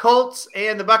 Colts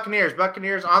and the Buccaneers.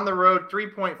 Buccaneers on the road,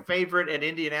 3-point favorite at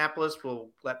Indianapolis. We'll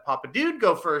let Papa Dude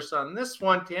go first on this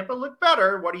one. Tampa looked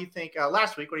better. What do you think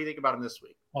last week? What do you think about him this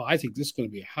week? Well, I think this is going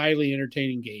to be a highly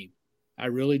entertaining game. I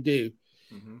really do.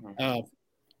 Mm-hmm.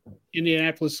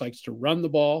 Indianapolis likes to run the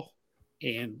ball,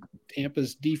 and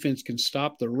Tampa's defense can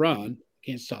stop the run,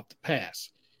 can't stop the pass.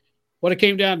 What it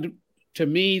came down to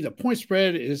me, the point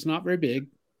spread is not very big.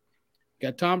 You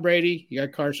got Tom Brady, you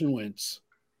got Carson Wentz.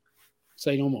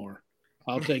 Say no more.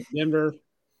 I'll take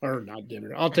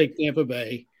I'll take Tampa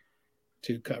Bay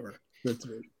to cover the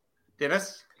 3.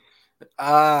 Dennis?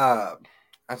 I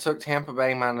took Tampa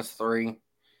Bay -3.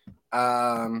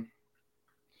 And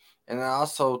I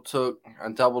also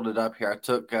I doubled it up here. I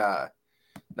took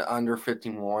the under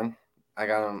 51. I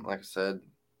got them, like I said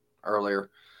earlier.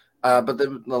 But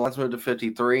the line's moved to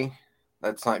 53.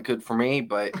 That's not good for me,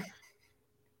 but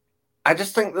I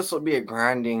just think this will be a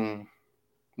grinding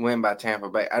win by Tampa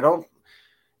Bay. I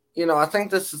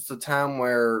think this is the time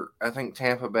where I think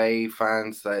Tampa Bay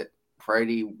finds that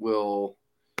Brady will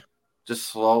just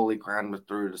slowly grind it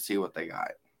through to see what they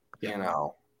got,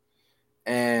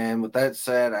 And with that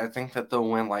said, I think that they'll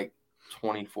win like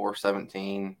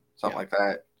 24-17, something like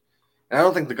that. And I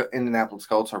don't think the Indianapolis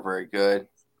Colts are very good.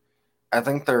 I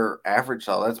think they're average,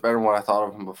 though. That's better than what I thought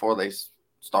of them before they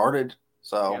started.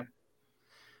 So,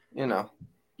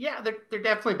 Yeah, they're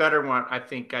definitely better than what I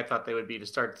thought they would be to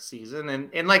start the season.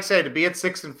 And like I said, to be at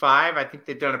 6-5, I think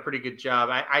they've done a pretty good job.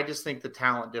 I just think the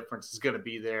talent difference is going to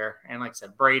be there. And like I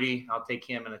said, Brady, I'll take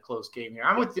him in a close game here.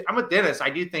 I'm with Dennis. I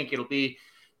do think it'll be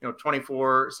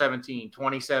 24-17,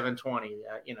 27-20.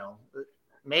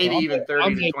 Maybe even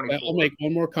 30-24. I'll make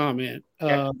one more comment.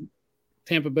 Okay.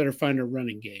 Tampa better find a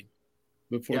running game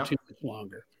before too much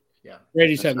longer. Yeah,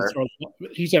 Brady's having to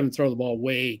throw the ball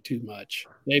way too much.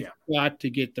 They've got to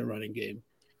get the running game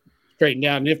straightened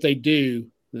out, and if they do,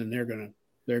 then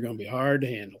they're gonna be hard to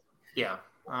handle. Yeah,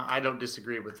 I don't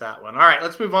disagree with that one. All right,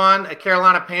 let's move on.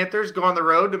 Carolina Panthers go on the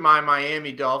road to my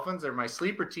Miami Dolphins. They're my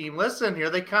sleeper team. Listen,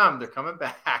 here they come. They're coming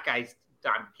back.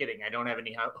 I'm kidding. I don't have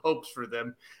any hopes for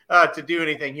them to do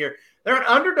anything here. They're an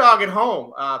underdog at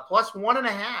home, plus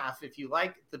 1.5. If you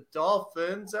like the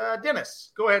Dolphins,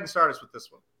 Dennis, go ahead and start us with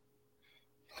this one.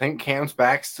 Think Cam's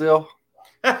back still?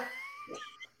 No.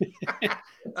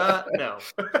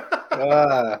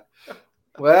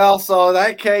 Well, so in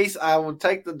that case, I would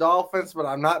take the Dolphins, but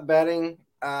I'm not betting.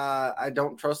 I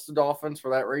don't trust the Dolphins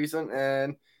for that reason,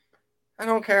 and I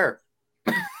don't care.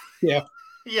 Yeah.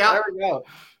 There we go.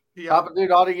 Yeah. Papa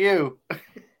dude, all to you.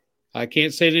 I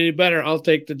can't say it any better. I'll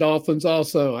take the Dolphins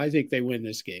also. I think they win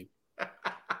this game.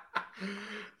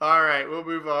 All right, we'll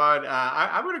move on.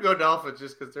 I'm going to go Dolphins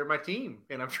just because they're my team,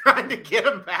 and I'm trying to get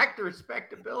them back to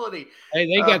respectability. Hey,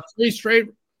 they got 3 straight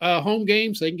home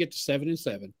games. They can get to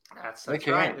 7-7. That's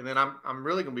right. And then I'm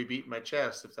really going to be beating my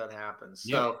chest if that happens.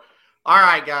 Yep. So, all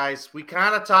right, guys, we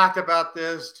kind of talked about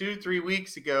this 2-3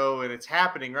 weeks ago, and it's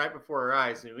happening right before our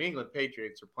eyes. The New England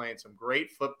Patriots are playing some great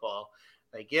football.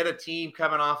 They get a team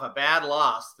coming off a bad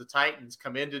loss. The Titans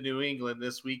come into New England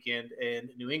this weekend, and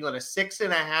New England a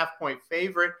 6.5-point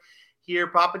favorite here.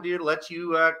 Papa Dude, let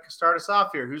you start us off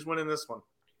here. Who's winning this one?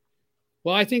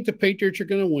 Well, I think the Patriots are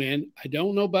going to win. I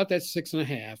don't know about that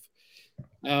 6.5.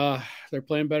 They're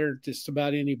playing better than just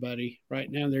about anybody right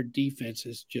now. Their defense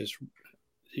is just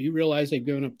 – do you realize they've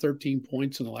given up 13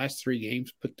 points in the last 3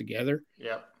 games put together?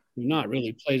 Yeah. They've not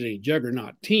really played any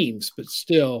juggernaut teams, but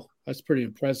still – that's pretty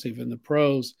impressive. In the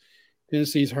pros,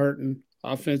 Tennessee's hurting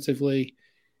offensively.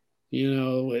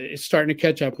 It's starting to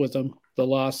catch up with them, the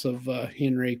loss of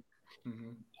Henry.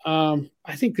 Mm-hmm.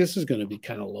 I think this is going to be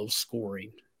kind of low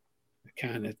scoring.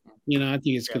 I think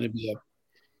it's going to be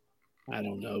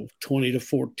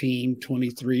 20-14,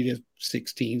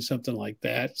 23-16, something like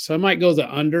that. So I might go the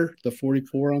under, the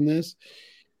 44 on this.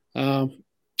 I'm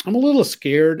a little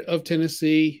scared of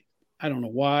Tennessee. I don't know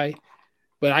why.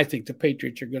 But I think the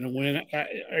Patriots are going to win.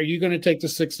 Are you going to take the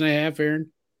 6.5,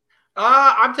 Aaron?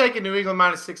 I'm taking New England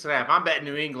minus 6.5. I'm betting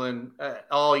New England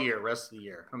all year, rest of the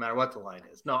year, no matter what the line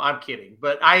is. No, I'm kidding.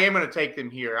 But I am going to take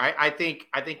them here. I think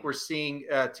we're seeing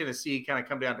Tennessee kind of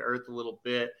come down to earth a little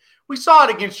bit. We saw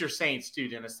it against your Saints too,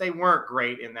 Dennis. They weren't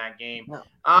great in that game. No.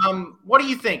 What do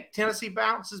you think? Tennessee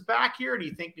bounces back here, or do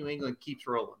you think New England keeps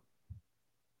rolling?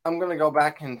 I'm going to go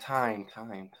back in time.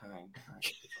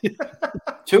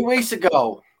 2 weeks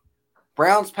ago,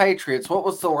 Browns-Patriots, what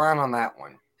was the line on that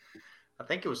one? I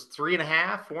think it was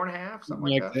 3.5, 4.5,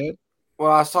 something like that.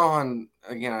 Well, I saw on,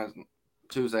 again,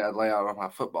 Tuesday I'd lay out on my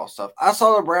football stuff. I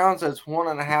saw the Browns as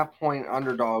 1.5-point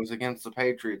underdogs against the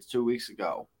Patriots 2 weeks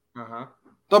ago. Uh-huh.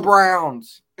 The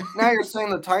Browns. Now you're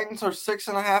saying the Titans are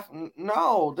 6.5?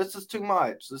 No, this is too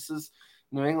much.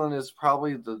 New England is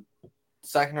probably the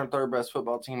second or third best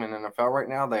football team in the NFL right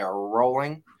now. They are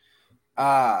rolling.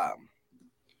 I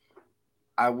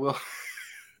will.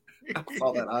 I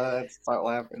saw that. I had to start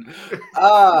laughing.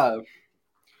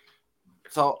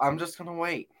 So I'm just gonna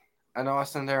wait. I know I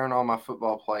sent Aaron all my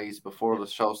football plays before the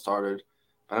show started,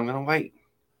 but I'm gonna wait.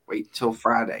 Wait till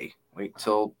Friday. Wait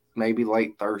till maybe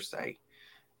late Thursday.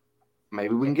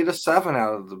 Maybe we can get a 7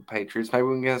 out of the Patriots. Maybe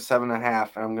we can get a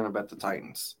 7.5, and I'm gonna bet the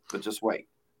Titans. But just wait.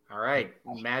 All right.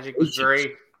 Magic was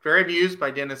very very amused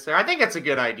by Dennis there. I think that's a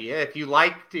good idea. If you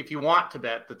want to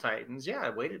bet the Titans,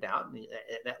 wait it out, and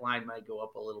that line might go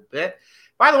up a little bit.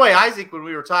 By the way, Isaac, when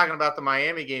we were talking about the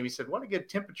Miami game, he said, what a good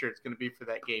temperature it's going to be for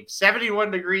that game.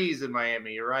 71 degrees in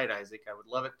Miami. You're right, Isaac. I would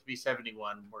love it to be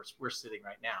 71 where we're sitting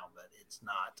right now, but it's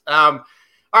not.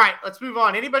 All right, let's move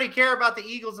on. Anybody care about the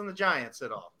Eagles and the Giants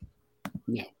at all?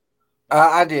 No.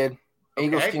 I did. Okay.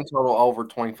 Eagles team total over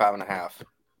 25.5.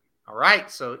 All right,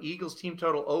 so Eagles team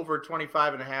total over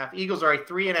 25.5. Eagles are a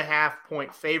 3.5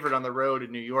 point favorite on the road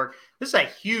in New York. This is a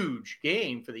huge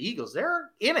game for the Eagles. They're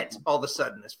in it all of a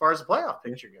sudden as far as the playoff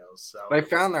picture goes. So they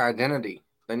found their identity.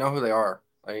 They know who they are.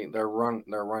 They're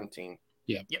run team.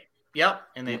 Yep,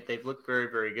 and they've looked very,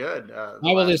 very good. I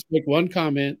will just make one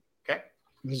comment. Okay,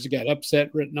 this has got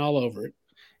upset written all over it.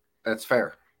 That's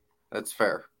fair.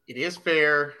 It is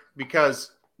fair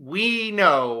because we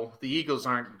know the Eagles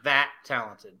aren't that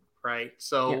talented. Right.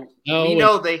 So we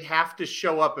know they have to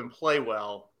show up and play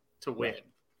well to win.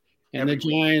 And the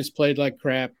Giants played like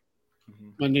crap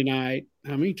Monday night.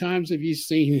 How many times have you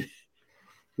seen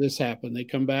this happen? They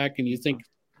come back and you think,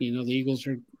 the Eagles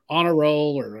are on a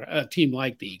roll, or a team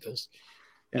like the Eagles,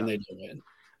 and they don't win.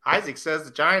 Isaac says the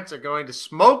Giants are going to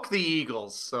smoke the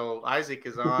Eagles. So Isaac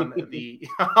is on the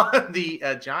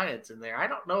Giants in there. I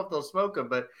don't know if they'll smoke them,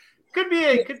 but could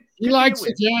be he likes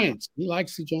the Giants. He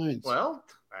likes the Giants. Well,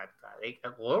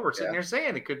 we're sitting here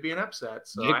saying it could be an upset,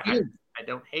 so I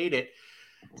don't hate it.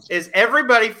 Is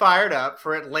everybody fired up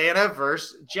for Atlanta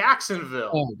versus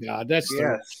Jacksonville? Oh, God, yes.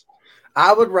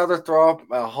 I would rather throw up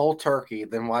a whole turkey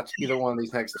than watch either one of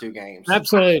these next two games.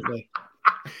 Absolutely.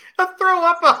 I'll throw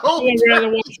up a whole turkey. I'd rather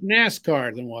watch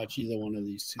NASCAR than watch either one of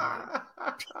these two.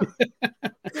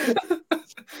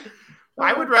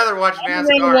 I would rather watch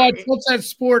NASCAR. What's that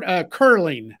sport?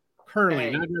 Curling.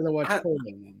 Hey. I'd rather watch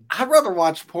curling. I'd rather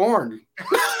watch porn.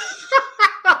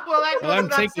 I'm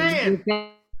saying.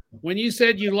 When you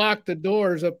said you locked the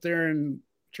doors up there in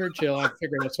Churchill, I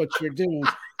figured that's what you're doing.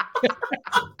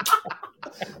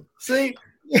 See,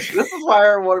 this is why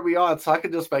I want to be on, so I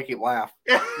can just make him laugh.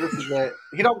 This is it.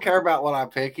 He don't care about what I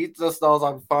pick. He just knows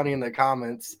I'm funny in the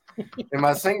comments. And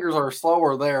my singers are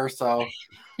slower there, so...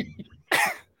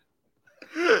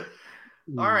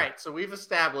 All right, so we've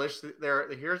established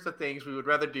that here's the things we would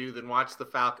rather do than watch the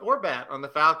Falcons or bet on the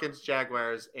Falcons,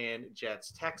 Jaguars, and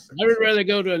Jets, Texans. I would rather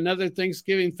go to another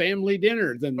Thanksgiving family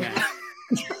dinner than that.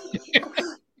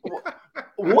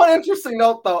 One interesting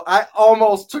note, though, I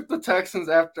almost took the Texans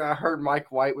after I heard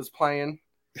Mike White was playing.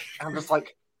 I'm just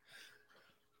like,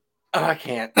 I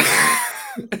can't.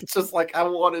 It's just like I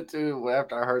wanted to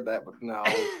after I heard that, but no.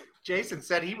 Jason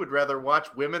said he would rather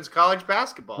watch women's college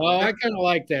basketball. Well, I kind of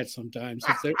like that sometimes.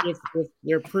 If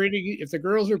they're pretty, if the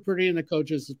girls are pretty and the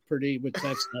coaches are pretty, which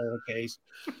that's never the case.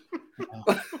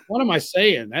 What am I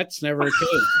saying? That's never a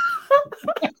case.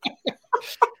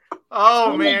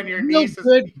 Oh, man, your niece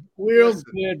is real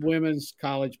good women's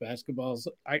college basketballs.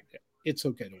 It's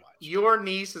okay to watch. Your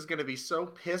niece is going to be so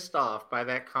pissed off by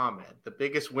that comment. The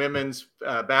biggest women's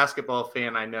basketball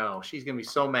fan I know. She's going to be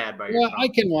so mad by your comment. I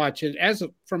can watch it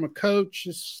from a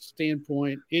coach's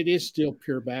standpoint. It is still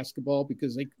pure basketball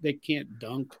because they can't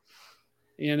dunk,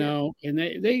 and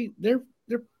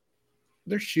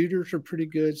their shooters are pretty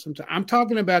good. Sometimes I'm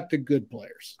talking about the good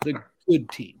players, the good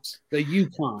teams, the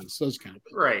UConns, those kind of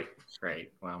people. Right.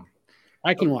 Well.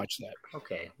 I can watch that.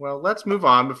 Okay. Well, let's move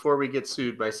on before we get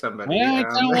sued by somebody. Yeah, I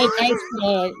kind of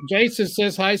like Jason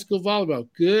says high school volleyball.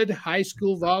 Good high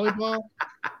school volleyball?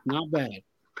 Not bad.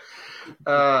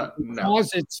 No.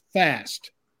 Because it's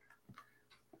fast.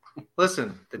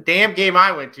 Listen, the damn game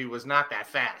I went to was not that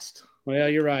fast. Well,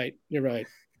 you're right. You're right.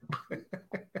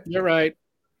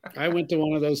 I went to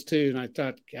one of those too, and I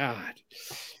thought, God,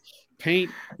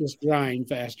 paint is drying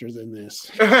faster than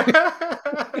this.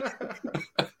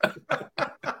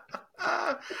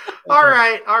 All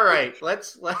right.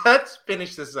 Let's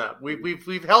finish this up.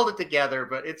 We've held it together,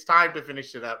 but it's time to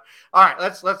finish it up. All right,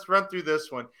 let's run through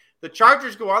this one. The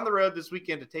Chargers go on the road this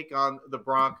weekend to take on the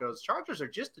Broncos. Chargers are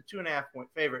just a 2.5 point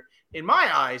favorite. In my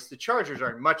eyes, the Chargers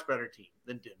are a much better team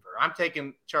than Denver. I'm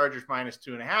taking Chargers minus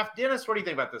 2.5. Dennis, what do you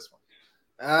think about this one?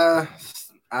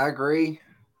 I agree.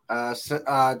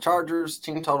 Chargers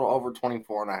team total over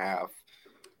 24.5.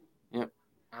 Yep.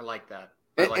 I like that.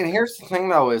 And here's the thing,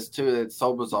 though, is too, it's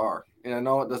so bizarre. And I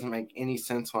know it doesn't make any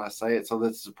sense when I say it, so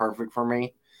this is perfect for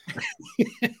me.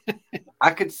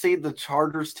 I could see the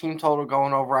Chargers team total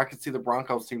going over. I could see the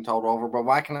Broncos team total over, but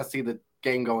why can I see the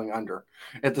game going under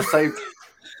at the same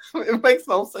time? It makes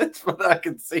no sense, but I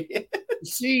can see it.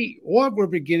 See, what we're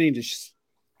beginning to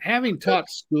having taught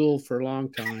school for a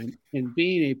long time and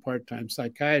being a part-time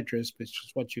psychiatrist, which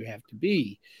is what you have to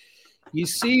be, You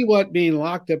see what being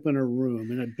locked up in a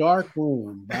room, in a dark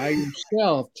room by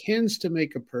yourself, tends to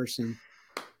make a person,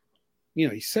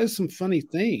 he says some funny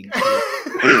things.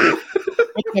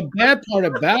 But the bad part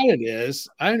about it is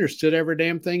I understood every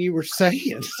damn thing you were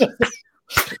saying.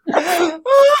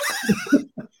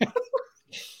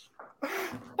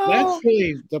 That's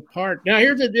really the part. Now,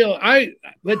 here's the deal.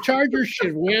 The Chargers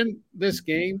should win this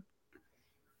game.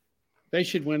 They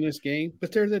should win this game,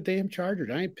 but they're the damn Chargers.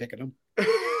 I ain't picking them.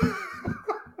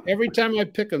 Every time I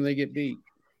pick them, they get beat.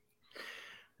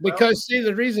 Because, see,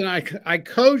 the reason I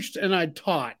coached and I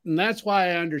taught, and that's why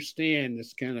I understand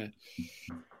this kind of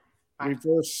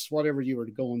reverse whatever you were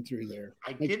going through there.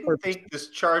 I didn't think this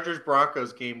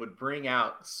Chargers-Broncos game would bring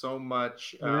out so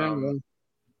much.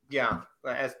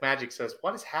 As Magic says,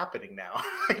 what is happening now?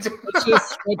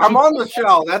 I'm on the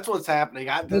show. That's what's happening.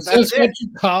 That's what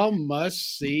you call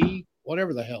must-see.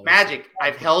 Whatever the hell. Magic.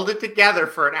 I've held it together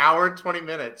for an hour and 20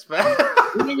 minutes. We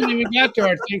haven't even got to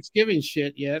our Thanksgiving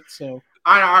shit yet. So.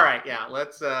 All right. Yeah.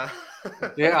 Let's.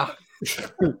 Yeah.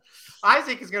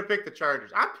 Isaac is going to pick the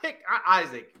Chargers.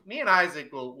 Isaac. Me and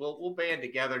Isaac we'll band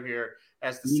together here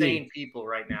as the sane people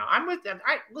right now. I'm with them.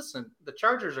 Listen. The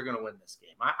Chargers are going to win this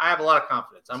game. I have a lot of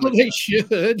confidence. They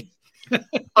should.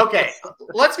 Okay.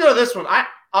 Let's go to this one. I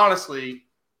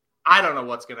don't know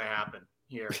what's going to happen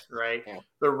here, right? Yeah.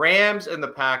 The Rams and the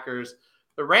Packers.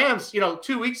 The Rams,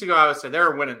 2 weeks ago I would say they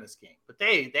were winning this game, but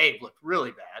they looked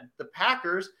really bad. The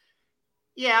Packers,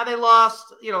 they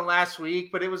lost, last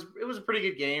week, but it was a pretty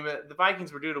good game. The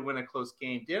Vikings were due to win a close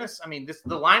game. Dennis,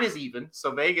 the line is even,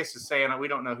 so Vegas is saying we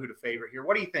don't know who to favor here.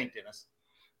 What do you think, Dennis?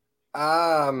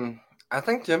 I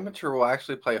think temperature will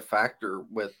actually play a factor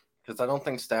because I don't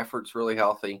think Stafford's really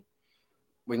healthy.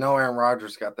 We know Aaron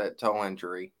Rodgers got that toe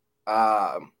injury.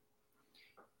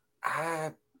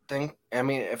 I think,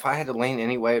 if I had to lean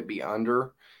anyway, it'd be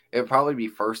under. It'd probably be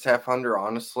first half under,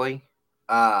 honestly.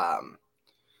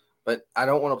 But I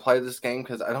don't want to play this game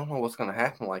because I don't know what's going to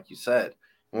happen, like you said.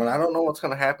 When I don't know what's going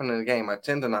to happen in a game, I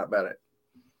tend to not bet it.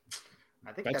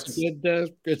 I think that's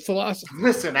good philosophy.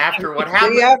 Listen, after what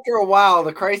happened. See, after a while,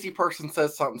 the crazy person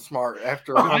says something smart. I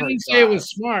didn't say it was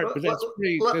smart, but that's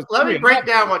pretty. Let me break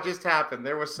down what just happened.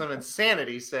 There was some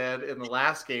insanity said in the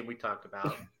last game we talked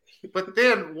about. But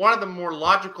then one of the more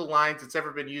logical lines that's ever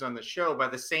been used on the show by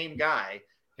the same guy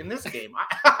in this game.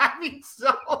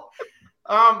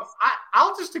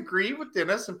 I'll just agree with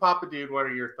Dennis and Papa Dude. What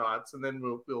are your thoughts? And then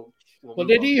we'll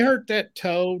did he hurt that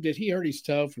toe? Did he hurt his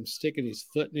toe from sticking his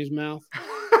foot in his mouth?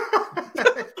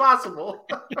 It's possible.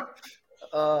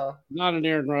 Not an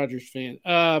Aaron Rodgers fan.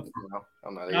 No,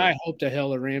 I'm not. I hope the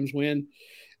hell the Rams win.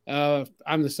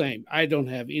 I'm the same. I don't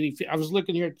have any. I was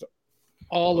looking here at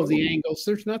all of the angles.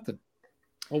 There's nothing.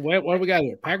 Well, what do we got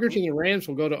here? Packers and the Rams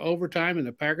will go to overtime, and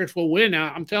the Packers will win.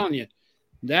 Now, I'm telling you,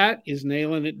 that is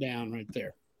nailing it down right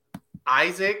there.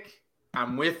 Isaac,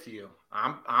 I'm with you.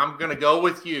 I'm going to go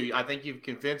with you. I think you've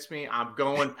convinced me. I'm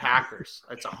going Packers.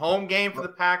 It's a home game for the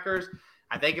Packers.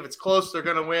 I think if it's close, they're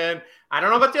going to win. I don't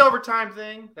know about the overtime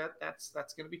thing. That's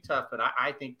going to be tough, but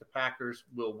I think the Packers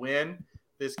will win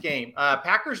this game.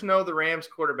 Packers know the Rams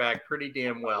quarterback pretty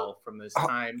damn well from this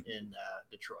time in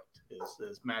Detroit.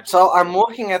 Is magic. So I'm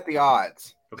looking at the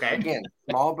odds. Okay. Again,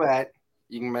 small bet.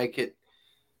 You can make it.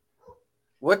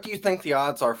 What do you think the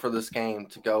odds are for this game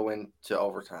to go into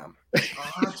overtime?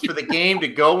 Odds for the game to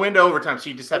go into overtime. So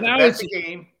you just have to bet the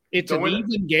game. It's an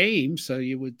even game, so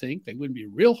you would think they wouldn't be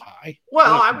real high.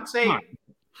 Well, I would say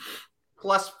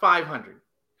plus 500.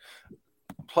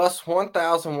 Plus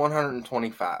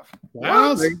 1,125.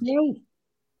 Wow, there you go.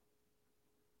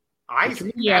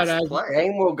 Isaac, the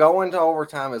game will go into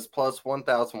overtime as plus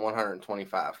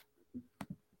 1,125.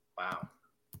 Wow.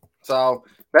 So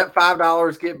bet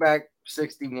 $5, get back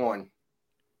 61.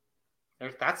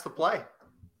 That's the play.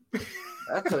 Then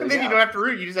you don't have to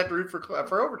root. You just have to root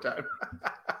for overtime.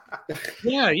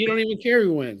 Yeah, you don't even care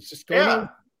who wins. Just go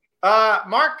on.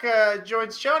 Mark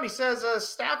joins the show and he says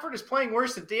Stafford is playing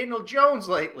worse than Daniel Jones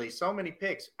lately. So many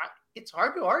picks. It's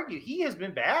hard to argue. He has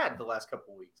been bad the last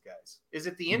couple of weeks, guys. Is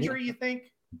it the injury, you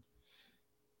think?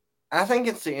 I think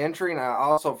it's the injury, and I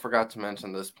also forgot to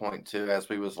mention this point, too, as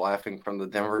we was laughing from the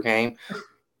Denver game.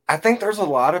 I think there's a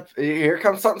lot of – here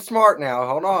comes something smart now.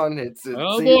 Hold on. It's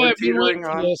boy, teetering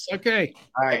on. This. Okay.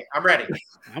 All right, I'm ready.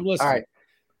 I'm listening. All right.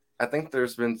 I think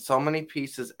there's been so many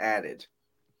pieces added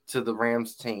to the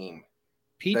Rams team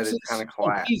that it's kind of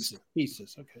collapsed.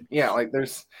 Pieces. Okay. Yeah, like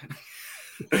there's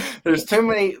too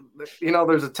many.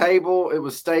 There's a table. It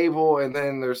was stable, and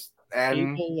then there's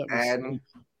adding.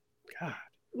 God.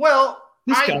 Well,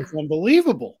 this guy's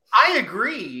unbelievable. I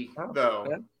agree,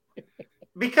 though.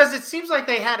 Because it seems like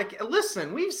they had a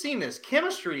listen. We've seen this.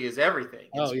 Chemistry is everything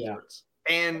in sports.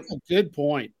 Yeah. And that's a good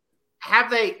point. Have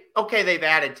they? Okay, they've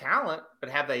added talent, but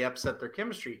have they upset their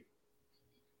chemistry?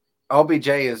 OBJ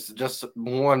is just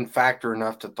one factor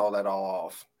enough to throw that all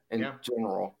off in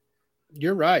general.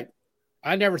 You're right.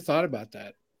 I never thought about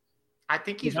that. I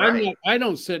think he's right. I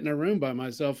don't sit in a room by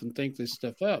myself and think this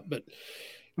stuff up, but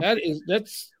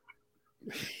that's.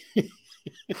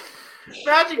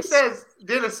 Magic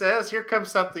Dennis says, here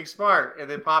comes something smart. And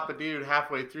then Papa Dude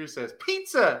halfway through says,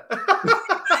 pizza.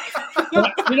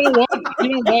 You know what?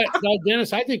 No,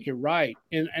 Dennis, I think you're right.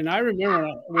 And I remember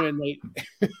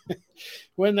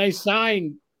when they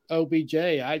signed OBJ,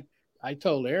 I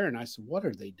told Aaron, I said, what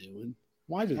are they doing?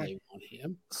 Why do they want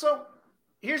him? So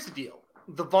here's the deal.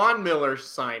 The Von Miller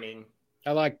signing.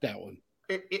 I like that one.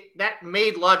 That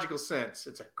made logical sense.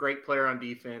 It's a great player on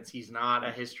defense. He's not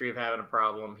a history of having a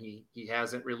problem. He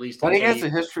hasn't released. But he has a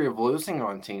history of losing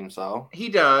on teams, though. He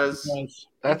does.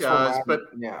 But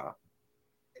yeah.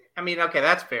 I mean, okay,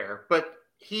 that's fair. But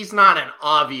he's not an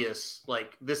obvious,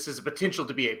 like, this is potential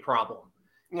to be a problem.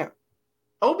 Yeah.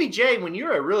 OBJ, when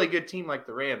you're a really good team like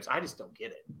the Rams, I just don't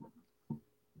get it.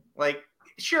 Like,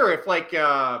 sure, if like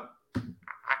I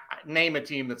name a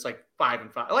team that's like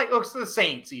 5-5, like the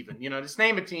Saints, even, just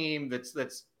name a team that's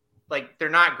like they're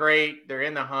not great, they're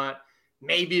in the hunt.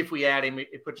 Maybe if we add him,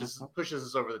 it pushes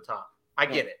us over the top. I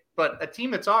get it, but a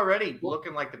team that's already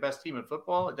looking like the best team in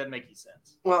football, it doesn't make any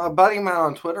sense. Well, a buddy of mine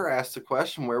on Twitter asked the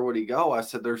question, where would he go? I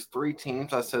said, there's 3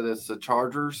 teams. I said, it's the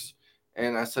Chargers,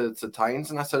 and I said, it's the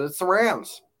Titans, and I said, it's the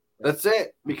Rams. That's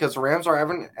it, because the Rams are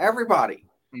having everybody.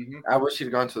 Mm-hmm. I wish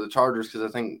he'd gone to the Chargers because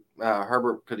I think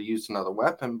Herbert could have used another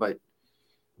weapon, but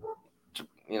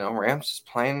Rams is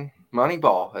playing money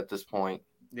ball at this point.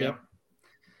 Yeah.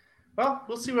 Well,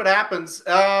 we'll see what happens.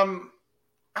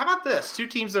 How about this? 2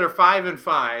 teams that are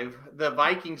 5-5. The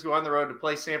Vikings go on the road to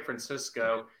play San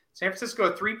Francisco. San Francisco,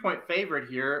 a 3-point favorite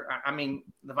here. I mean,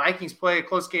 the Vikings play a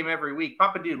close game every week.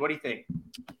 Papa Dude, what do you think?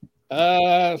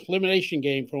 Elimination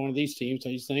game for one of these teams,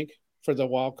 don't you think? For the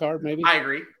wild card, maybe? I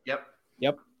agree. Yep.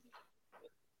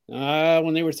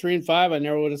 When they were 3-5, I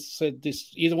never would have said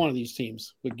either one of these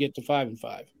teams would get to 5-5.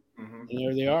 Mm-hmm. And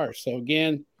there they are. So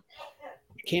again,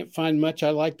 I can't find much I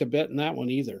like to bet in that one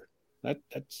either.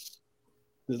 That's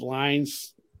the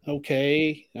line's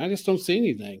okay. I just don't see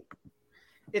anything.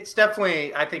 It's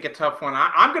definitely, I think, a tough one.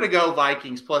 I'm going to go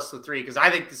Vikings plus the 3 because I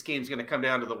think this game's going to come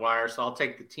down to the wire. So I'll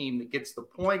take the team that gets the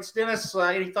points. Dennis,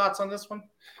 any thoughts on this one?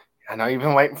 I know you've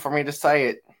been waiting for me to say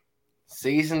it.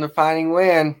 Season-defining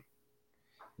win.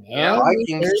 Yeah,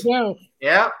 Vikings. There you go.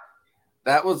 Yeah.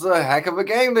 That was a heck of a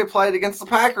game they played against the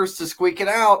Packers to squeak it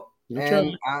out.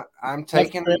 And I'm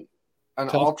taking an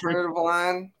alternative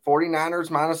line, 49ers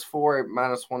 -4 at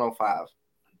 -105.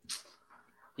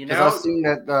 I've seen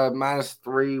that the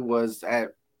 -3 was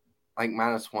at like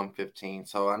 -115.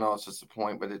 So I know it's just a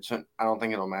point, but I don't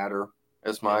think it'll matter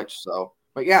as much. So,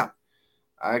 but yeah,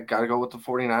 I got to go with the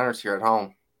 49ers here at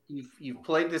home. You've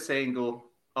played this angle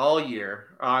all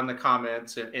year on the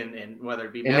comments and whether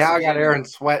it be. And now I got Aaron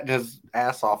sweating his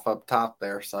ass off up top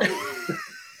there. So.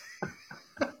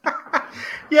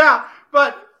 Yeah,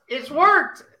 but it's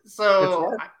worked.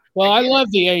 So, I love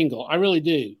the angle. I really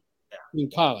do. In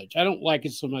college, I don't like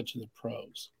it so much in the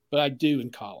pros, but I do in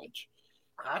collge.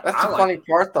 That's the funny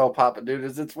part, though, Papa Dude,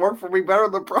 is it's worked for me better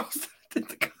than the pros.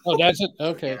 Oh, that's it.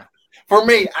 Okay. Yeah. For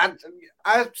me,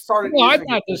 I started. Well, I'm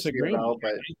not disagreeing.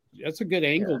 But that's a good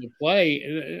angle to play.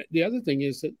 And the other thing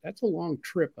is that's a long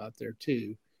trip out there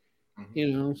too. Mm-hmm.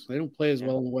 They don't play as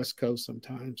well on the West Coast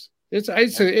sometimes.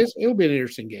 It'll be an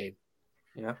interesting game.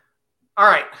 Yeah. All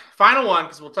right, final one,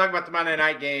 because we'll talk about the Monday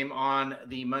night game on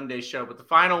the Monday show. But the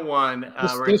final one,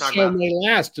 this show may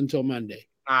last until Monday.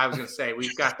 I was going to say,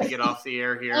 we've got to get off the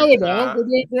air here. Oh, no, we're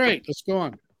doing great. Let's go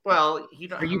on. Well,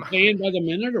 are you paying by the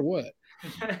minute or what?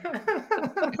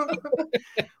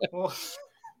 Well,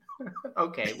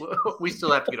 okay, we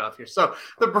still have to get off here. So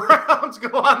the Browns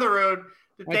go on the road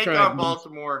to take on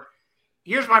Baltimore.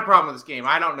 Here's my problem with this game.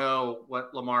 I don't know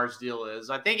what Lamar's deal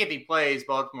is. I think if he plays,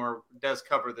 Baltimore does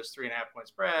cover this 3.5-point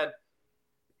spread.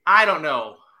 I don't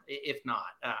know if not.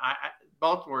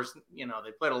 Baltimore's,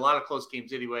 they played a lot of close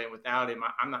games anyway, and without him,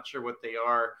 I'm not sure what they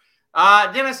are.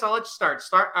 Dennis, I'll let you start.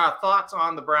 Thoughts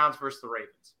on the Browns versus the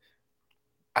Ravens.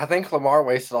 I think Lamar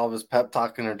wasted all of his pep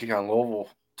talk energy on Louisville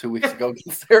 2 weeks ago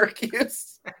against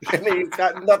Syracuse, and he's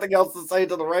got nothing else to say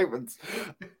to the Ravens.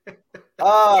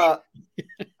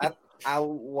 I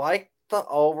like the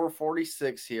over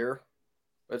 46 here.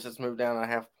 Let's just move down a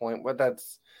half point, but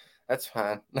that's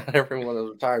fine. Not everyone is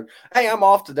retired. Hey, I'm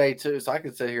off today too, so I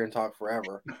could sit here and talk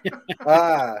forever.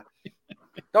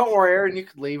 Don't worry, Aaron. You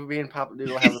could leave. Me and Papa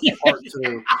Doodle have a part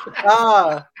 2.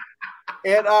 I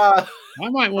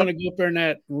might want to go up there in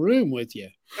that room with you.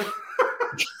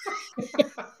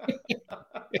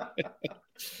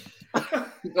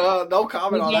 No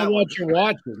comment on that. What you're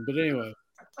watching, but anyway.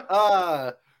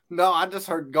 No, I just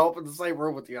heard go up in the same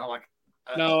room with you. I'm like,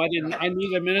 no, I didn't. I knew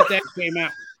the minute that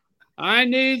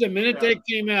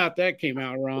came out. That came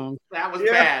out wrong. That was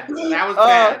bad. That was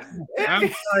bad. I'm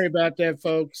sorry about that,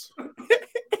 folks.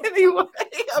 Anyway,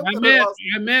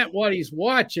 I meant what he's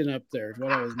watching up there is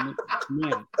what I was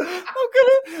meant.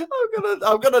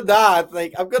 I'm gonna die. I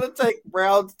think I'm gonna take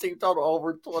Brown's team total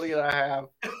over 20.5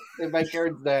 and make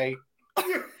Aaron's day.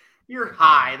 You're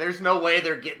high. There's no way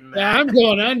they're getting that. Yeah, I'm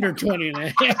going under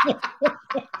 20.5.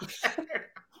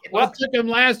 Well, I took him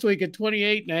last week at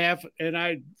 28.5, and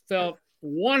I felt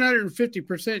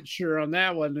 150% sure on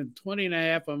that one. And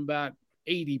 20.5, I'm about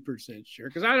 80% sure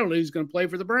because I don't know who's going to play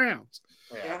for the Browns.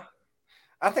 Yeah.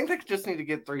 I think they just need to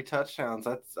get 3 touchdowns.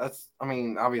 That's. I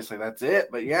mean, obviously that's it,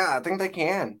 but yeah, I think they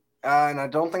can. And I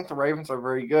don't think the Ravens are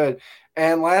very good.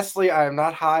 And lastly, I am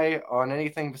not high on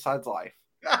anything besides life.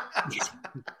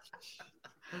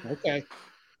 Okay.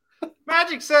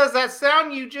 Magic says that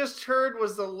sound you just heard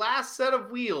was the last set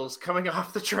of wheels coming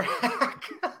off the track.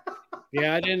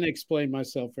 Yeah, I didn't explain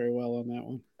myself very well on that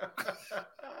one.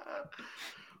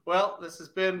 Well, this has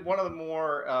been one of the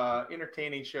more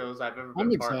entertaining shows I've ever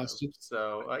been part exhausted. of.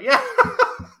 So, yeah.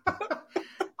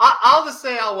 I'll just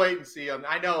say I'll wait and see.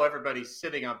 I know everybody's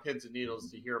sitting on pins and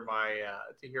needles to hear my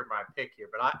pick here,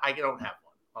 but I don't have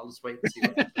one. I'll just wait and see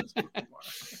what happens tomorrow.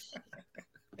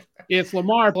 If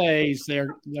Lamar plays, the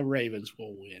Ravens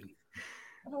will win.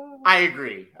 I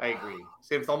agree.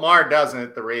 So if Lamar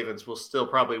doesn't, the Ravens will still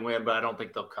probably win, but I don't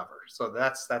think they'll cover. So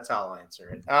that's how I'll answer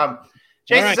it.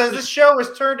 Jason says this show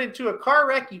has turned into a car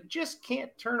wreck you just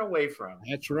can't turn away from.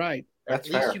 That's right. At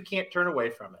least you can't turn away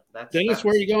from it. Dennis,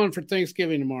 where are you going for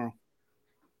Thanksgiving tomorrow?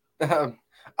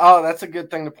 Oh, that's a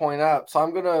good thing to point out. So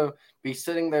I'm going to be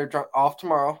sitting there off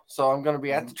tomorrow. So I'm going to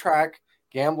be at the track,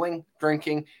 gambling,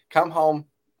 drinking, come home,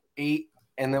 eat,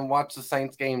 and then watch the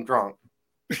Saints game drunk.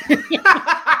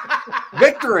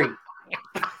 Victory.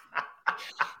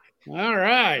 All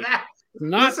right.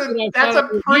 That's a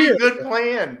pretty good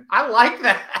plan. I like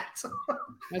that.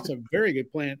 That's a very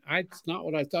good plan. It's not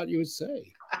what I thought you would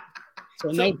say. So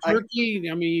no turkey.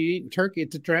 I mean, you eating turkey at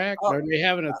the track? Or are they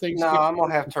having a Thanksgiving? No, I'm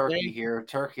gonna have turkey here.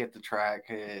 Turkey at the track.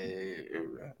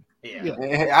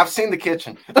 Yeah. I've seen the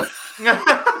kitchen.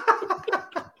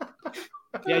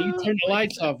 Yeah, you turn the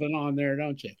lights off and on there,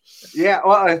 don't you? Yeah.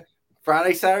 Well,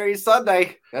 Friday, Saturday,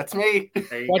 Sunday. That's me.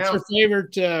 What's your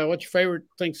favorite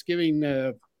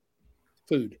Thanksgiving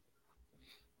food?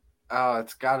 Oh,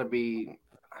 it's got to be.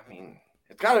 I mean,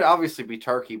 it's got to obviously be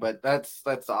turkey, but that's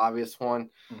the obvious one.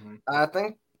 Mm-hmm. I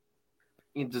think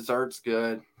dessert's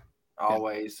good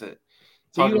always. Do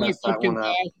you like pumpkin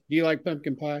pie? Do you like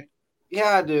pumpkin pie?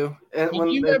 Yeah, I do. Have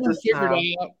you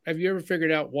ever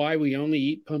figured out why we only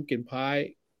eat pumpkin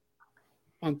pie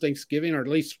on Thanksgiving, or at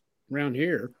least around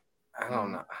here? I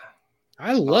don't know.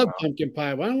 I love pumpkin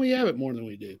pie. Why don't we have it more than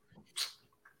we do?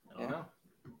 I don't know.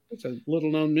 It's a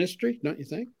little known mystery, don't you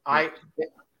think? I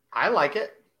like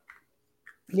it.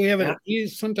 We have it.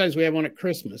 Sometimes we have one at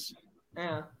Christmas.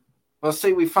 Yeah. Well,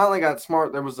 see, we finally got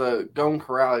smart. There was a Golden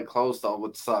Corral that closed, though,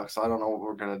 which sucks. So I don't know what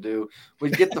we're gonna do.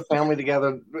 We'd get the family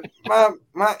together.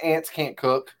 My aunts can't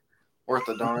cook worth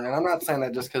a darn, and I'm not saying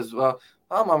that just because my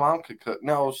mom could cook.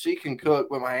 No, she can cook,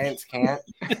 but my aunts can't.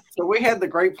 So we had the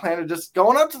great plan of just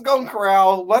going up to the Golden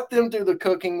Corral, let them do the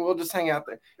cooking. We'll just hang out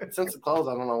there. And since it closed,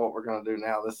 I don't know what we're gonna do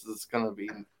now. This is gonna be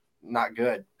not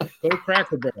good. Go to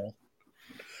Cracker Barrel.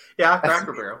 Yeah,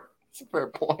 Cracker Barrel. That's a fair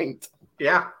point.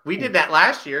 Yeah, we did that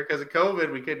last year because of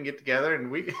COVID. We couldn't get together,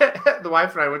 and the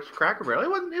wife and I went to Cracker Barrel.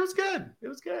 It was good. It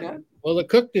was good. Yeah. Well, the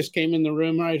cook just came in the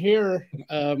room right here.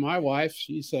 My wife,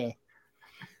 she's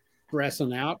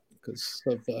dressing out because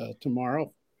of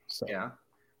tomorrow. So yeah.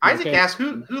 Isaac asked,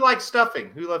 who likes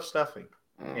stuffing? Who loves stuffing?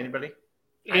 Anybody?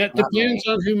 It depends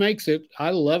on who makes it.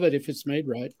 I love it if it's made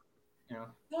right. Yeah.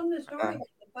 Tell them the story of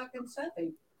the fucking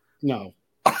stuffing. No.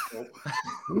 I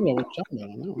don't know what you're talking about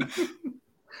on that one.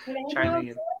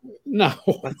 Chinese. No.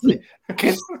 Let's see.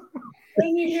 Can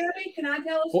you hear me? Can I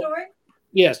tell a story?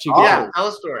 Yes, you can. Yeah, tell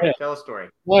a story. Yeah. Tell a story.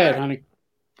 Go ahead, honey.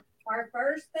 Our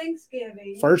first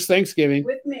Thanksgiving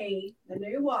with me, the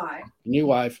new wife. New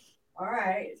wife. All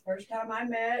right. It's the first time I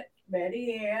met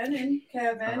Betty Ann and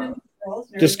Kevin and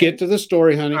girls. And just get to the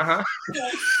story, honey. Uh-huh.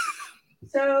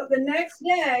 So the next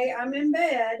day, I'm in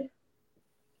bed.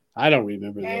 I don't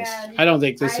remember this. I don't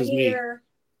think this is me.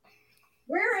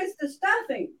 Where is the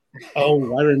stuffing?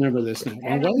 Oh, I remember this now.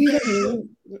 And Well,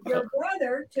 your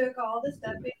brother took all the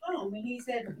stuffing home, and he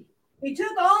said he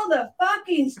took all the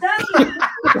fucking stuffing.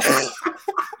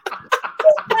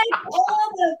 Take all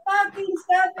the fucking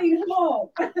stuffing home.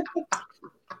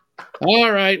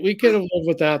 all right, we could have lived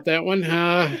without that one.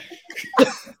 I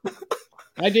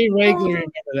do vaguely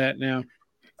remember that now.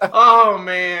 Oh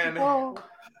man.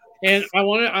 And I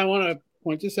want to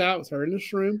point this out with her in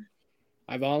this room.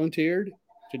 I volunteered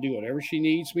to do whatever she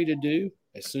needs me to do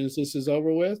as soon as this is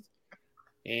over with.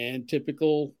 And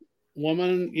typical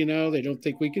woman, they don't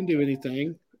think we can do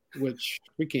anything, which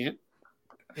we can't.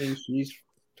 And she's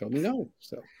told me no.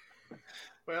 So,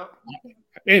 well,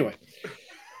 anyway.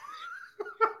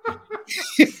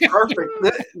 Perfect.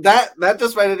 That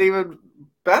just made it even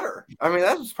better. I mean,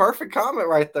 that was perfect comment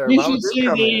right there. You should see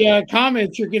the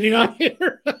comments you're getting on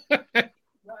here.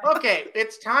 Okay,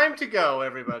 it's time to go,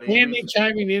 everybody. Andy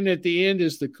chiming in at the end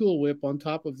is the Cool Whip on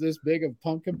top of this big of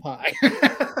pumpkin pie.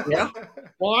 Yeah.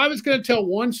 Well, I was going to tell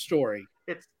one story.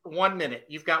 It's 1 minute.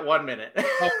 You've got 1 minute.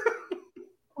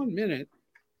 1 minute.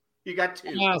 You got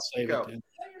 2. I'll save go. it then.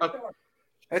 Okay.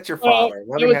 That's your father.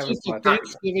 It was just a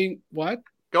Thanksgiving. What?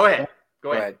 Go ahead.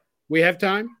 Go ahead. We have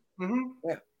time? Mm-hmm.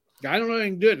 Yeah. I don't know if I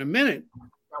can do it in a minute.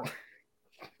 All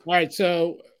right.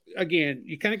 So, again,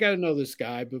 you kind of got to know this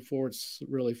guy before it's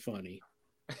really funny.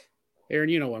 Aaron,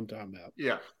 you know what I'm talking about.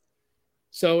 Yeah.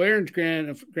 So, Aaron's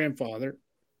grandfather,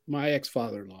 my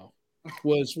ex-father-in-law,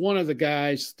 was one of the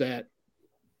guys that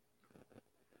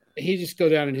he just go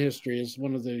down in history as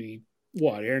one of the,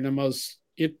 Aaron, the most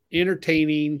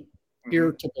entertaining,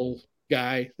 irritable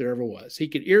guy there ever was. He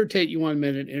could irritate you 1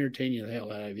 minute, entertain you the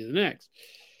hell out of you the next.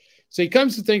 So he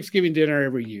comes to Thanksgiving dinner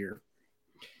every year,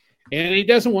 and he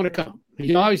doesn't want to come.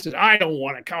 He always says, I don't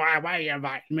want to come. Why are you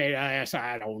inviting me to this?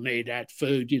 I don't need that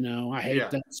food. I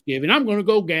hate Thanksgiving. I'm going to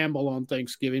go gamble on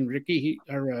Thanksgiving. Ricky,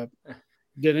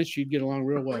 Dennis, you'd get along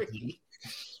real well with him.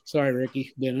 Sorry,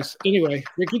 Ricky, Dennis. Anyway,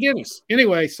 Ricky Dennis.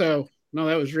 Anyway, so, no,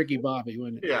 that was Ricky Bobby,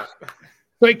 wasn't it? Yeah.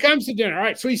 So he comes to dinner. All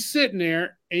right, so he's sitting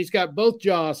there, and he's got both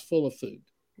jaws full of food.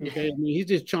 Okay, I mean, he's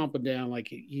just chomping down like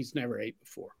he's never ate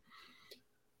before.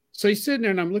 So he's sitting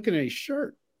there, and I'm looking at his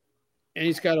shirt, and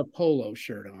he's got a polo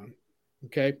shirt on,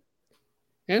 okay?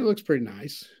 And it looks pretty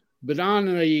nice. But on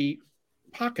the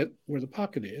pocket, where the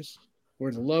pocket is,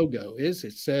 where the logo is,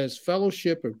 it says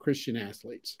Fellowship of Christian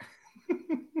Athletes.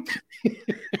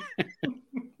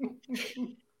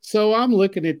 So I'm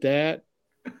looking at that,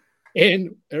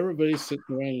 and everybody's sitting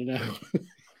around,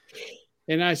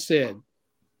 And I said,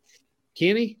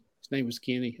 Kenny, his name was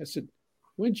Kenny. I said,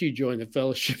 when did you join the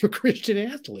Fellowship of Christian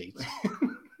Athletes?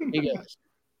 He goes,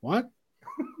 what?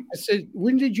 I said,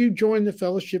 when did you join the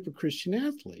Fellowship of Christian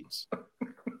Athletes? And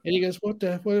he goes, what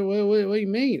do you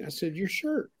mean? I said, your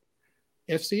shirt,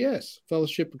 FCS,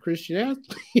 Fellowship of Christian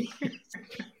Athletes.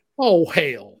 Oh,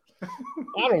 hell.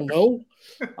 I don't know.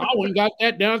 I went and got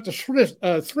that down at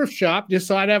the thrift shop just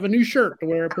so I'd have a new shirt to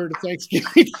wear up here to Thanksgiving.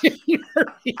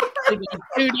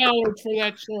 $2 for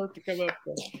that shirt to come up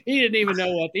there. He didn't even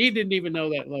know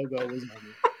that logo was on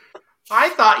it. I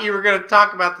thought you were going to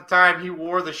talk about the time he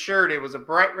wore the shirt. It was a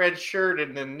bright red shirt,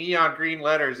 and then neon green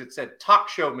letters. It said talk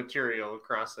show material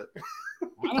across it.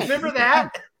 Remember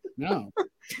that? No.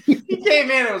 He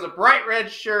came in. It was a bright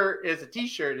red shirt. It's a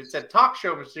T-shirt. It said talk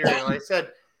show material. I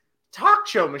said, talk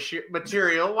show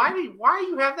material? Why do you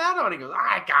have that on? He goes,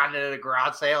 I got it at a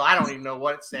garage sale. I don't even know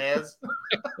what it says.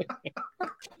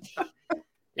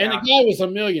 And the guy was a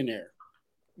millionaire.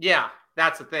 Yeah,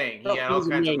 that's the thing. He had all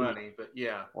kinds of money, but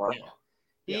yeah. Wow.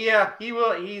 He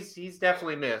will. He's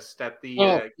definitely missed at the.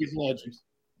 He's a legend.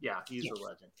 Yeah, he's a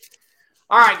legend.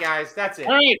 All right, guys, that's it.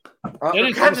 All right.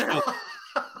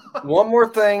 One more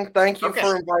thing. Thank you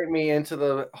for inviting me into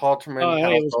the Halterman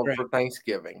household for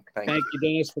Thanksgiving. Thank you,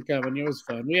 Dennis, for coming. It was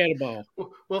fun. We had a ball.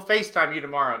 We'll FaceTime you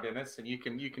tomorrow, Dennis, and you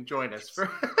can join us.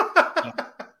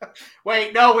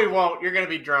 Wait, no, we won't. You're going to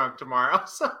be drunk tomorrow,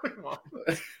 so we won't.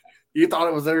 You thought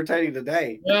it was entertaining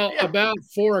today. Well, about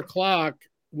 4:00,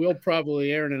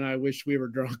 Aaron and I wish we were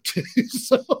drunk too.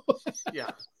 So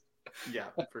Yeah,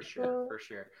 for sure.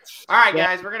 All right,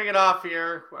 guys, we're going to get off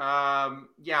here.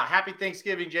 Happy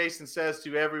Thanksgiving, Jason says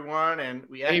to everyone, and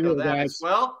we echo that as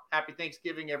well. Happy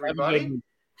Thanksgiving, everybody.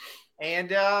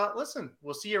 And listen,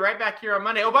 we'll see you right back here on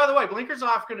Monday. Oh, by the way, Blinkers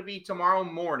Off going to be tomorrow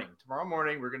morning. Tomorrow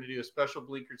morning, we're going to do a special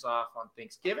Blinkers Off on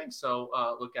Thanksgiving, so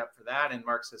look out for that. And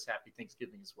Mark says happy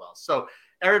Thanksgiving as well. So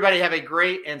everybody have a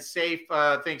great and safe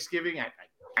Thanksgiving. I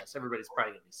guess everybody's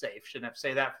probably going to be safe. Shouldn't have to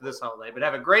say that for this holiday, but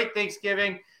have a great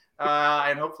Thanksgiving.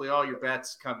 And hopefully all your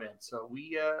bets come in. So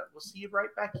we'll see you right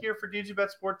back here for Dudes Who Bet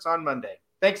Sports on Monday.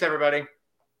 Thanks, everybody.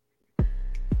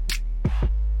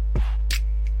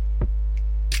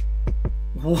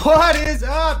 What is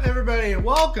up, everybody, and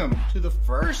welcome to the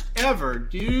first ever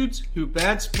Dudes Who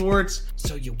Bet Sports.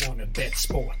 So you wanna bet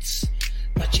sports,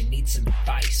 but you need some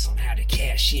advice on how to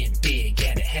cash in big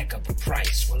at a heck of a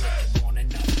price. Well, if you want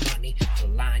enough money to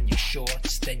line your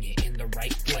shorts, then you're in the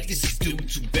right place. This is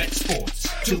Dudes Who Bet Sports.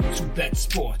 Dudes Who Bet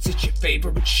Sports, it's your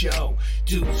favorite show.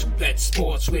 Dudes Who Bet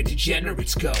Sports, where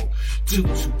degenerates go.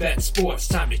 Dudes Who Bet Sports,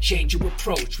 time to change your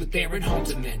approach with Aaron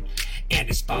Halterman and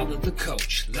his father, the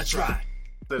coach. Let's ride.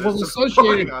 Well, the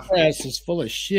Associated Press is full of shit.